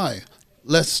 So do I.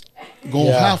 Let's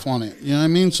go half on it. You know what I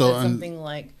mean? So something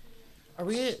like.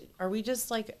 Are we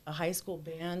just like a high school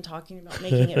band talking about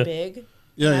making it big?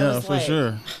 Yeah, for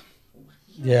sure.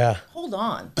 Yeah. Hold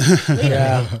on.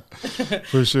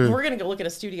 For sure. We're gonna go look at a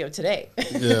studio today.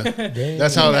 Yeah,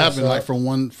 that's how it happened. Like from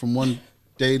one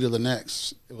day to the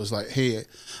next, it was like, hey,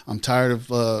 I'm tired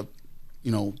of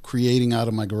creating out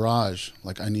of my garage.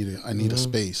 Like I need a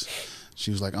space. She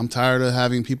was like, I'm tired of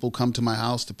having people come to my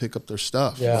house to pick up their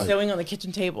stuff. Yeah. Like, sewing on the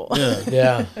kitchen table.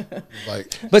 Yeah.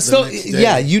 Like, but still,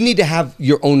 you need to have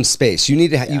your own space. You need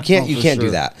to. You can't do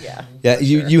that. Yeah.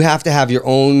 You have to have your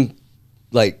own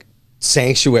like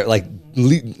sanctuary. Like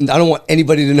I don't want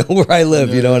anybody to know where I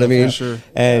live. You know what I mean? For sure.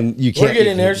 And you can't. We're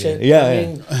getting there, shit. Yeah. I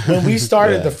mean, when we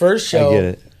started the first show, I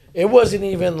get it wasn't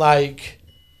even like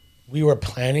we were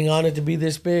planning on it to be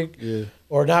this big,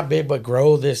 or not big, but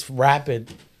grow this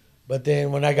rapid. But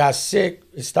then when I got sick,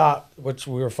 it stopped, which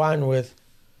we were fine with.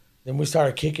 Then we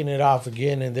started kicking it off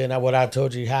again, and then what I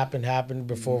told you happened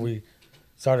before we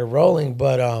started rolling.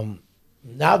 But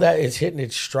now that it's hitting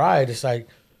its stride, it's like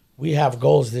we have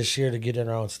goals this year to get in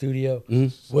our own studio,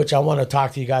 which I want to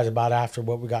talk to you guys about after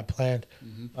what we got planned.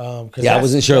 I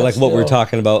wasn't sure like what we were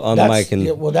talking about on the mic. And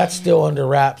that's still under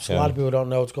wraps. A lot of people don't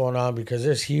know what's going on because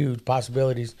there's huge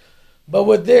possibilities. But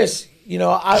with this,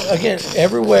 again,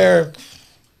 everywhere.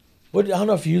 I don't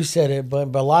know if you said it,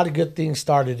 but a lot of good things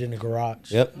started in the garage.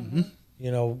 Yep.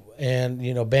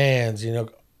 And bands,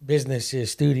 businesses,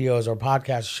 studios, or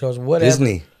podcast shows,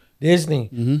 whatever. Disney.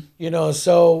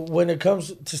 So when it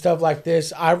comes to stuff like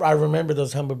this, I remember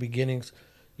those humble beginnings,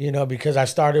 because I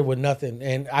started with nothing.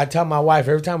 And I tell my wife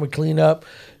every time we clean up,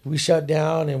 we shut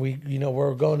down and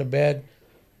we're going to bed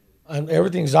and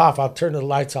everything's off. I'll turn the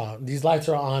lights on. These lights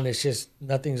are on. It's just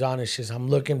nothing's on. It's just I'm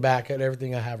looking back at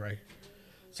everything I have right here.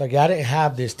 It's like I didn't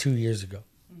have this 2 years ago.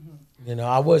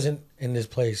 I wasn't in this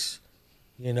place.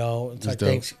 It's like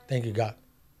thank you God.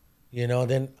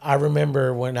 Then I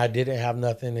remember when I didn't have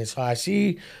nothing, and so I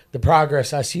see the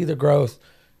progress, I see the growth.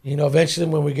 Eventually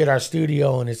when we get our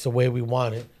studio and it's the way we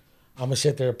want it, I'm gonna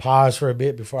sit there, pause for a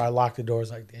bit before I lock the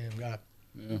doors. Like, damn God,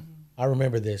 I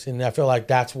remember this, and I feel like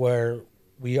that's where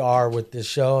we are with this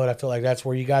show, and I feel like that's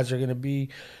where you guys are gonna be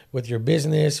with your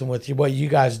business and with what you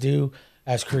guys do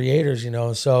as creators,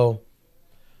 So,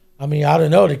 I mean, I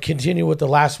don't know, to continue with the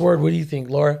last word, what do you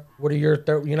think, Laura? What are your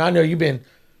I know you've been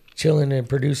chilling and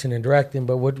producing and directing,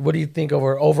 but what do you think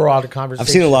overall the conversation? I've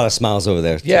seen a lot of smiles over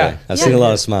there. Yeah. I've seen a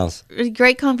lot of smiles.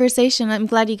 Great conversation. I'm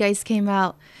glad you guys came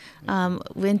out.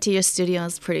 Went to your studio.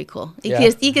 It's pretty cool.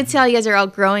 You could tell you guys are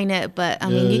outgrowing it, but I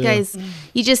mean, you guys,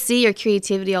 you just see your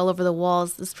creativity all over the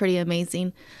walls. It's pretty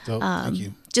amazing. Thank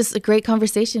you. Just a great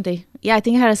conversation today. Yeah, I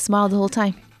think I had a smile the whole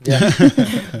time. Yeah.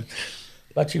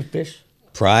 About you, Fish?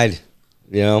 Pride.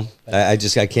 I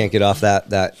can't get off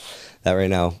that right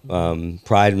now.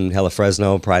 Pride in Hella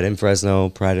Fresno, pride in Fresno,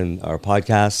 pride in our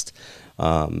podcast,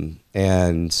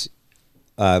 and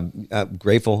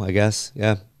grateful, I guess.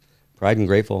 Yeah, pride and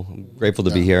grateful. I'm grateful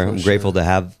to be here. I'm grateful to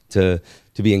have to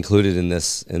be included in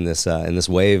this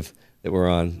wave that we're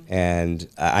on, and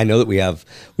I know that we have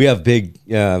big.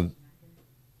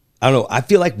 I don't know. I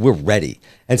feel like we're ready,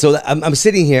 and so I'm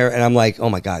sitting here and I'm like,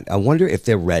 oh my God, I wonder if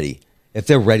they're ready. if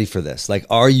they're ready for this. Like,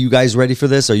 are you guys ready for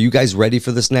this? Are you guys ready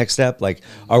for this next step? Like,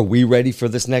 are we ready for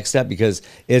this next step? Because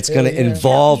it's going to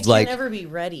involve you like. can never be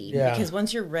ready because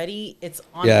once you're ready, it's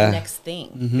on Yeah. the next thing.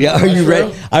 Mm-hmm. Yeah, are you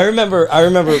ready? I remember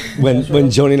when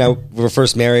Joni and I were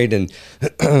first married, and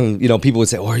you know, people would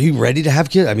say, "Oh, are you ready to have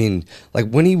kids?" I mean, like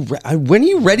when are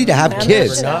you ready to have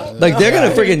kids? Like they're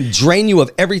gonna freaking drain you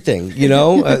of everything, you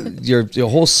know, your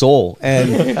whole soul.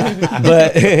 And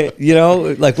but you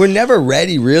know, like we're never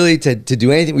ready really to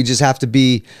do anything. We just have to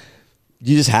be.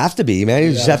 You just have to be, man.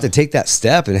 You just have to take that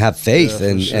step and have faith,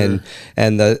 and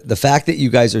the fact that you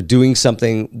guys are doing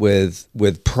something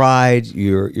with pride,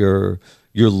 you're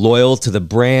loyal to the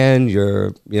brand.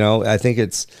 You know, I think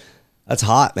that's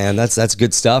hot, man. That's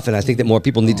good stuff, and I think that more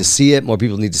people need to see it. More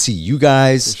people need to see you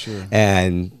guys,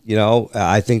 and you know,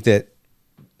 I think that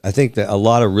a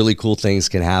lot of really cool things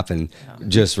can happen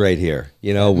just right here,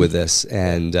 you know, with this.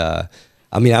 And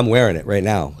I mean, I'm wearing it right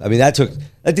now. I mean, that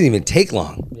didn't even take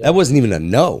long. That wasn't even a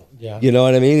no. Yeah. You know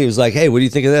what I mean? He was like, "Hey, what do you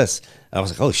think of this?" And I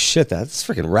was like, "Oh shit, that's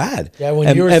freaking rad." Yeah,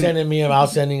 when you were sending me him, I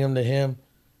was sending him to him.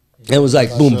 It was like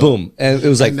boom, boom, and it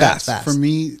was like fast. For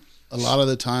me, a lot of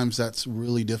the times that's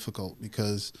really difficult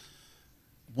because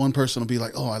one person will be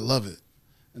like, "Oh, I love it,"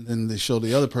 and then they show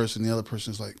the other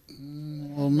person's like,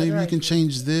 "Well, maybe you can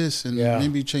change this and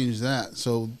maybe change that."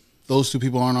 So those two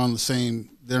people aren't on the same.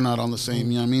 They're not on the same,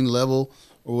 you know what I mean, level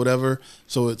or whatever.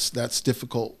 So that's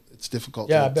difficult. It's difficult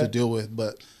to deal with.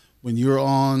 But when you're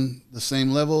on the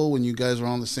same level, when you guys are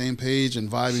on the same page and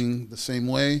vibing the same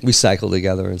way, we cycle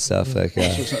together and stuff. Like,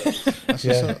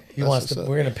 He wants to.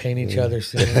 We're gonna paint each other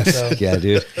soon. So. Yeah,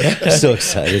 dude. I'm so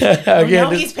excited. Now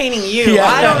he's painting you. Yeah.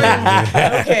 I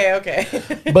don't.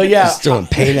 Okay. But yeah, just throwing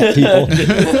paint at people.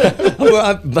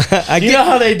 You know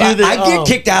how they do this. I get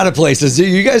kicked out of places.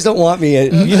 You guys don't want me.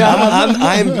 You know,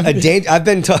 I'm a I've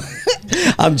been.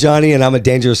 I'm Johnny, and I'm a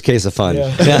dangerous case of fun.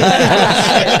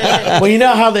 Yeah. Well, you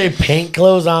know how they paint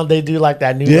clothes on? They do like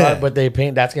that new art, but they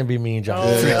paint. That's gonna be me and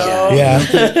Johnny.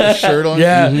 Yeah. Shirt on.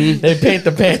 Yeah. They paint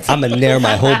the pants. I'm gonna nair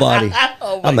my whole body.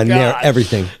 I'm gonna nair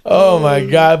everything. Oh my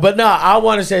God. But no, I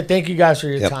want to say thank you guys for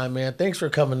your time, man. Thanks for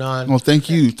coming on. Well, thank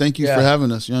you for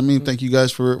having us. You know what I mean? Thank you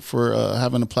guys for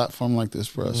having a platform like this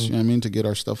for us. You know what I mean? To get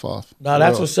our stuff off. No,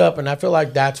 that's what's up, and I feel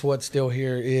like that's what still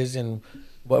here is, and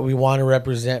what we want to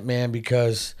represent, man.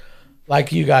 Because,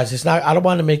 like you guys, it's not. I don't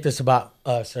want to make this about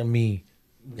us or me.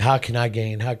 How can I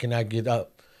gain? How can I get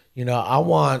up? You know,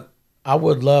 I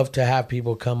would love to have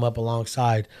people come up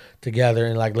alongside together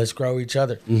and like let's grow each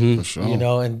other. For sure. You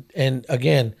know, and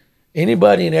again,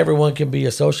 anybody and everyone can be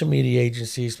a social media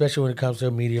agency, especially when it comes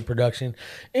to media production.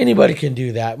 Anybody can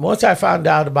do that. Once I found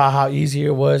out about how easy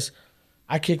it was,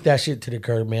 I kicked that shit to the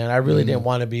curb, man. I really didn't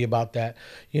want to be about that.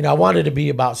 You know, I wanted to be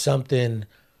about something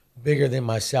bigger than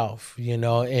myself, you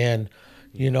know. And,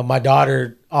 you know, my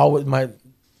daughter always, my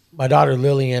daughter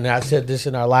Lillian, I said this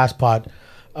in our last pod,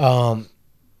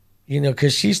 you know,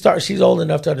 because she's old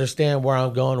enough to understand where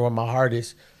I'm going, where my heart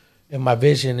is and my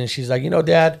vision. And she's like, you know,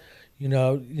 Dad, you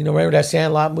know, remember that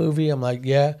Sandlot movie? I'm like,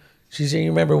 yeah. She said, you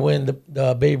remember when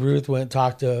the Babe Ruth went and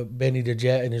talked to Benny the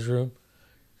Jet in his room?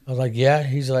 I was like, yeah.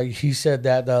 He's like, he said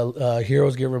that the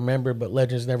heroes get remembered, but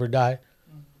legends never die.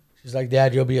 She's like,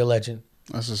 Dad, you'll be a legend.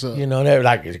 That's what's up. You know, and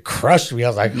like it crushed me. I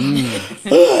was like,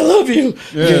 oh, I love you.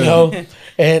 Yeah. You know,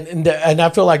 and I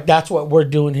feel like that's what we're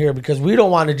doing here because we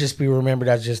don't want to just be remembered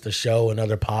as just a show,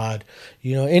 another pod.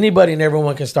 You know, anybody and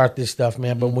everyone can start this stuff,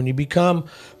 man. But when you become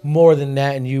more than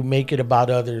that and you make it about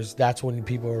others, that's when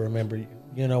people remember you.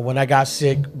 You know, when I got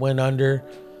sick, went under,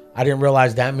 I didn't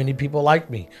realize that many people liked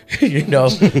me. You know,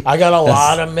 I got a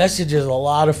lot of messages, a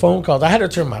lot of phone calls. I had to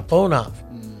turn my phone off.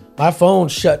 My phone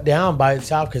shut down by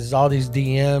itself because all these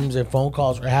DMs and phone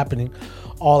calls were happening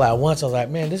all at once. I was like,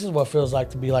 man, this is what it feels like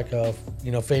to be like a,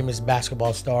 you know, famous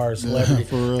basketball star or celebrity.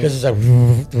 Because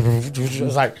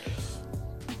it's like,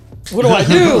 what do I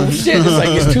do? Shit, it's like,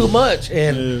 it's too much.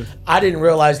 And I didn't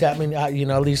realize that. I mean, you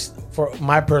know, at least for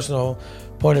my personal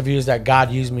point of view is that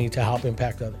God used me to help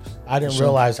impact others. I didn't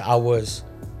realize I was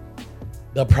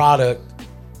the product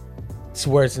to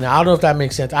where it's now. I don't know if that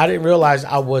makes sense. I didn't realize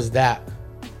I was that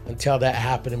until that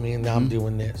happened to me, and now I'm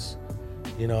doing this,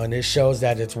 you know. And it shows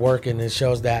that it's working. It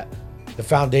shows that the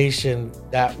foundation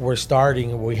that we're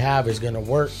starting and we have is going to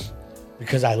work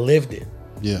because I lived it.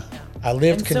 Yeah. I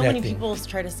lived and connecting. So many people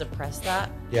try to suppress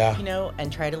that, you know,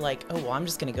 and try to like, oh, well, I'm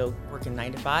just going to go work in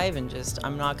 9 to 5 and just,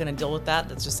 I'm not going to deal with that.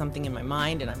 That's just something in my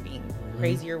mind and I'm being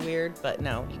crazy or weird, but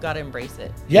no, you got to embrace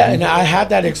it. Yeah, and I had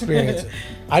that experience.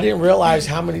 I didn't realize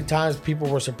how many times people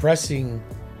were suppressing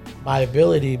my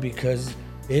ability because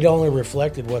it only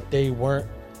reflected what they weren't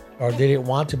or they didn't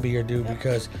want to be or do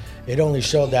because it only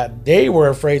showed that they were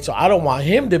afraid. So I don't want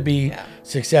him to be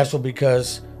successful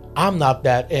because I'm not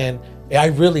that. And I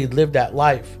really lived that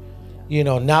life, you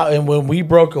know, now. And when we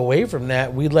broke away from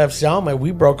that, we left Selma,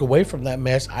 we broke away from that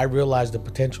mess. I realized the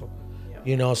potential,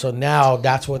 you know, so now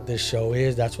that's what this show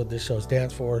is. That's what this show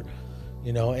stands for,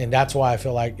 you know, and that's why I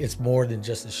feel like it's more than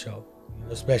just a show, you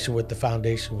know, especially with the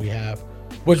foundation we have,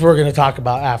 which we're going to talk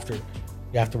about after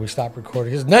we stop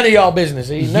recording. It's none of y'all business.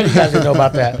 None of you guys know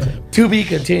about that. To be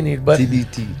continued. But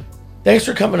TBT. Thanks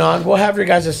for coming on. We'll have your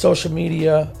guys' social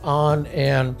media on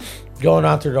and going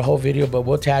on through the whole video, but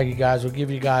we'll tag you guys. We'll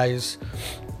give you guys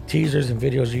teasers and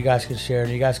videos you guys can share,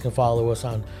 and you guys can follow us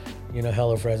on, you know,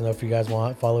 Hella Fresno if you guys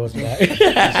want. Follow us back.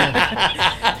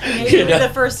 Maybe the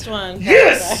first one.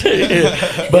 Yes.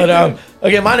 But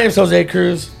again, my name's Jose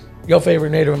Cruz, your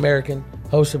favorite Native American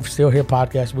host of Still Here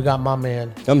podcast. We got my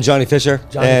man. I'm Johnny Fisher,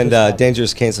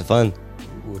 Dangerous Case of Fun.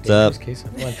 What's up? Case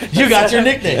of fun. You got your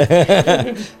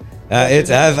nickname.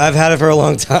 I've had it for a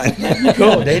long time.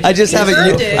 Cool. I just haven't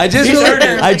used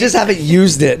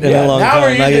it in a long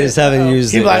time. I just haven't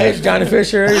used it. He's like, hey, it's Johnny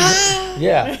Fisher.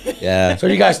 Yeah. So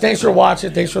you guys, thanks for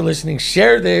watching. Thanks for listening.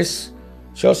 Share this.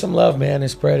 Show some love, man, and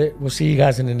spread it. We'll see you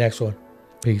guys in the next one.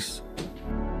 Peace.